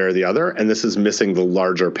point one way or the other. And this is missing the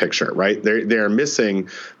larger picture, right? They're missing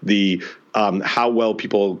the, how well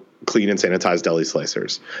people clean and sanitize deli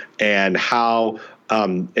slicers, and how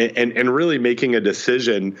and really making a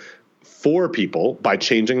decision for people by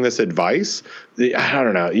changing this advice. I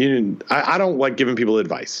don't know. I don't like giving people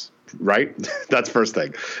advice, right? That's first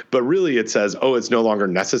thing. But really it says, it's no longer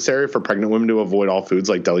necessary for pregnant women to avoid all foods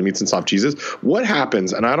like deli meats and soft cheeses. What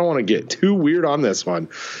happens, and I don't want to get too weird on this one,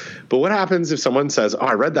 but what happens if someone says,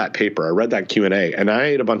 I read that paper, I read that Q&A, and I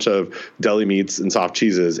ate a bunch of deli meats and soft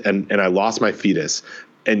cheeses, and I lost my fetus,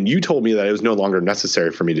 and you told me that it was no longer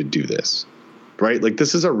necessary for me to do this. right? Like,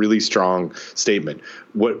 this is a really strong statement.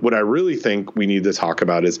 What I really think we need to talk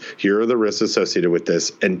about is, here are the risks associated with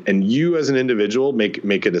this, and you as an individual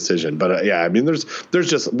make a decision. But yeah, I mean, there's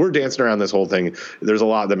just, we're dancing around this whole thing. There's a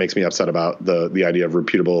lot that makes me upset about the idea of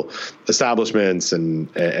reputable establishments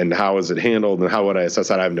and how is it handled and how would I assess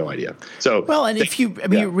that? I have no idea. So well, and if you,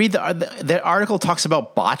 you read the article talks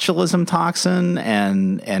about botulism toxin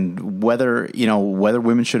and whether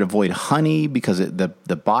women should avoid honey because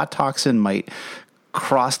the bot toxin might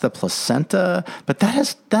cross the placenta, but that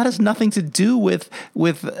has nothing to do with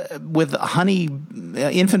honey,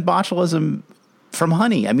 infant botulism from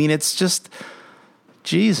honey. I mean, it's just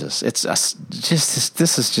Jesus. It's just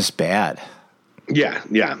this is just bad. Yeah.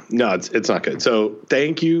 No, it's not good. So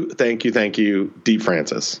thank you, Deep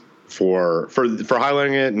Francis, for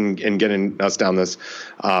highlighting it and getting us down this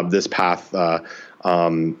path a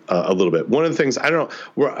little bit. One of the things, I don't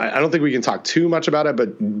think we can talk too much about it,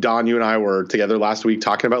 but Don, you and I were together last week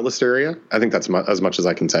talking about listeria. I think that's as much as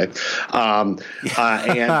I can say.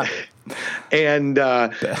 And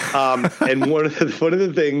one of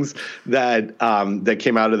the things that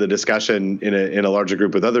came out of the discussion in a larger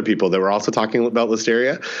group with other people that were also talking about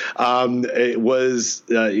listeria, it was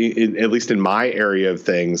at least in my area of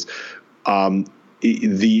things,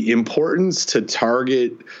 the importance to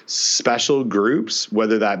target special groups,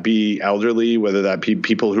 whether that be elderly, whether that be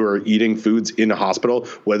people who are eating foods in a hospital,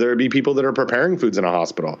 whether it be people that are preparing foods in a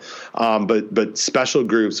hospital, but special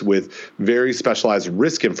groups with very specialized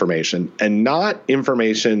risk information, and not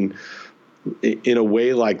information in a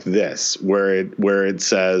way like this, where it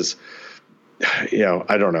says,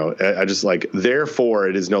 I don't know. I just therefore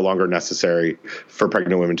it is no longer necessary for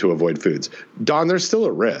pregnant women to avoid foods. Don, there's still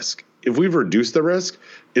a risk. If we've reduced the risk,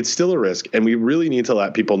 it's still a risk. And we really need to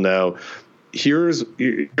let people know, here's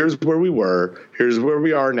where we were, here's where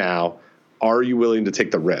we are now. Are you willing to take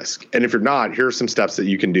the risk? And if you're not, here are some steps that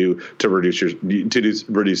you can do to reduce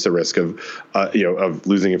the risk of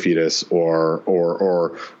losing a fetus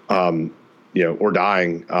or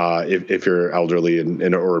dying if you're elderly or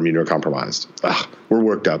immunocompromised. We're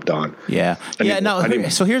worked up, Don. Yeah.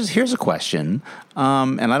 So here's a question,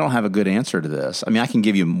 and I don't have a good answer to this. I mean, I can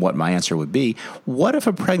give you what my answer would be. What if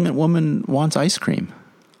a pregnant woman wants ice cream?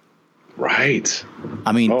 Right.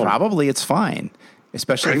 I mean, probably it's fine,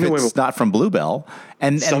 especially if it's not from Bluebell.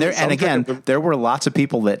 And again, there were lots of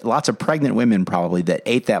pregnant women probably that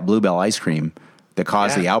ate that Bluebell ice cream that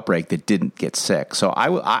caused the outbreak that didn't get sick. So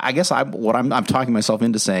I guess I'm talking myself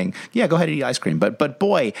into saying, yeah, go ahead and eat ice cream. But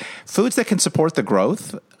boy, foods that can support the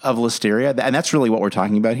growth of listeria, and that's really what we're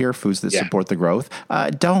talking about here, foods that support the growth,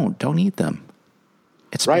 don't eat them.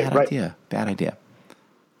 It's a bad idea. Bad idea.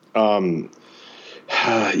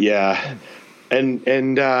 Yeah.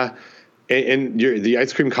 And the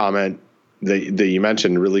ice cream comment that you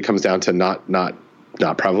mentioned really comes down to not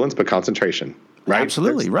prevalence, but concentration. Right.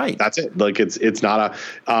 Absolutely. Right. That's it. Like it's not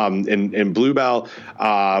in Bluebell,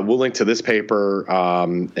 we'll link to this paper.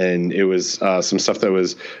 And it was some stuff that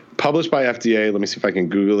was published by FDA. Let me see if I can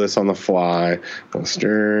Google this on the fly.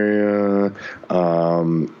 Listeria.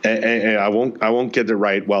 And I won't get it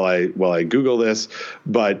right while I Google this,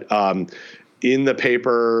 but, in the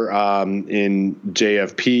paper, in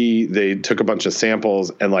JFP, they took a bunch of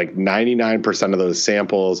samples, and 99% of those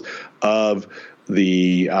samples of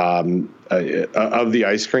the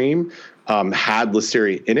ice cream had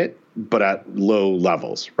listeria in it, but at low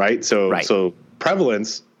levels, right? So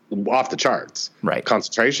prevalence off the charts, right?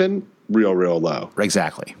 Concentration real low.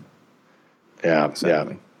 Exactly. Yeah,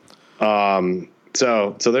 exactly. Yeah.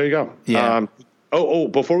 So there you go. Yeah.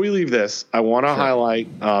 Before we leave this, I want to highlight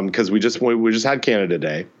because we just had Canada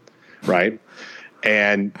Day, right?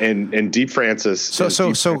 And Deep Francis. So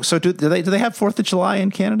do they have 4th of July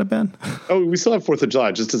in Canada, Ben? Oh, we still have 4th of July.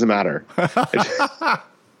 It just doesn't matter.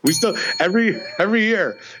 We still every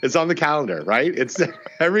year it's on the calendar, right? It's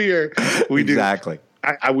every year we do exactly.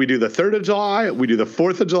 We do the 3rd of July, we do the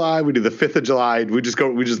 4th of July, we do the 5th of July. We just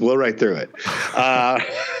blow right through it.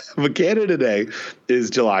 But Canada Day is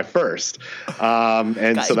July 1st,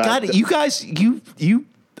 and so that you guys, you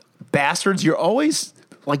bastards, you're always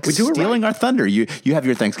stealing our thunder. You have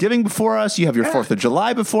your Thanksgiving before us. You have your 4th of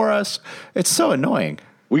July before us. It's so annoying.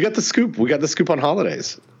 We got the scoop. We got the scoop on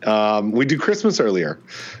holidays. We do Christmas earlier.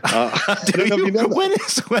 When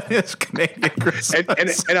is Canadian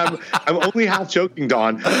Christmas? And I'm only half joking,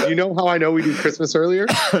 Don. You know how I know we do Christmas earlier?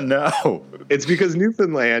 No. It's because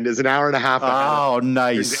Newfoundland is an hour and a half ahead of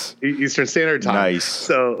nice. Eastern Standard Time. Nice.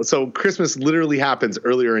 So Christmas literally happens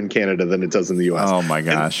earlier in Canada than it does in the U.S. Oh my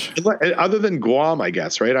gosh. And other than Guam, I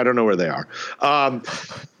guess, right? I don't know where they are.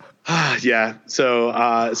 Yeah. So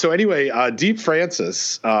anyway, Deep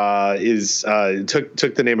Francis is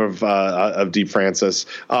took the name of Deep Francis.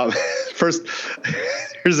 First,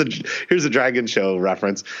 here's a Dragon Show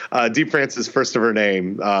reference. Deep Francis, first of her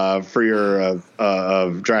name, freer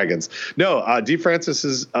of dragons. No, Deep Francis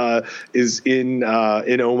is in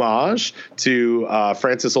homage to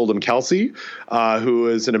Frances Oldham Kelsey, who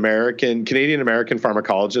is an Canadian American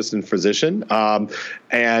pharmacologist and physician,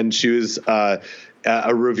 and she was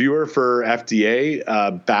a reviewer for FDA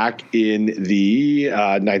back in the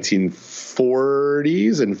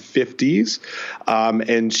 1940s and 50s.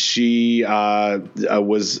 And she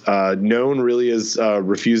was known really as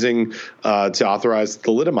refusing to authorize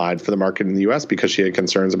thalidomide for the market in the U.S. because she had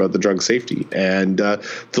concerns about the drug safety. And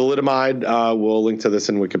thalidomide, we'll link to this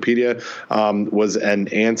in Wikipedia, was an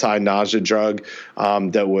anti-nausea drug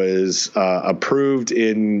that was approved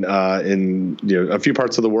in a few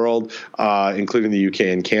parts of the world, including the UK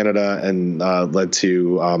and Canada, and led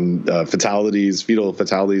to fetal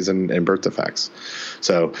fatalities and birth defects.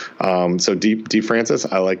 So Deep Francis,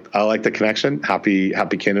 I like the connection. Happy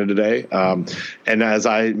Canada Day. And as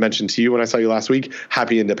I mentioned to you when I saw you last week,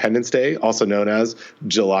 Happy Independence Day, also known as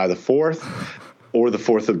July the 4th. Or the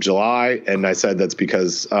 4th of July, and I said that's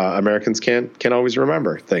because Americans can't always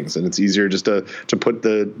remember things, and it's easier just to put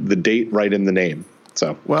the date right in the name.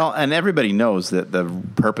 So well, and everybody knows that the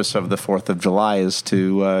purpose of the 4th of July is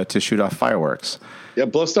to shoot off fireworks. Yeah,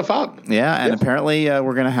 blow stuff up. Yeah, and apparently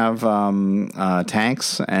we're going to have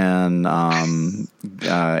tanks and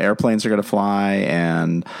airplanes are going to fly,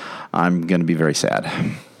 and I'm going to be very sad.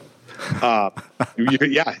 Yeah.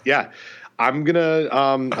 I'm gonna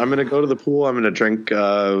go to the pool. I'm gonna drink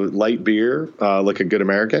light beer, like a good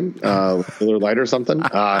American, Miller Lite or something,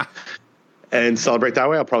 and celebrate that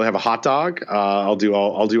way. I'll probably have a hot dog. I'll do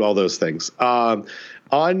all those things.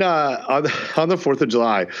 On the 4th of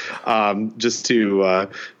July, just to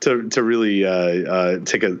really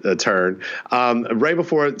take a turn, right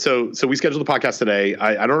before. So we scheduled the podcast today.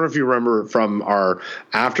 I don't know if you remember from our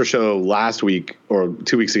after show last week or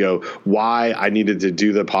 2 weeks ago why I needed to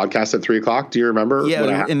do the podcast at 3:00. Do you remember?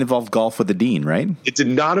 Yeah, it involved golf with the dean, right? It did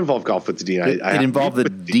not involve golf with the dean. It involved the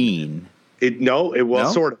dean. It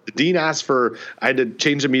was sort of. The dean asked I had to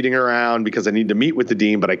change the meeting around because I needed to meet with the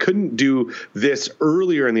dean, but I couldn't do this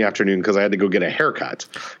earlier in the afternoon because I had to go get a haircut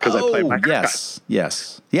because I played my haircut.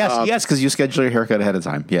 Yes, because you schedule your haircut ahead of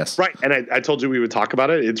time. Yes. Right. And I told you we would talk about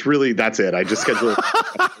it. It's really, that's it. I just scheduled it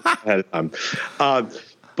ahead of time.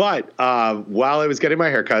 But while I was getting my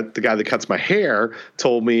haircut, the guy that cuts my hair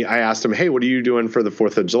told me, I asked him, hey, what are you doing for the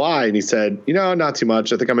 4th of July? And he said, not too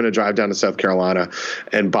much. I think I'm going to drive down to South Carolina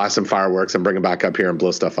and buy some fireworks and bring them back up here and blow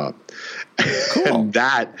stuff up. Cool. And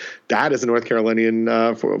that is a North Carolinian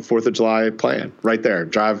 4th of July plan right there.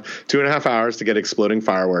 Drive 2.5 hours to get exploding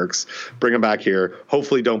fireworks, bring them back here.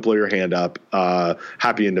 Hopefully don't blow your hand up.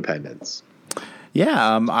 Happy Independence.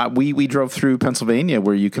 Yeah, we drove through Pennsylvania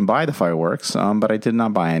where you can buy the fireworks, but I did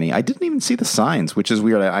not buy any. I didn't even see the signs, which is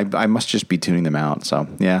weird. I must just be tuning them out. So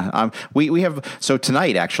yeah, we have. So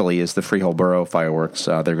tonight actually is the Freehold Borough fireworks.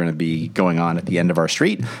 They're going to be going on at the end of our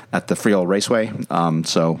street at the Freehold Raceway.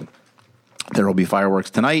 So there will be fireworks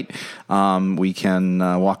tonight. We can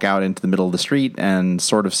walk out into the middle of the street and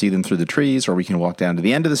sort of see them through the trees, or we can walk down to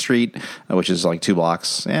the end of the street, which is like 2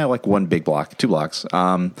 blocks. Yeah, like one big block, 2 blocks.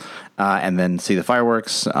 And then see the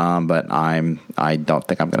fireworks. But I don't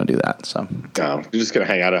think I'm going to do that. So no, you're just going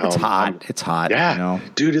to hang out at home. It's hot. Yeah,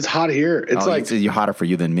 dude, it's hot here. It's you're hotter for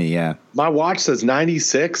you than me. Yeah. My watch says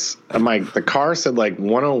 96. And the car said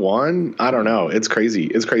 101. I don't know. It's crazy.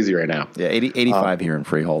 It's crazy right now. Yeah, 85 here in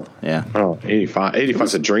Freehold. Yeah. Oh, 85.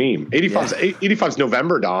 85's a dream. 85's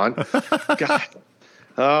November, Don. God.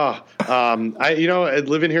 I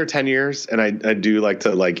live in here 10 years, and I do like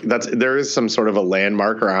to there is some sort of a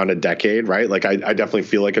landmark around a decade, right? I definitely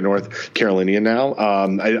feel like a North Carolinian now.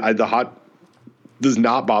 The hot does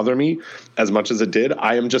not bother me as much as it did.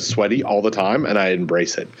 I am just sweaty all the time, and I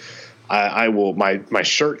embrace it. I will. My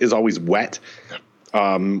shirt is always wet.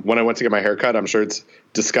 When I went to get my haircut, I'm sure it's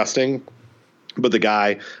disgusting. But the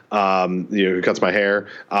guy, who cuts my hair,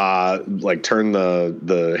 turned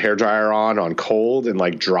the hairdryer on cold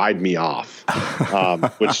and dried me off,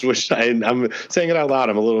 which I'm saying it out loud.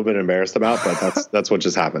 I'm a little bit embarrassed about, but that's what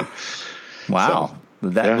just happened. Wow,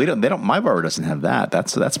 my barber doesn't have that.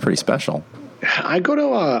 That's pretty special. I go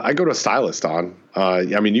to a stylist, Don.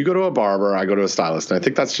 You go to a barber, I go to a stylist, and I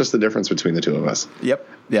think that's just the difference between the two of us. Yep.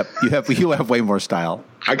 You have way more style.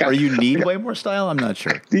 You need way more style? I'm not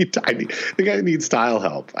sure. I think I need style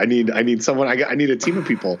help. I need someone. I need a team of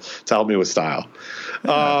people to help me with style.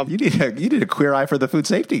 You need a queer eye for the food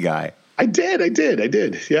safety guy. I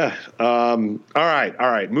did. Yeah. All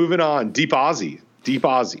right. Moving on. Deep Aussie.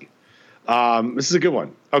 This is a good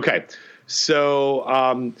one. Okay.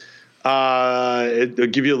 So, it'll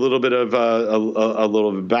give you a little bit of a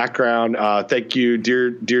little bit of background. Thank you,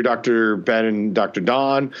 dear Dr. Ben and Dr.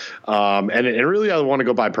 Don. And really, I want to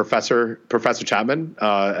go by Professor Chapman.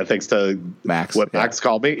 Thanks to Max. What Max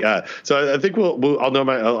called me. So I think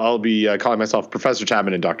I'll be calling myself Professor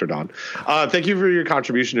Chapman and Dr. Don. Thank you for your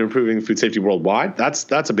contribution to improving food safety worldwide. That's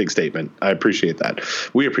a big statement. I appreciate that.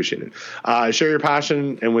 We appreciate it. Share your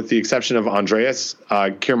passion, and with the exception of Andreas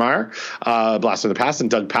Kiermaier, Blast from the Past, and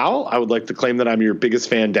Doug Powell, I would like to claim that I'm your biggest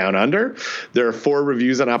fan down under. There are 4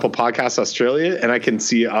 reviews on Apple Podcasts Australia, and I can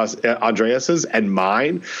see Andreas's and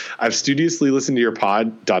mine. I've studiously listened to your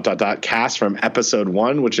cast from episode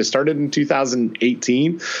 1, which I started in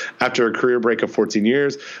 2018 after a career break of 14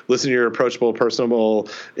 years. Listen to your approachable, personable,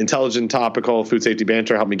 intelligent, topical food safety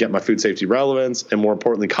banter helped me get my food safety relevance and, more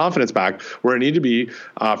importantly, confidence back where I need to be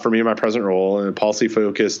for me in my present role in a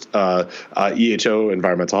policy-focused EHO,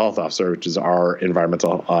 environmental health officer, which is our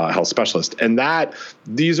environmental health specialist. And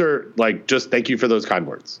these are like, just thank you for those kind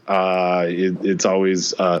words. It's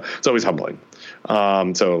always humbling.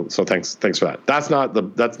 So thanks for that. That's not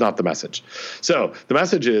the message. So the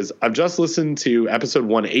message is, I've just listened to episode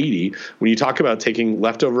 180 when you talk about taking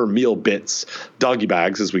leftover meal bits, doggy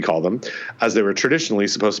bags as we call them, as they were traditionally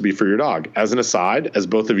supposed to be for your dog. As an aside, as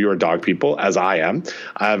both of you are dog people, as I am,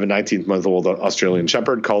 I have a 19-month-old Australian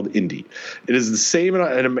Shepherd called Indy. Is it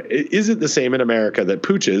the same in America that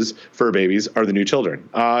pooches, fur babies, are the new children?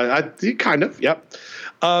 Kind of, yep.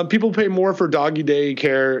 People pay more for doggy day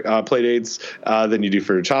care, play dates, than you do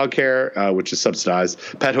for child care, which is subsidized.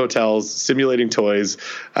 Pet hotels, simulating toys,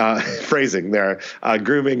 phrasing there,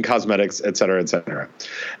 grooming, cosmetics, et cetera, et cetera.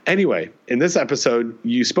 Anyway, in this episode,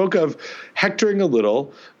 you spoke of hectoring a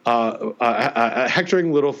little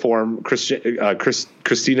form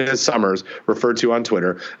Christina Summers referred to on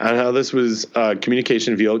Twitter, and how this was a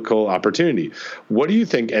communication vehicle opportunity. What do you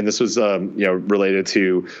think? And this was related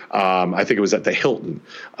to I think it was at the Hilton,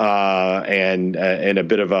 and a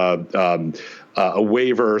bit of a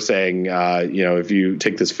waiver saying, if you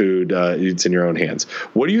take this food, it's in your own hands.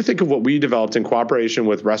 What do you think of what we developed in cooperation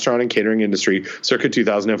with restaurant and catering industry circa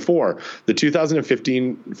 2004? The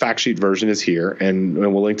 2015 fact sheet version is here, and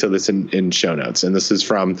we'll link to this in show notes. And this is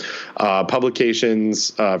from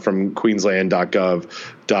publications from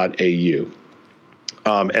queensland.gov.au.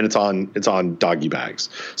 And it's on doggy bags.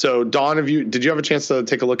 So Dawn, did you have a chance to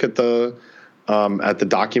take a look at the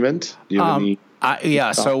document? Do you have any?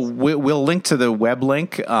 So we'll link to the web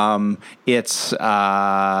link. It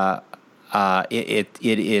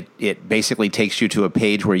basically takes you to a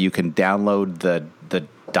page where you can download the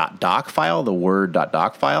 .doc file, the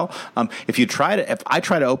Word.doc file. If I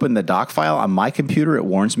try to open the doc file on my computer, it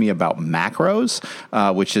warns me about macros,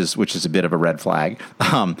 which is a bit of a red flag.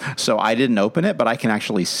 So I didn't open it, but I can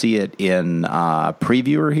actually see it in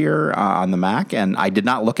Previewer here on the Mac, and I did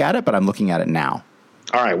not look at it, but I'm looking at it now.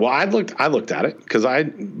 All right. Well, I looked at it because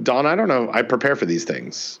Don, I don't know. I prepare for these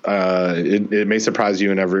things. It may surprise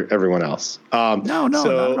you and everyone else. No, not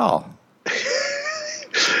at all.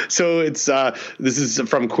 So it's this is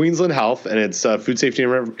from Queensland Health, and it's food safety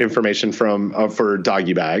information for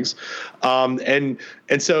doggy bags, and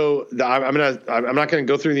so I'm not going to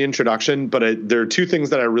go through the introduction, but there are 2 things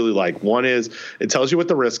that I really like. One is it tells you what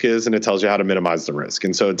the risk is, and it tells you how to minimize the risk.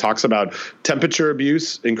 And so it talks about temperature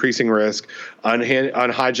abuse, increasing risk,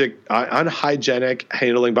 unhygienic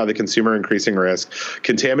handling by the consumer, increasing risk,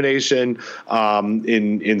 contamination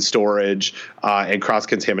in storage, and cross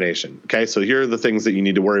contamination. Okay, so here are the things that you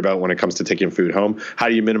need to worry about when it comes to taking food home. How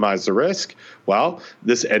do you minimize the risk? Well,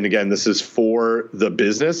 this is for the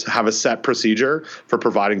business. Have a set procedure for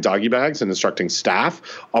providing doggy bags and instructing staff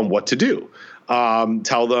on what to do.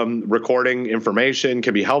 Tell them recording information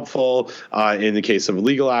can be helpful in the case of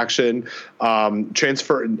legal action.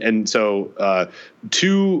 Transfer, and so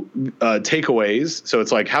 2 takeaways. So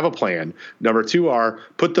it's like, have a plan. Number 2 are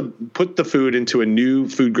put the food into a new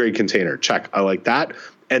food grade container. Check. I like that.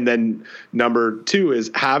 And then number 2 is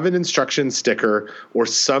have an instruction sticker or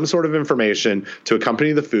some sort of information to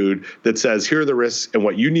accompany the food that says, here are the risks and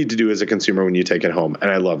what you need to do as a consumer when you take it home. And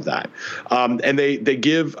I love that. And they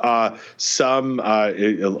give some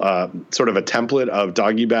sort of a template of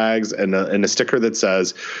doggy bags and a sticker that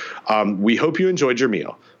says, we hope you enjoyed your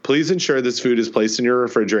meal. Please ensure this food is placed in your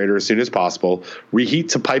refrigerator as soon as possible. Reheat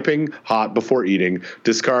to piping hot before eating.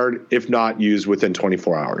 Discard if not used within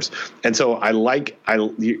 24 hours. And so what I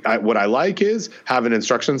like is have an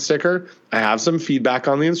instruction sticker. I have some feedback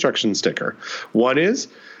on the instruction sticker. One is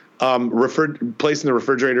placed in the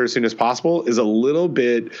refrigerator as soon as possible is a little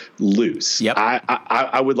bit loose. Yep.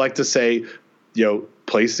 I would like to say,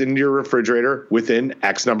 place in your refrigerator within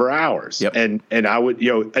X number of hours. Yep. And I would,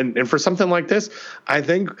 and for something like this, I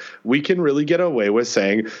think we can really get away with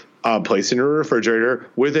saying, place in your refrigerator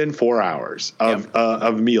within 4 hours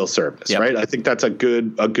of meal service, right? I think that's a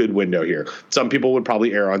good window here. Some people would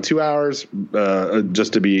probably err on 2 hours,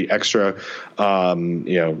 just to be extra,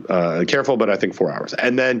 careful, but I think 4 hours.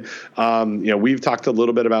 And then, we've talked a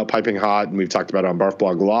little bit about piping hot, and we've talked about it on Barf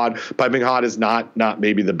Blog a lot. Piping hot is not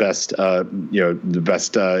maybe the best,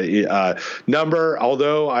 number,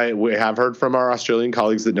 although we have heard from our Australian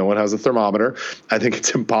colleagues that no one has a thermometer. I think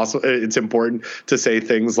it's impossible. It's important to say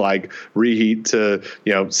things like reheat to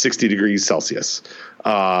 60 degrees Celsius,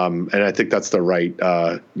 and I think that's the right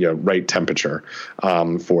right temperature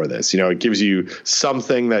for this. It gives you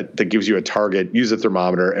something that gives you a target. Use a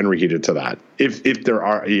thermometer and reheat it to that. If there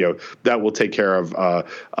are that will take care of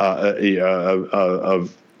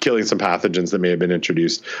killing some pathogens that may have been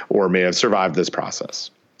introduced or may have survived this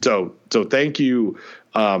process. So thank you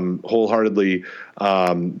wholeheartedly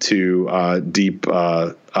to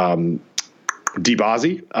Deep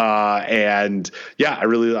Aussie, and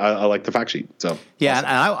I like the fact sheet. So yeah, awesome.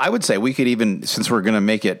 And I would say we could even, since we're going to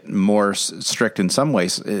make it more strict in some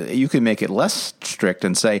ways, you could make it less strict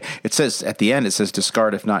and say it says at the end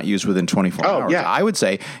discard if not used within 24 hours. Yeah. I would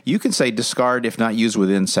say you can say discard if not used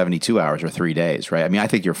within 72 hours or 3 days, right? I mean, I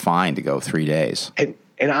think you're fine to go 3 days.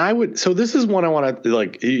 And I would. So this is one I want to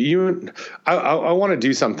I want to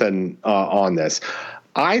do something on this.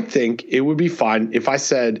 I think it would be fine if I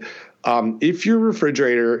said, if your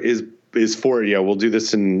refrigerator is we'll do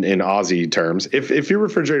this in Aussie terms. If your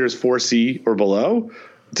refrigerator is 4C or below,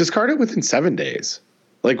 discard it within 7 days.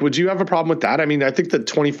 Like, would you have a problem with that? I mean, I think the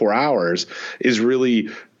 24 hours is really,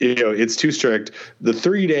 it's too strict. The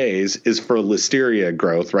 3 days is for listeria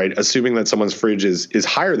growth, right? Assuming that someone's fridge is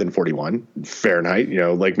higher than 41 Fahrenheit,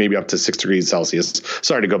 like maybe up to 6 degrees Celsius.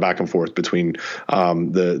 Sorry to go back and forth between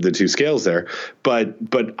the two scales there. But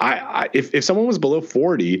if someone was below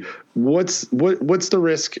 40, what's the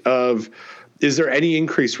risk of, is there any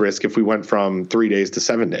increased risk if we went from 3 days to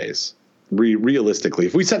 7 days? Realistically,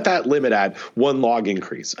 if we set that limit at 1 log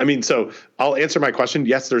increase, I mean, so I'll answer my question.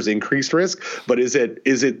 Yes, there's increased risk, but is it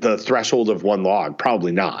the threshold of 1 log?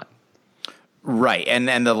 Probably not. Right,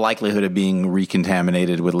 and the likelihood of being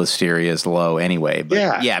recontaminated with listeria is low anyway.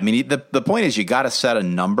 But yeah, I mean, the point is you got to set a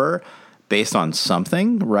number based on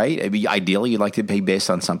something, right? I mean, ideally, you'd like to pay based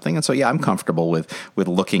on something. And so, yeah, I'm comfortable with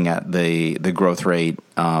looking at the growth rate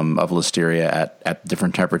of listeria at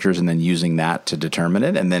different temperatures and then using that to determine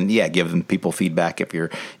it. And then, give people feedback.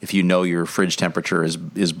 If you know your fridge temperature is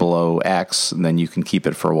below X, then you can keep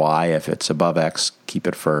it for Y. If it's above X, keep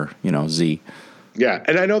it for, Z. Yeah,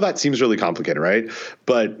 and I know that seems really complicated, right?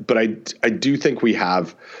 But I do think we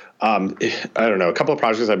have I don't know, a couple of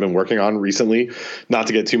projects I've been working on recently, not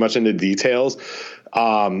to get too much into details,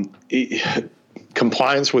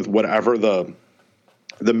 compliance with whatever the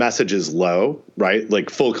message is low, right?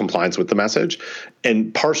 Like full compliance with the message,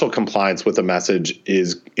 and partial compliance with the message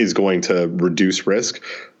is going to reduce risk.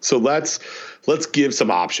 So let's give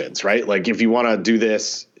some options, right? Like if you want to do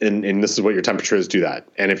this and this is what your temperature is, do that.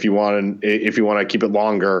 And if you want to keep it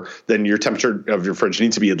longer, then your temperature of your fridge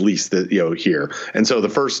needs to be at least here. And so the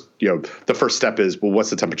first step is, well, what's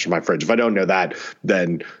the temperature of my fridge? If I don't know that,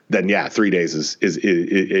 then 3 days is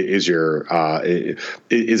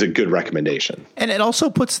a good recommendation. And it also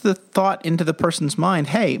puts the thought into the person's mind,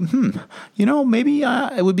 hey, maybe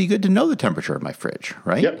it would be good to know the temperature of my fridge,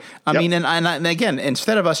 right? Yep. I mean, and again,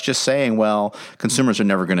 instead of us just saying, well, consumers are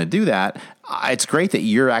never going to do that, it's great that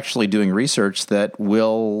you're actually doing research that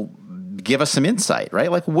will give us some insight,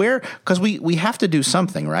 right? Like because we have to do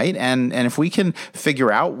something, right? And if we can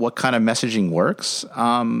figure out what kind of messaging works,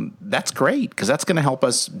 that's great, because that's going to help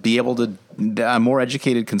us be able to, a more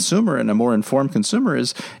educated consumer and a more informed consumer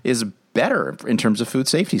is better in terms of food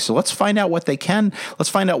safety. So let's find out what let's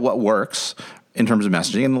find out what works in terms of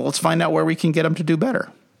messaging, and let's find out where we can get them to do better.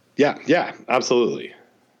 Yeah, absolutely.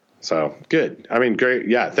 So good. I mean, great.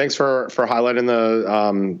 Yeah. Thanks for highlighting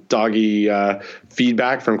the doggy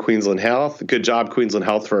feedback from Queensland Health. Good job, Queensland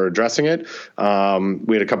Health, for addressing it.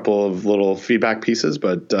 We had a couple of little feedback pieces,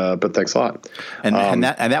 but thanks a lot. And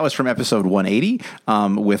that was from episode 180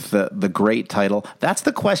 with the great title, "That's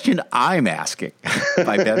the Question I'm Asking"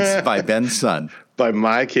 by Ben's son. by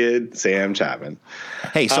my kid Sam Chapman.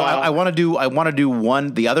 Hey, so I want to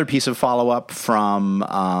do the other piece of follow up from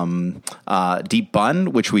Deep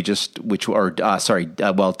Bun, Deep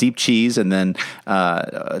Cheese, and then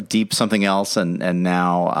Deep something else, and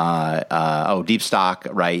now Deep Stock,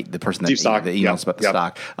 right? The person that emails about the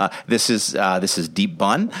stock. This is Deep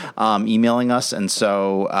Bun emailing us, and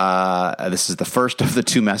so this is the first of the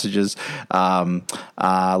two messages.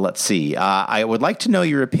 Let's see. I would like to know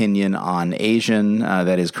your opinion on Asian,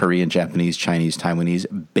 that is Korean, Japanese, Chinese, Taiwanese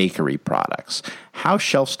bakery products. How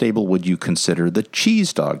shelf stable would you consider the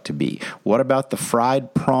cheese dog to be? What about the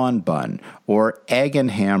fried prawn bun or egg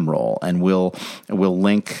and ham roll? And we'll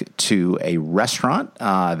link to a restaurant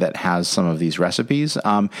that has some of these recipes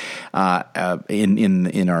in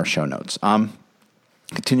our show notes.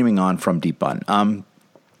 Continuing on from Deep Bun.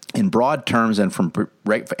 In broad terms and for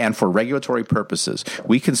regulatory purposes,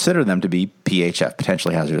 we consider them to be PHF,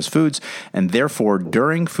 potentially hazardous foods, and therefore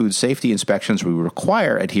during food safety inspections we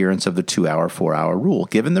require adherence of the 2-hour, 4-hour rule.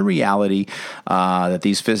 Given the reality that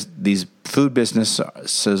these food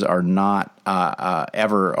businesses are not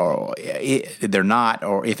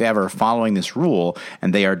if ever following this rule,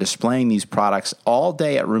 and they are displaying these products all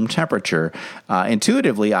day at room temperature,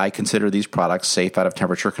 intuitively I consider these products safe out of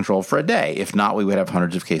temperature control for a day. If not, we would have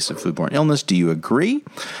hundreds of cases of foodborne illness. Do you agree?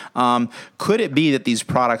 Could it be that these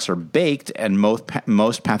products are baked and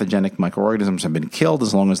most pathogenic microorganisms have been killed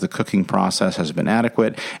as long as the cooking process has been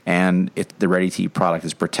adequate and the ready-to-eat product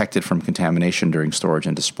is protected from contamination during storage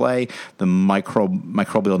and display? The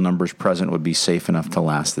microbial numbers present would be safe enough to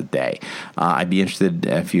last the day. I'd be interested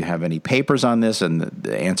if you have any papers on this, and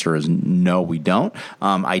the answer is no, we don't.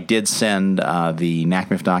 I did send the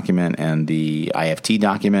NACMF document and the IFT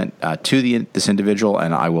document to this individual,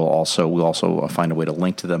 and we'll also find a way to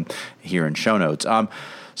link to them here in show notes.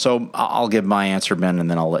 So I'll give my answer, Ben, and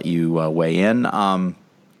then I'll let you weigh in.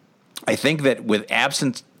 I think that with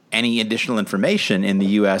absent any additional information in the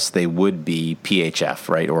U.S., they would be PHF,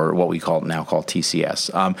 right, or what we now call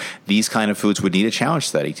TCS. These kind of foods would need a challenge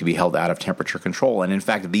study to be held out of temperature control. And in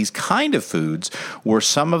fact, these kind of foods were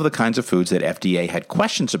some of the kinds of foods that FDA had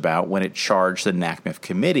questions about when it charged the NACMF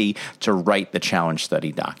committee to write the challenge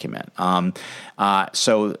study document.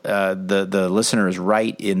 So the listener is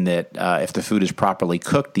right in that if the food is properly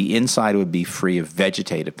cooked, the inside would be free of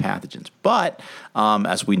vegetative pathogens. But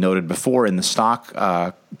as we noted before in the stock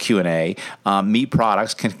Q&A, meat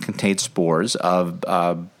products can contain spores of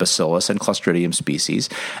Bacillus and Clostridium species,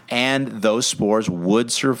 and those spores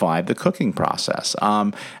would survive the cooking process.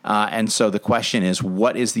 And so the question is,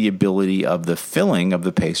 what is the ability of the filling of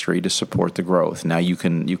the pastry to support the growth? Now you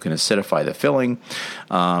can acidify the filling,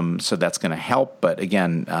 so that's going to help. But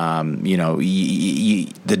again, the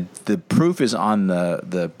proof is on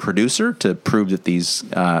the producer to prove that these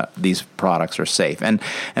products are safe. And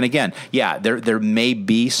again, there may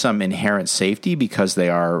be some inherent safety because they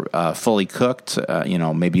are fully cooked.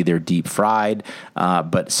 Maybe they're deep fried,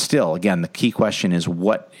 but still, again, the key question is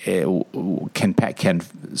what can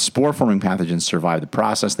spore forming pathogens survive the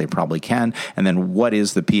process? They probably can. And then what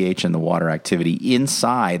is the pH and the water activity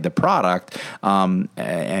inside the product, and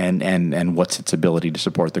what's its ability to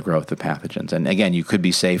support the growth of pathogens? And again, you could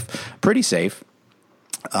be safe, pretty safe,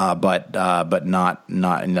 but nothing's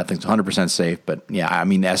 100% safe. But yeah, I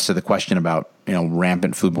mean, as to the question about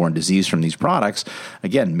rampant foodborne disease from these products,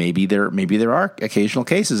 again, maybe there are occasional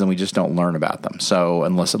cases and we just don't learn about them. So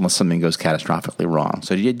unless something goes catastrophically wrong.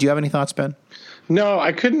 So do you have any thoughts, Ben? No,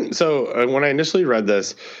 I couldn't. So when I initially read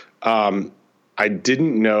this, I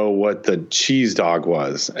didn't know what the cheese dog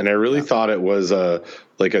was, and I really thought it was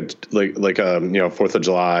like a 4th of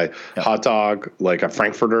July hot dog, like a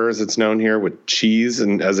Frankfurter as it's known here, with cheese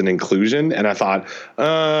and as an inclusion. And I thought,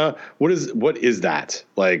 what is that?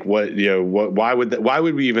 Like why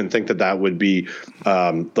would we even think that would be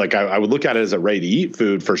I would look at it as a ready to eat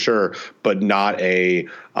food for sure, but not a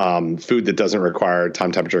food that doesn't require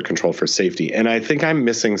time temperature control for safety. And I think I'm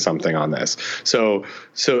missing something on this. So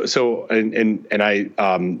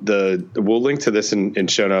we'll link to this in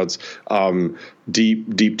show notes.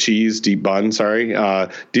 Deep cheese, deep bun. Sorry,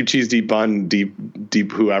 deep cheese, deep bun,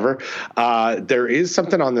 deep whoever. There is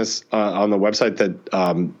something on this on the website that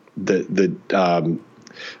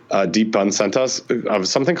Deep Bun sent us of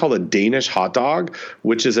something called a Danish hot dog,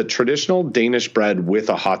 which is a traditional Danish bread with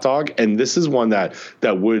a hot dog. And this is one that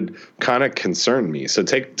would kind of concern me. So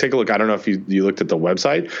take a look. I don't know if you looked at the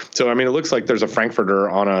website. So, I mean, it looks like there's a Frankfurter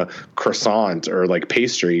on a croissant or like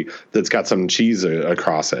pastry that's got some cheese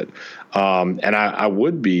across it. And I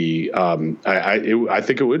would be, I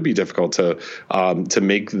think it would be difficult to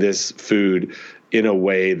make this food in a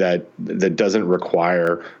way that doesn't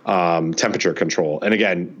require temperature control. And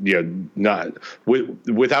again, not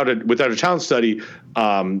without a challenge study,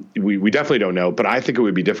 we definitely don't know. But I think it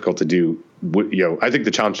would be difficult to do. I think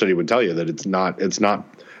the challenge study would tell you that it's going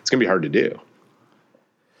to be hard to do.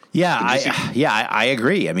 Yeah, I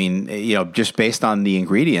agree. I mean, just based on the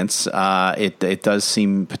ingredients, it does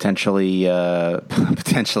seem potentially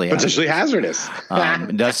hazardous.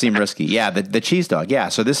 It does seem risky. Yeah, the cheese dog. Yeah,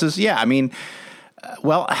 so this is I mean.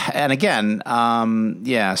 Well, and again,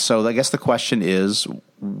 so I guess the question is,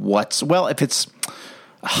 if it's,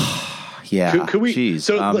 Could we? Geez,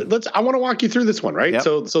 let's. I want to walk you through this one, right? Yep.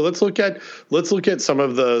 So let's look at some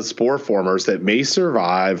of the spore formers that may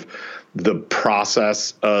survive the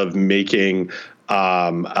process of making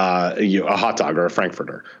a hot dog or a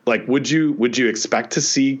frankfurter. Like, would you expect to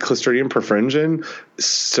see Clostridium perfringens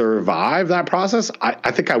survive that process?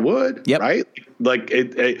 I think I would. Yep. Right. Like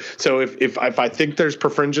so if I think there's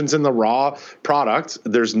perfringens in the raw product,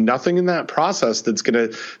 there's nothing in that process that's gonna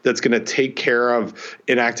take care of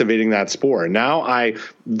inactivating that spore. And now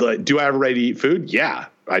do I have ready to eat food? Yeah,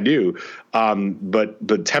 I do. But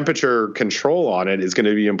the temperature control on it is going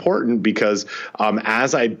to be important because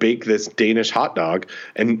as I bake this Danish hot dog,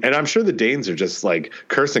 and I'm sure the Danes are just like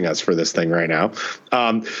cursing us for this thing right now.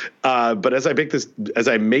 But as I make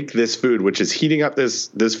this food, which is heating up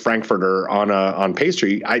this frankfurter on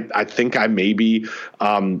pastry, I think I may be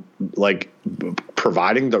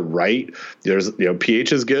providing the right. There's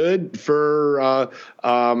pH is good for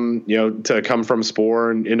to come from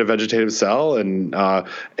spore and into vegetative cell, and now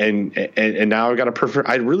I've got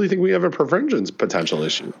I really think we have a perfringens potential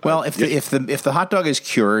issue. Well, if the hot dog is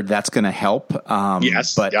cured, that's going to help.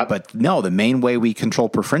 Yes, but no, the main way we control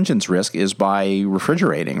perfringens risk is by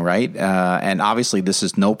refrigerating, right? And obviously, this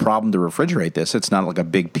is no problem to refrigerate this. It's not like a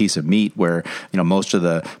big piece of meat where most of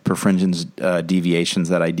the perfringens deviations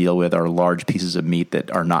that I deal with are large pieces of meat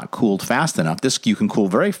that are not cooled fast enough. This you can cool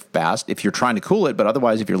very fast if you're trying to cool it, but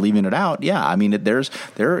otherwise, if you're leaving it out, I mean, there is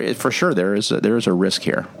for sure there is a risk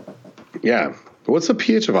here. Yeah. What's the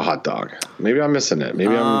pH of a hot dog? Maybe I'm missing it.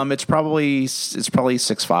 Maybe it's probably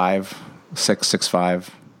 6.5, 6.5.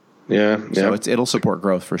 Yeah. So it'll support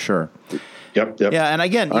growth for sure. Yep. Yeah, and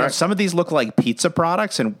again, some of these look like pizza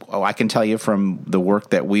products, and I can tell you from the work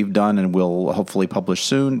that we've done and we'll hopefully publish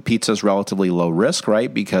soon, pizza's relatively low risk,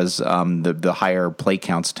 right? Because the higher plate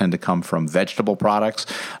counts tend to come from vegetable products.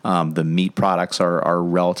 The meat products are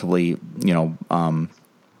relatively,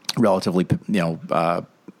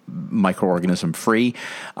 microorganism free.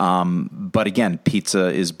 But again, pizza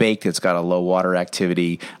is baked. It's got a low water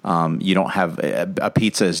activity. You don't have a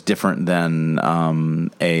pizza is different than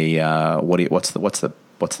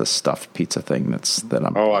what's the stuffed pizza thing a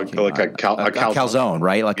calzone,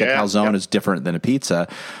 right? Like a calzone is different than a pizza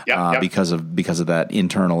because of that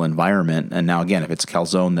internal environment. And now again, if it's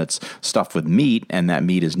calzone that's stuffed with meat and that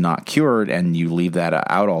meat is not cured and you leave that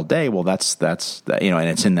out all day, well, that's and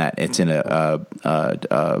it's in a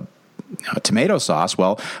tomato sauce.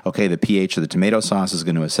 Well, okay, the pH of the tomato sauce is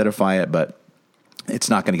going to acidify it, but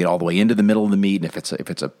it's not going to get all the way into the middle of the meat. And if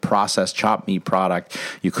it's a processed chopped meat product,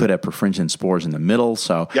 you could have perfringen spores in the middle.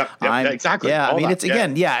 So exactly. Yeah, I mean, it's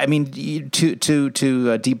again. Yeah, I mean,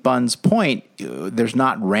 to Deep Bun's point, there's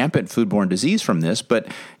not rampant foodborne disease from this, but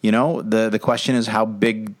the question is how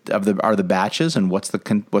big are the batches and what's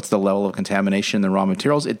the level of contamination in the raw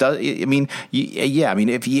materials? It does. I mean, I mean,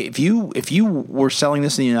 if you were selling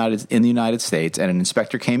this in the United States and an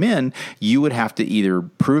inspector came in, you would have to either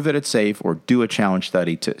prove that it's safe or do a challenge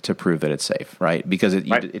study to prove that it's safe, right? Because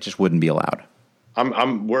it just wouldn't be allowed.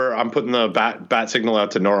 I'm putting the bat signal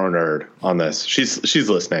out to NeuroNerd on this. She's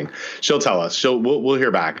listening. She'll tell us. We'll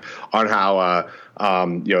hear back on how a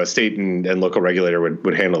state and local regulator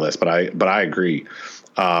would handle this. But I agree.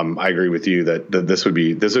 I agree with you that this would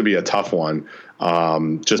be a tough one.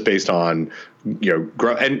 Just based on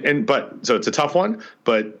grow but so it's a tough one.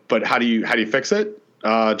 But how do you fix it?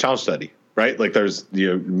 Challenge study. Right? Like there's,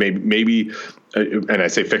 maybe, and I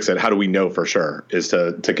say fix it. How do we know for sure is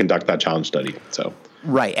to conduct that challenge study. So.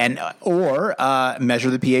 Right. And, or, measure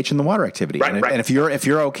the pH and the water activity. Right, and if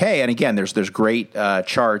you're okay. And again, there's great,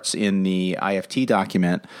 charts in the IFT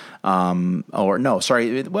document.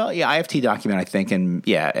 IFT document, I think. And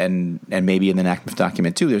maybe in the NACMF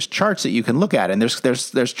document too, there's charts that you can look at. And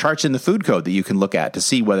there's charts in the food code that you can look at to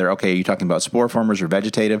see whether, okay, you're talking about spore formers or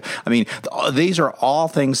vegetative. I mean, these are all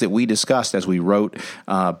things that we discussed as we wrote,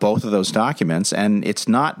 both of those documents. And it's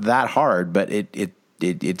not that hard, but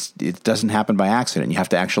it doesn't happen by accident. You have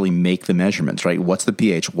to actually make the measurements, right? What's the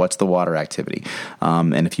pH? What's the water activity?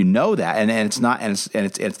 And if you know that, and it's not, and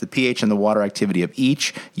it's the pH and the water activity of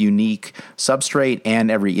each unique substrate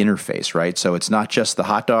and every interface, right? So it's not just the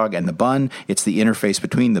hot dog and the bun; it's the interface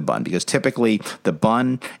between the bun, because typically the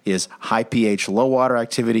bun is high pH, low water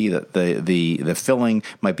activity. The filling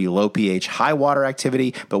might be low pH, high water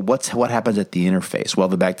activity. But what happens at the interface? Well,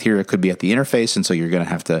 the bacteria could be at the interface, and so you're going to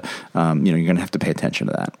have to you're going to have to pay attention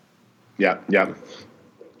to that. Yeah.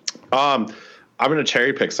 I'm going to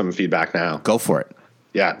cherry pick some feedback now. Go for it.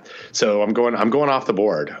 Yeah. So I'm going off the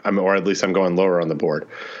board, or at least I'm going lower on the board.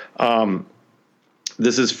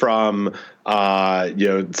 This is from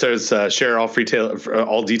it says share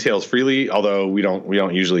all details freely, although we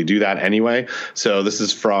don't usually do that anyway. So this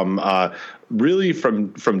is from really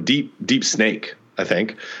from Deep Snake, I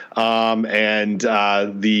think, and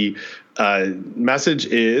the message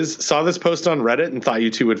is, saw this post on Reddit and thought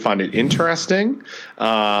you two would find it interesting.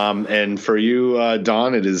 And for you,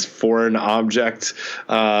 Don, it is foreign object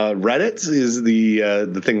Reddit is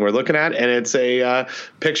the thing we're looking at, and it's a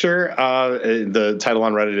picture. The title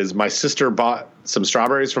on Reddit is "My sister bought some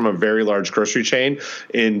strawberries from a very large grocery chain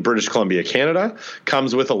in British Columbia, Canada.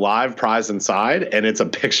 Comes with a live prize inside, and it's a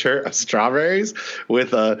picture of strawberries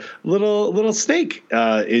with a little snake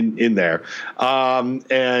in there."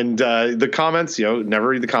 And the comments, never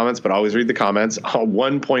read the comments, but always read the comments.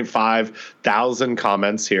 1.5 thousand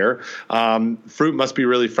comments here. Fruit must be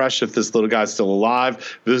really fresh if this little guy's still alive.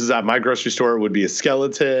 If this is at my grocery store, it would be a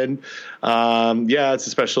skeleton. It's a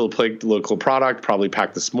special local product, probably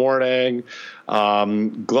packed this morning.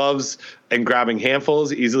 Gloves and grabbing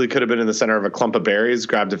handfuls, easily could have been in the center of a clump of berries,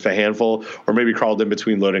 grabbed a handful, or maybe crawled in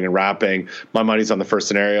between loading and wrapping. My money's on the first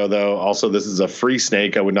scenario, though. Also, this is a free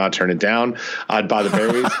snake. I would not turn it down. I'd buy the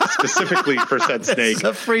berries specifically for said snake. It's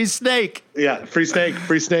a free snake. Yeah, free snake.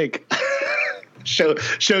 Show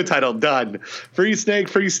title done. Free snake.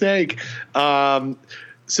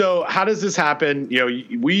 So how does this happen?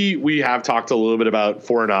 We have talked a little bit about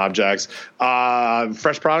foreign objects.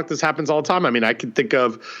 Fresh product, this happens all the time. I mean, I can think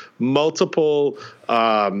of multiple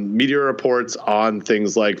media reports on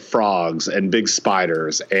things like frogs and big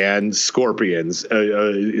spiders and scorpions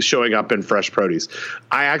showing up in fresh produce.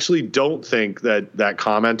 I actually don't think that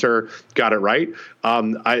commenter got it right.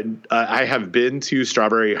 I have been to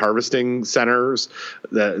strawberry harvesting centers.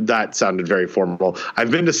 That sounded very formal.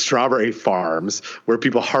 I've been to strawberry farms where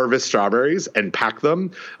people harvest strawberries and pack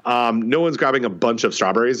them. No one's grabbing a bunch of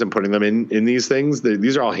strawberries and putting them in these things.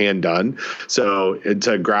 These are all hand done. So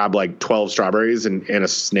to grab like 12 strawberries and a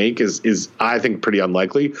snake is I think pretty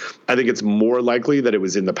unlikely. I think it's more likely that it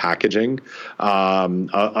was in the packaging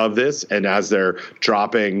of this, and as they're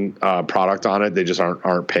dropping product on it, they just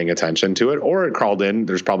aren't paying attention to it, or it crawled in.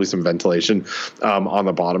 There's probably some ventilation on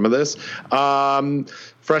the bottom of this.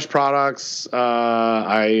 Fresh products,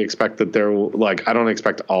 I expect that I don't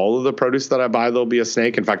expect all of the produce that I buy there'll be a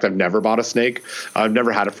snake. In fact, I've never bought a snake. I've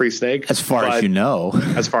never had a free snake. As far as you know.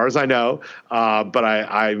 As far as I know. But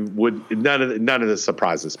I would, none of this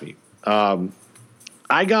surprises me.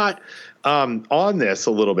 I got on this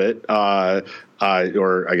a little bit, or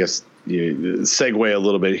I guess segue a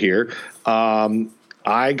little bit here.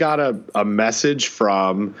 I got a message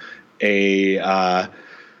from an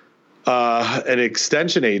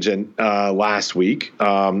extension agent last week.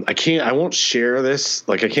 I won't share this.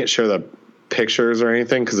 I can't share the pictures or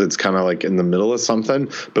anything because it's kind of like in the middle of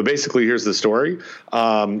something. But basically, here's the story.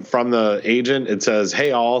 From the agent, it says,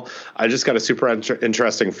 "Hey all, I just got a super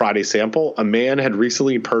interesting Friday sample. A man had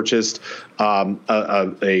recently purchased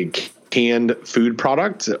a canned food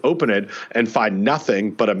product, open it and find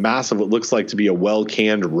nothing but a mass of what looks like to be a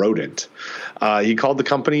well-canned rodent. He called the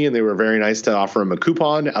company and they were very nice to offer him a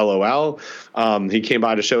coupon, LOL. He came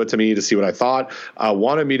by to show it to me to see what I thought,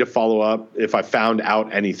 wanted me to follow up if I found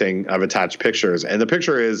out anything. I've attached pictures. And the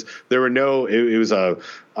picture is there were it was a,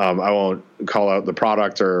 I won't call out the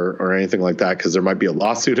product or anything like that because there might be a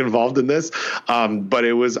lawsuit involved in this. But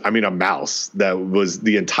it was, a mouse that was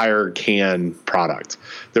the entire can product.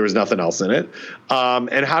 There was nothing else in it.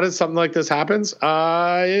 And how does something like this happen?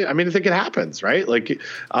 I think it happens, right?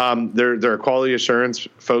 There are quality assurance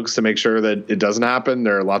folks to make sure that it doesn't happen.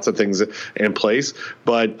 There are lots of things in place,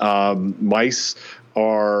 but mice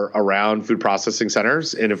are around food processing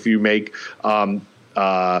centers. And if you make,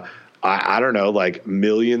 I don't know, like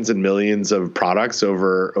millions and millions of products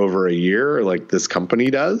over a year, like this company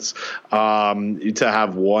does, to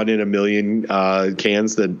have 1 in a million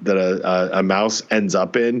cans that a mouse ends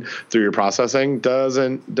up in through your processing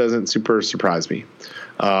doesn't super surprise me.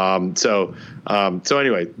 So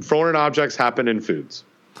anyway, foreign objects happen in foods.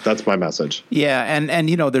 That's my message. Yeah, and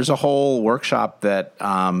there's a whole workshop that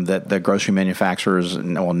that the grocery manufacturers,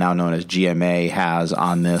 well, now known as GMA, has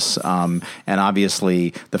on this. And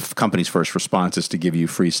obviously, the company's first response is to give you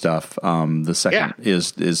free stuff. The second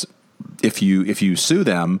is if you sue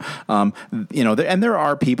them, and there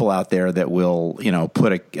are people out there that will,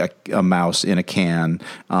 put a mouse in a can,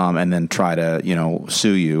 and then try to,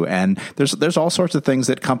 sue you. And there's all sorts of things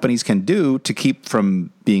that companies can do to keep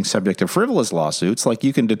from being subject to frivolous lawsuits. Like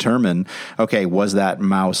you can determine, okay, was that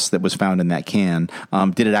mouse that was found in that can,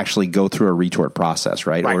 did it actually go through a retort process,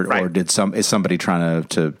 right? Or is somebody trying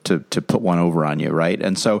to put one over on you, right?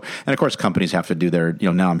 And of course companies have to do their,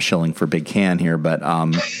 now I'm shilling for Big Can here, but,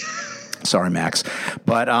 sorry, Max.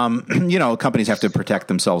 But, companies have to protect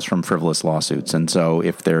themselves from frivolous lawsuits. And so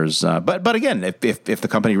if there's, but again, if the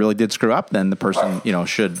company really did screw up, then the person,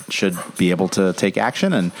 should be able to take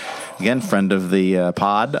action. And again, friend of the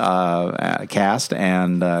pod cast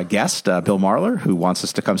and guest, Bill Marler, who wants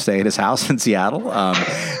us to come stay at his house in Seattle,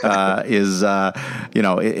 is out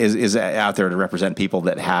there to represent people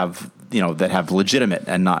that have, that have legitimate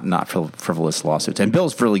and not frivolous lawsuits. And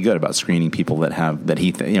Bill's really good about screening people that have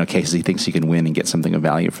cases he thinks he can win and get something of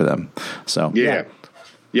value for them. So yeah.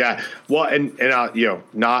 Well, and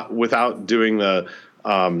not without doing the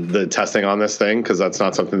testing on this thing, because that's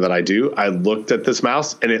not something that I do. I looked at this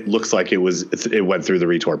mouse and it looks like it went through the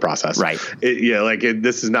retort process. Right.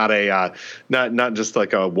 This is not not just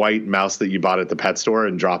like a white mouse that you bought at the pet store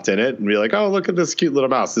and dropped in it and be like, oh, look at this cute little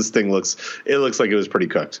mouse. This thing looks like it was pretty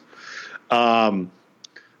cooked.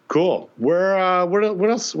 Cool. What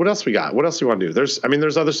else we got? What else do you want to do? There's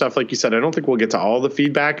other stuff, like you said. I don't think we'll get to all the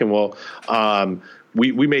feedback, and we'll,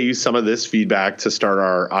 we may use some of this feedback to start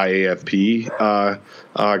our IAFP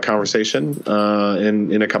conversation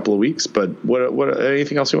in a couple of weeks. But what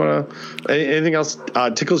anything else you want to? Anything else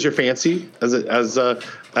tickles your fancy as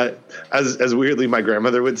weirdly my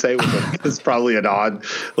grandmother would say, which is probably an odd.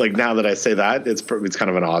 Like now that I say that, it's kind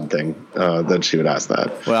of an odd thing that she would ask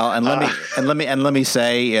that. Well, and let me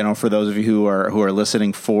say, for those of you who are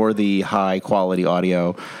listening for the high quality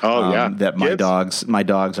audio, that my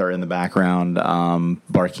dogs are in the background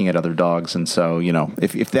barking at other dogs, and so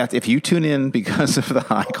if you tune in because of the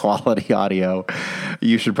high quality audio,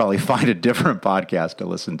 you should probably find a different podcast to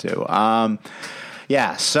listen to.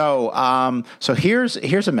 So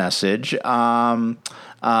here's a message from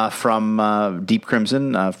Deep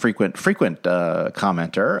Crimson, frequent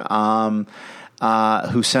commenter,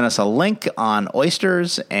 who sent us a link on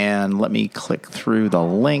oysters, and let me click through the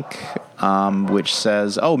link, which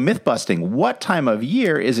says, myth busting. What time of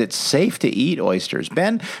year is it safe to eat oysters?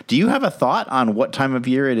 Ben, do you have a thought on what time of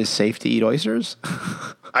year it is safe to eat oysters?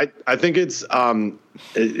 I think it's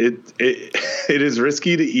it is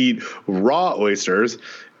risky to eat raw oysters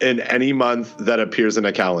in any month that appears in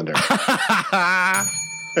a calendar.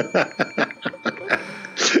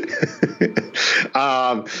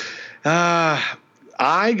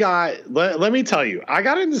 Let me tell you, I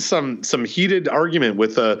got into some heated argument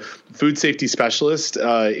with a food safety specialist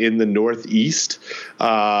in the Northeast,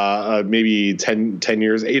 maybe 8 or 10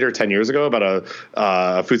 years ago, about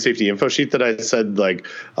a food safety info sheet that I said, like,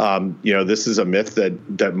 this is a myth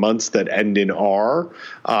that months that end in R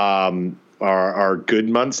are good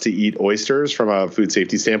months to eat oysters from a food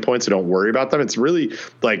safety standpoint, so don't worry about them. It's really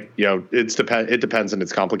like, it depends and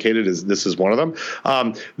it's complicated. This is one of them.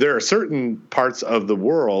 There are certain parts of the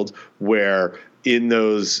world where in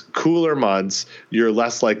those cooler months, you're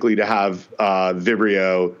less likely to have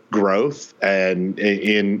Vibrio growth and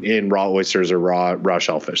in raw oysters or raw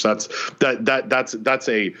shellfish. That's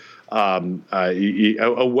a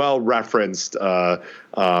well-referenced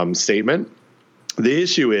statement. The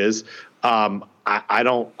issue is, I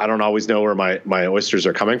don't always know where my oysters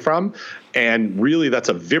are coming from, and really that's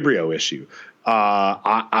a Vibrio issue.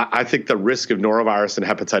 I think the risk of norovirus and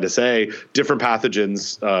hepatitis A, different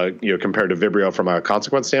pathogens, compared to Vibrio from a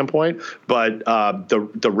consequence standpoint, but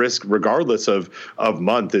the risk, regardless of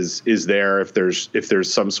month, is there if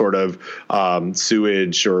there's some sort of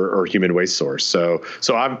sewage or human waste source. So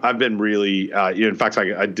I've been really, in fact,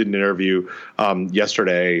 I did an interview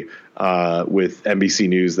yesterday with NBC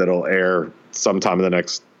News that'll air sometime in the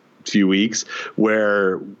next few weeks,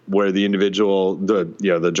 where the individual,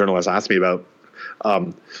 the journalist asked me about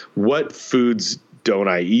what foods don't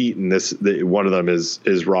I eat, and one of them is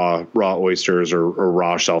raw oysters or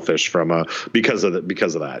raw shellfish because of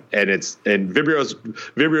that, and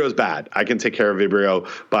Vibrio's bad. I can take care of Vibrio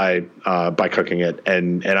by cooking it,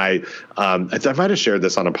 and I might have shared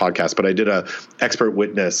this on a podcast, but I did a expert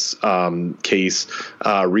witness case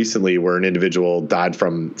recently where an individual died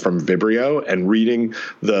from Vibrio, and reading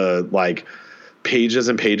the pages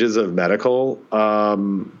and pages of medical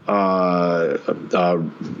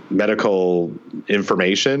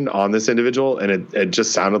information on this individual, and it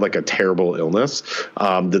just sounded like a terrible illness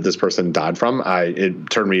that this person died from. It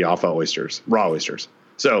turned me off of oysters, raw oysters.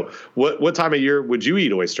 So what time of year would you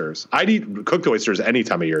eat oysters? I'd eat cooked oysters any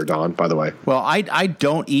time of year, Don, by the way. Well, I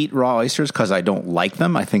don't eat raw oysters because I don't like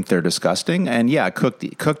them. I think they're disgusting. And yeah,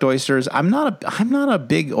 cooked oysters. I'm not a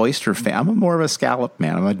big oyster fan. I'm more of a scallop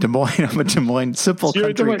man. I'm a Des Moines simple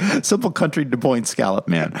country Des Moines scallop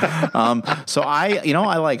man. So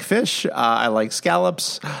I like fish. I like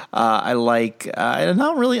scallops. I like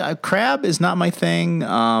not really crab is not my thing.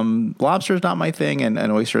 Lobster is not my thing, and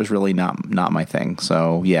oyster is really not my thing.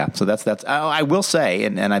 So yeah, so that's. I will say,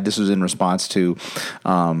 and this was in response to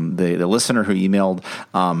the listener who emailed.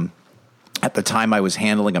 At the time, I was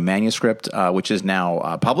handling a manuscript, which is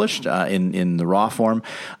now published in the raw form,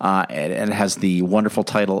 and it has the wonderful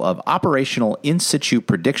title of Operational In Situ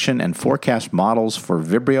Prediction and Forecast Models for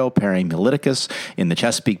Vibrio perimeliticus in the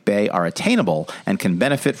Chesapeake Bay are attainable and can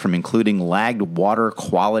benefit from including lagged water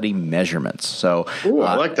quality measurements. So,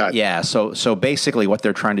 I like that. Yeah. So basically, what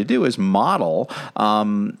they're trying to do is model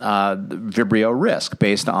Vibrio risk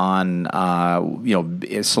based on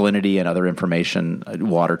salinity and other information,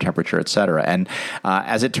 water temperature, et cetera. And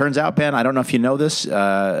as it turns out, Ben, I don't know if you know this.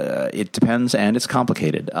 It depends, and it's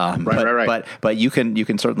complicated. Right. But you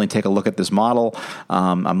can certainly take a look at this model.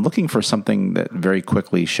 I'm looking for something that very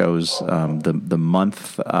quickly shows the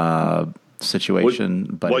month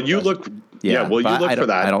situation. You look for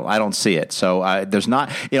that. I don't see it. So there's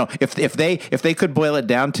not. If they could boil it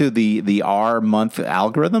down to the R month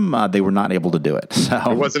algorithm, they were not able to do it. So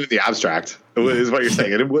it wasn't in the abstract. Is what you're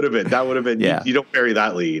saying. It would have been. That would have been. Yeah. You don't bury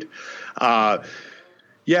that lead.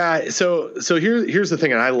 Yeah. So here's the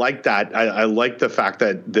thing, and I like that. I like the fact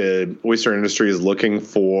that the oyster industry is looking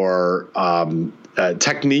for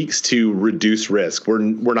techniques to reduce risk. We're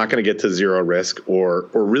not going to get to zero risk or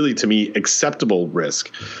really, to me, acceptable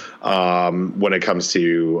risk when it comes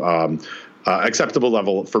to acceptable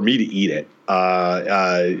level for me to eat it.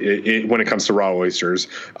 When it comes to raw oysters,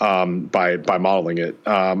 by modeling it,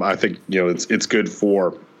 I think it's good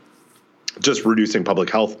for just reducing public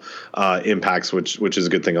health impacts, which is a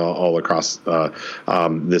good thing all across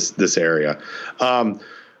this area.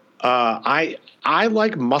 I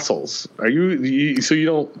like mussels. Are you? So you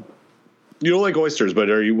don't like oysters, but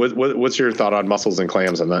are you? What's your thought on mussels and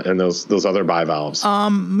clams and those other bivalves?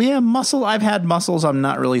 Yeah, mussel. I've had mussels. I'm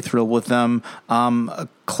not really thrilled with them.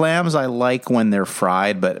 Clams I like when they're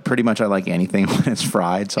fried, but pretty much I like anything when it's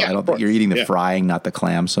fried. So I don't think you're eating the frying, not the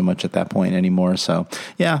clam so much at that point anymore. So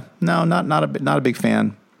yeah, no, not a big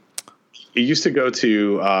fan. It used to go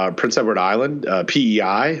to Prince Edward Island,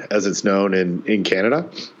 PEI, as it's known in Canada.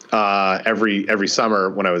 Every summer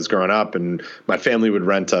when I was growing up, and my family would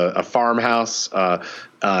rent a farmhouse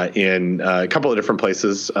in a couple of different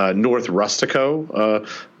places. North Rustico,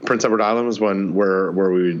 Prince Edward Island was where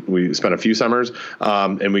we spent a few summers,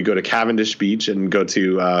 and we go to Cavendish Beach and go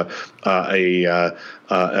to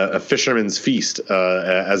a fisherman's feast,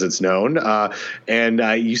 as it's known. And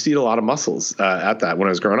I used to eat a lot of mussels at that when I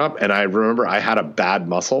was growing up. And I remember I had a bad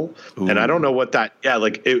mussel. Ooh. And I don't know what that. Yeah,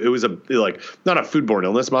 like it was not a foodborne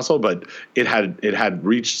illness mussel, but it had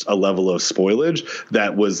reached a level of spoilage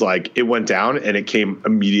that was like it went down and it came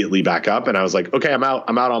immediately back up. And I was like, okay, I'm out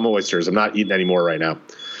on my oysters. I'm not eating anymore right now.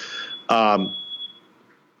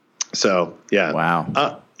 So yeah.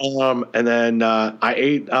 Wow. And then I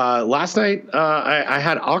ate last night. I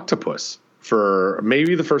had octopus for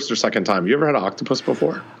maybe the first or second time. You ever had octopus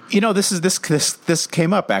before? This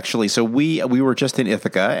came up actually. So we were just in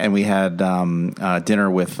Ithaca and we had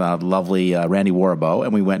dinner with lovely Randy Warabo,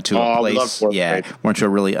 and we went to a place. Went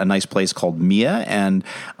to a nice place called Mia, and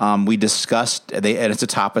we discussed. And it's a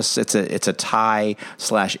tapas. It's a Thai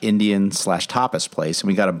 / Indian / tapas place, and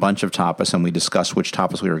we got a bunch of tapas, and we discussed which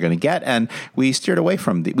tapas we were going to get, and we steered away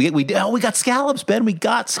from we got scallops, Ben. We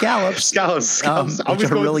got scallops. Scallops. Which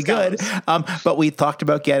are really good. But we talked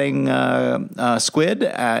about getting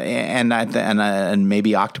squid. And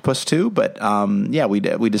maybe octopus too, but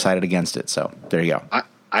we decided against it. So there you go.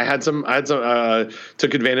 I had some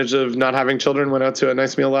took advantage of not having children, went out to a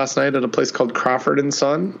nice meal last night at a place called Crawford and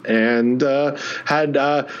Son, and had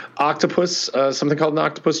octopus, something called an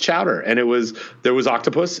octopus chowder. And there was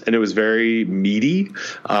octopus, and it was very meaty.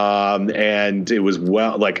 And it was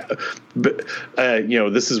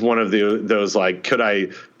this is one of those like, could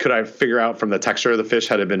I figure out from the texture of the fish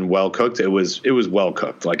had it been well cooked? It was well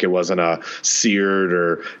cooked. Like it wasn't a seared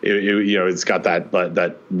or it's got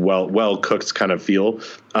that well cooked kind of feel.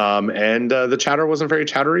 And the chowder wasn't very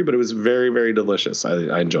chowdery, but it was very, very delicious.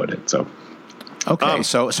 I enjoyed it. So Okay,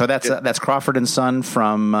 so that's Crawford and Son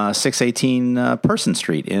from 618 Person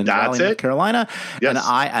Street in Raleigh, North Carolina. Yes.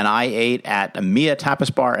 And I ate at Mia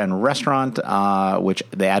Tapas Bar and Restaurant, which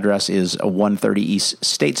the address is 130 East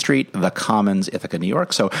State Street, The Commons, Ithaca, New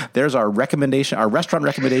York. So there's our restaurant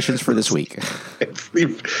recommendations for this week.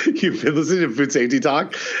 You've been listening to Food Safety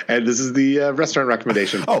Talk, and this is the restaurant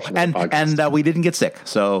recommendation. Oh, and we didn't get sick,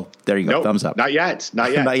 so there you go. Nope, Not not yet.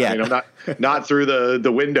 Not yet. I mean, I'm not through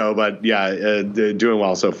the window, but yeah, doing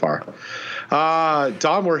well so far.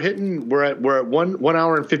 Dom, we're at 1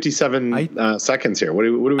 hour and 57 seconds here. What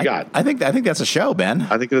do we got? I think that's a show, Ben.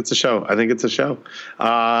 I think it's a show.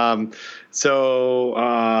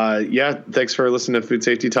 Thanks for listening to Food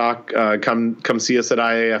Safety Talk. Come see us at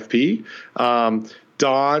IAFP.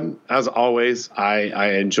 Dawn, as always,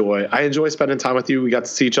 I enjoy spending time with you. We got to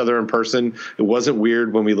see each other in person. It wasn't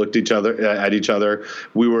weird when we looked at each other.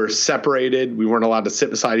 We were separated. We weren't allowed to sit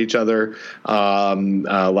beside each other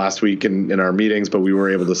last week in our meetings, but we were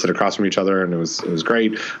able to sit across from each other, and it was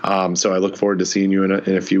great. So I look forward to seeing you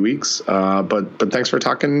in a few weeks. But thanks for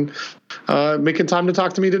making time to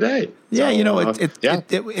talk to me today. Yeah,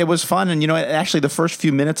 it was fun. And, actually the first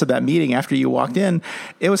few minutes of that meeting after you walked in,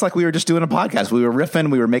 it was like we were just doing a podcast. We were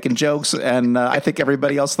riffing, we were making jokes, and I think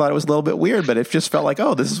everybody else thought it was a little bit weird, but it just felt like,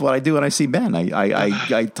 oh, this is what I do when I see Ben.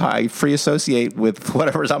 I free associate with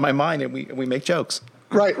whatever's on my mind, and we make jokes.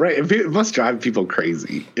 Right. It must drive people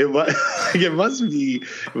crazy. It must be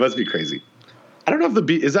crazy. I don't know if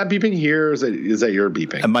is that beeping here, or is that your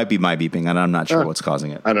beeping? It might be my beeping, and I'm not sure what's causing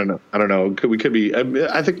it. I don't know. We could be.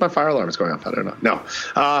 I think my fire alarm is going off. I don't know. No.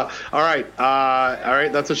 All right.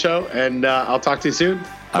 That's a show, and I'll talk to you soon.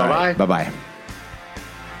 Bye-bye. Bye-bye.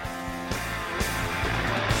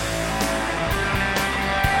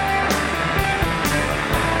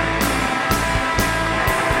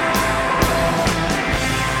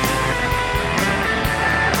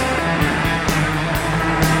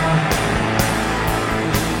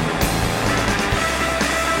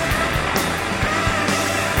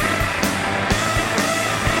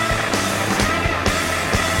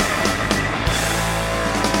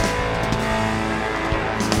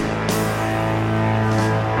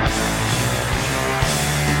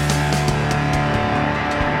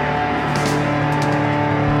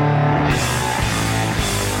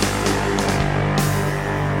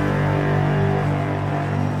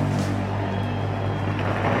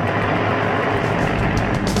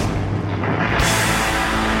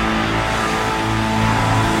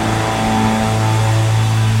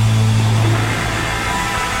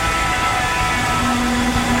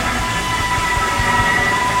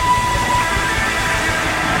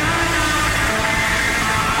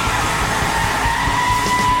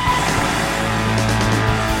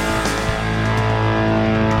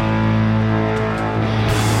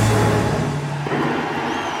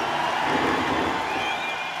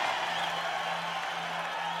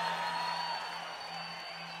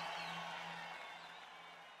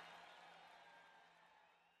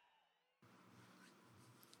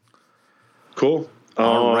 Cool.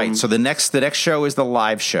 All right. So the next show is the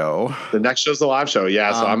live show. The next show is the live show.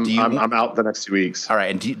 Yeah. So I'm out the next 2 weeks. All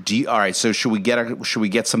right. And all right. So should we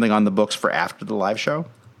get something on the books for after the live show?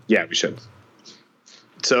 Yeah, we should.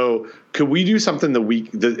 So could we do something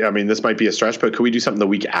this might be a stretch, but could we do something the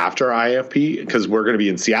week after IFP? Because we're going to be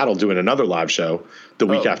in Seattle doing another live show the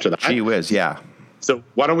week after that. Gee whiz. Yeah. So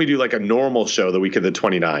why don't we do like a normal show the week of the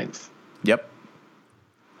 29th? Yep.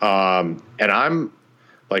 And I'm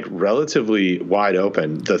like relatively wide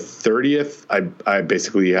open. The 30th, I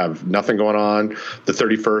basically have nothing going on. The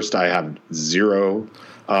 31st, I have zero.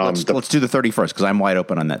 Let's do the 31st because I'm wide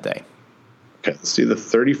open on that day. Okay, let's do the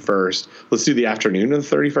 31st. Let's do the afternoon of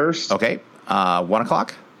the 31st. Okay, 1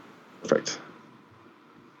 o'clock. Perfect.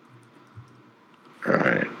 All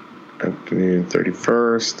right, afternoon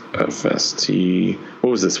 31st. FST.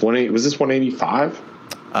 What was this? Was this 185?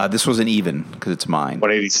 This was an even because it's mine.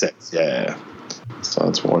 186. Yeah. So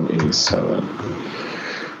that's 187.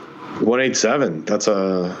 187. That's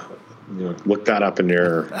look that up in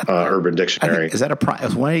your Urban Dictionary. Is that a prime?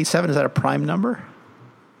 187? Is that a prime number?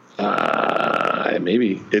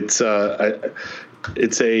 Maybe it's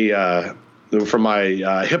from my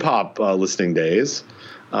hip hop listening days.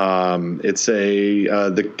 It's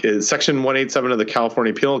the section 187 of the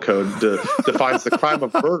California Penal Code defines the crime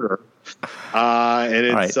of murder, and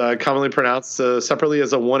it's commonly pronounced separately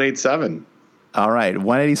as a 187. All right,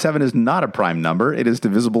 187 is not a prime number. It is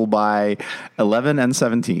divisible by 11 and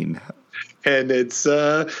 17. And it's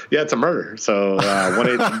it's a murder. So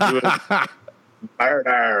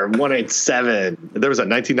 187. There was a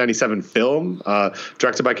 1997 film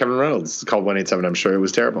directed by Kevin Reynolds called 187. I'm sure it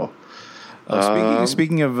was terrible.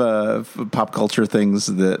 Speaking of pop culture things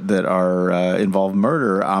that are involve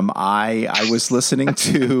murder, I was listening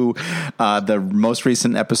to the most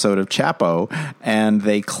recent episode of Chapo, and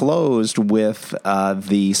they closed with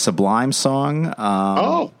the Sublime song.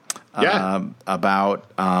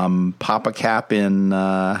 About Papa Cap in.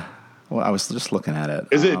 Well, I was just looking at it.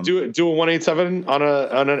 Is it do a 187 on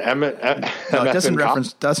an M? No, it doesn't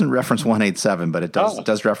reference 187, but it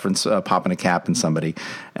does reference popping a cap in somebody,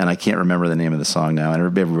 and I can't remember the name of the song now.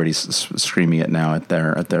 And everybody's screaming it now at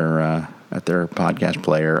their podcast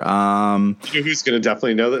player. Who's going to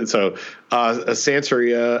definitely know that? So,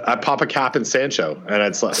 Santeria, Papa Cap and Sancho, and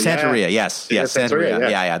it's like Santeria, yes, Santeria,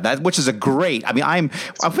 yeah. That, which is a great. I mean, I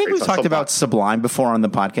think we've talked about Sublime before on the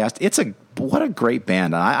podcast. What a great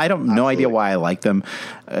band. I don't no idea why I like them,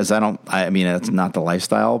 as I mean, it's not the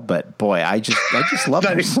lifestyle, but boy, I just love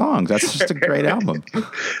their songs. That's just a great album.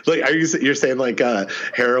 Like, you're saying like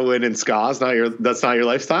heroin and ska that's not your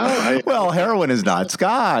lifestyle? Well, heroin is not ska.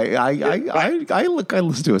 I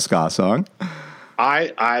listen to a ska song.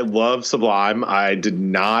 I love Sublime. I did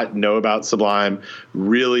not know about Sublime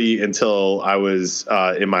really until I was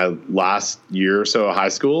in my last year or so of high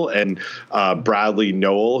school, and Bradley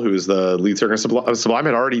Nowell, who's the lead singer of Sublime,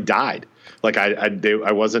 had already died. Like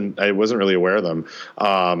I wasn't really aware of them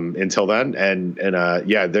until then, and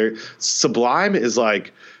Sublime is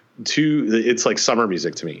like. It's like summer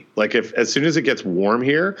music to me. Like as soon as it gets warm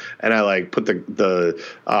here and I like put the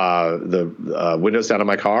windows down in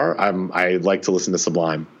my car, I like to listen to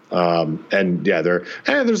Sublime.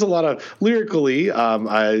 There's a lot of lyrically.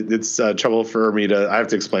 It's trouble for me I have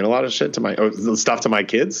to explain a lot of shit stuff to my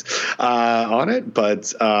kids on it,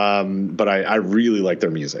 but I really like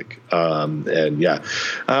their music. From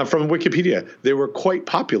Wikipedia, they were quite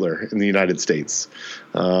popular in the United States,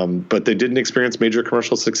 but they didn't experience major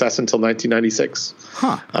commercial success until 1996.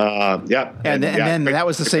 Huh. And then that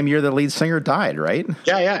was the same year the lead singer died, right?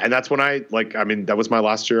 Yeah, and that's when that was my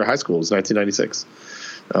last year of high school. It was 1996.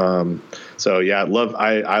 I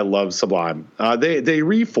love Sublime. They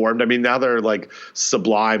reformed. I mean, now they're like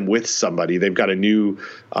Sublime with somebody. They've got a new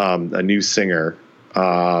singer.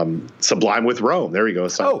 Sublime with Rome. There we go.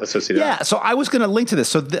 Associated. Yeah. So I was going to link to this.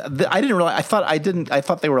 So I didn't realize. I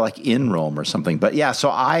thought they were like in Rome or something. But yeah. So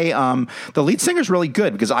the lead singer's really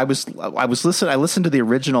good because I listened to the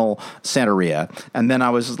original Santeria, and then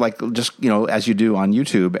I was like, just as you do on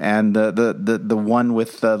YouTube, and the one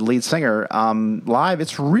with the lead singer live.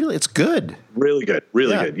 It's good. Really good.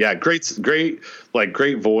 Really good. Yeah. Great. Like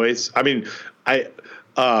great voice. I mean,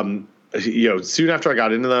 soon after I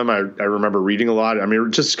got into them, I remember reading a lot. I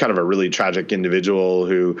mean, just kind of a really tragic individual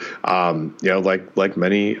who, like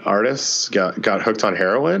many artists, got hooked on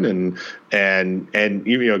heroin and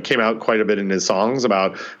came out quite a bit in his songs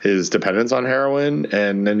about his dependence on heroin,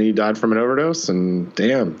 and then he died from an overdose. And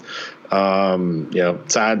damn.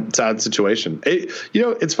 Sad situation.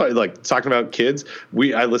 It's funny, like talking about kids.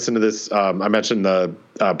 I listened to this. I mentioned the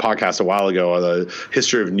podcast a while ago, the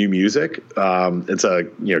history of new music. It's a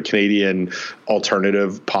Canadian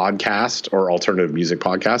alternative podcast or alternative music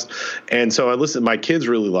podcast, and so I listened. My kids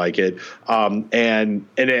really like it,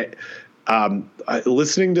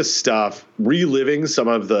 listening to stuff, reliving some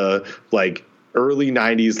of the like early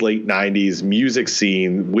 90s, late 90s music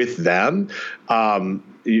scene with them.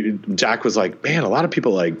 Jack was like, man, a lot of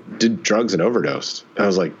people like did drugs and overdosed. And I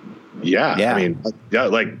was like, yeah. I mean, yeah.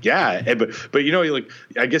 But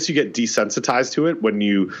I guess you get desensitized to it when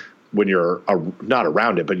you're not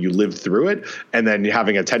around it, but you live through it. And then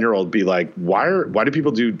having a 10-year-old be like, why do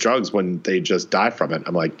people do drugs when they just die from it?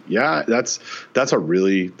 I'm like, yeah, that's a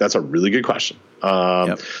really good question.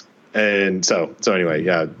 And so anyway,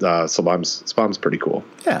 Sublime's pretty cool.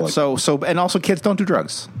 Yeah. And also kids don't do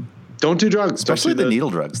drugs. Don't do drugs, especially the needle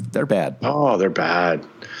drugs. They're bad. Oh, they're bad.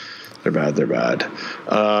 They're bad.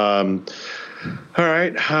 All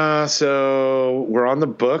right. So we're on the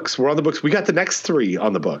books. We got the next 3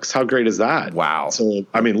 on the books. How great is that? Wow. So,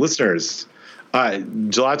 I mean, listeners,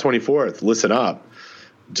 July 24th, listen up.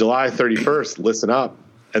 July 31st, listen up.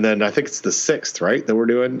 And then I think it's the 6th, right? That we're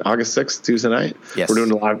doing August 6th, Tuesday night. Yes. We're doing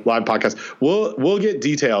a live podcast. We'll get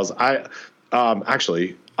details. Why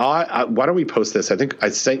don't we post this? I think I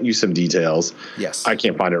sent you some details. Yes. I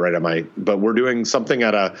can't find it right but we're doing something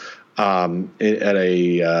at a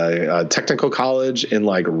technical college in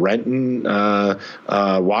like Renton,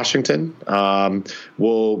 Washington.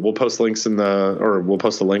 We'll post links we'll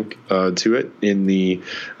post a link to it in the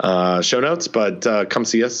show notes, but come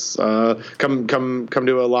see us, come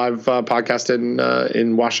do a live podcast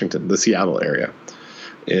in Washington, the Seattle area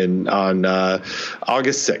on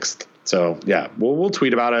August 6th. So yeah, we'll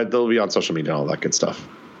tweet about it. They'll be on social media and all that good stuff.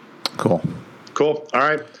 Cool. All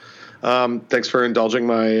right. Thanks for indulging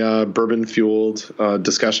my bourbon-fueled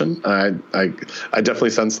discussion. I definitely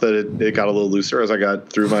sense that it got a little looser as I got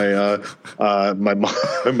through my my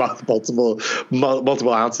multiple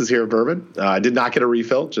ounces here of bourbon. I did not get a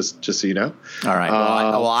refill, just so you know. All right.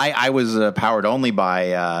 I was powered only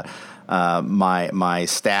by my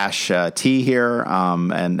stash tea here,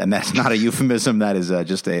 and that's not a euphemism. That is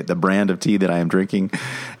just the brand of tea that I am drinking,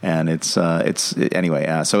 and it's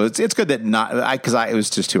anyway. So it's good that because it was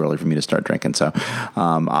just too early for me to start drinking. So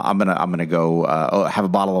I'm gonna go have a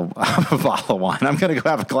bottle of wine. I'm gonna go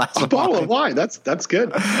have a glass of bottle of wine. That's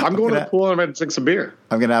good. I'm going to the pool and I'm gonna drink some beer.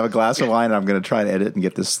 I'm gonna have a glass of wine and I'm gonna try to edit and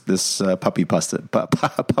get this puppy posted.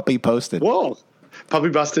 Whoa.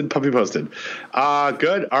 Puppy posted.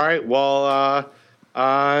 Good. All right. Well,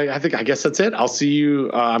 I guess that's it. I'll see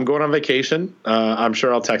you. I'm going on vacation. I'm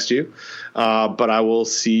sure I'll text you, but I will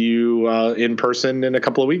see you in person in a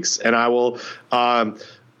couple of weeks, and I will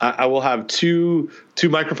have two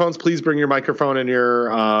microphones. Please bring your microphone and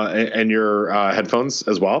your headphones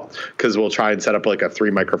as well, because we'll try and set up like a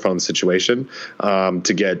 3 microphone situation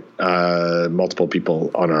to get multiple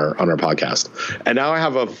people on our podcast. And now I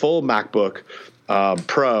have a full MacBook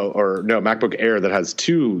MacBook Air that has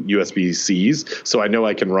 2 USB-Cs, so I know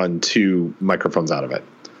I can run 2 microphones out of it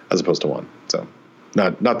as opposed to 1. So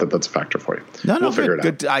not that that's a factor for you. We'll figure it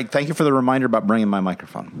out. Good. I thank you for the reminder about bringing my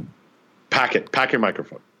microphone. Pack your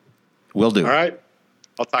microphone. Will do. All right.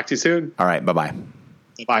 I'll talk to you soon. All right. Bye-bye.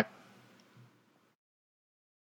 Bye.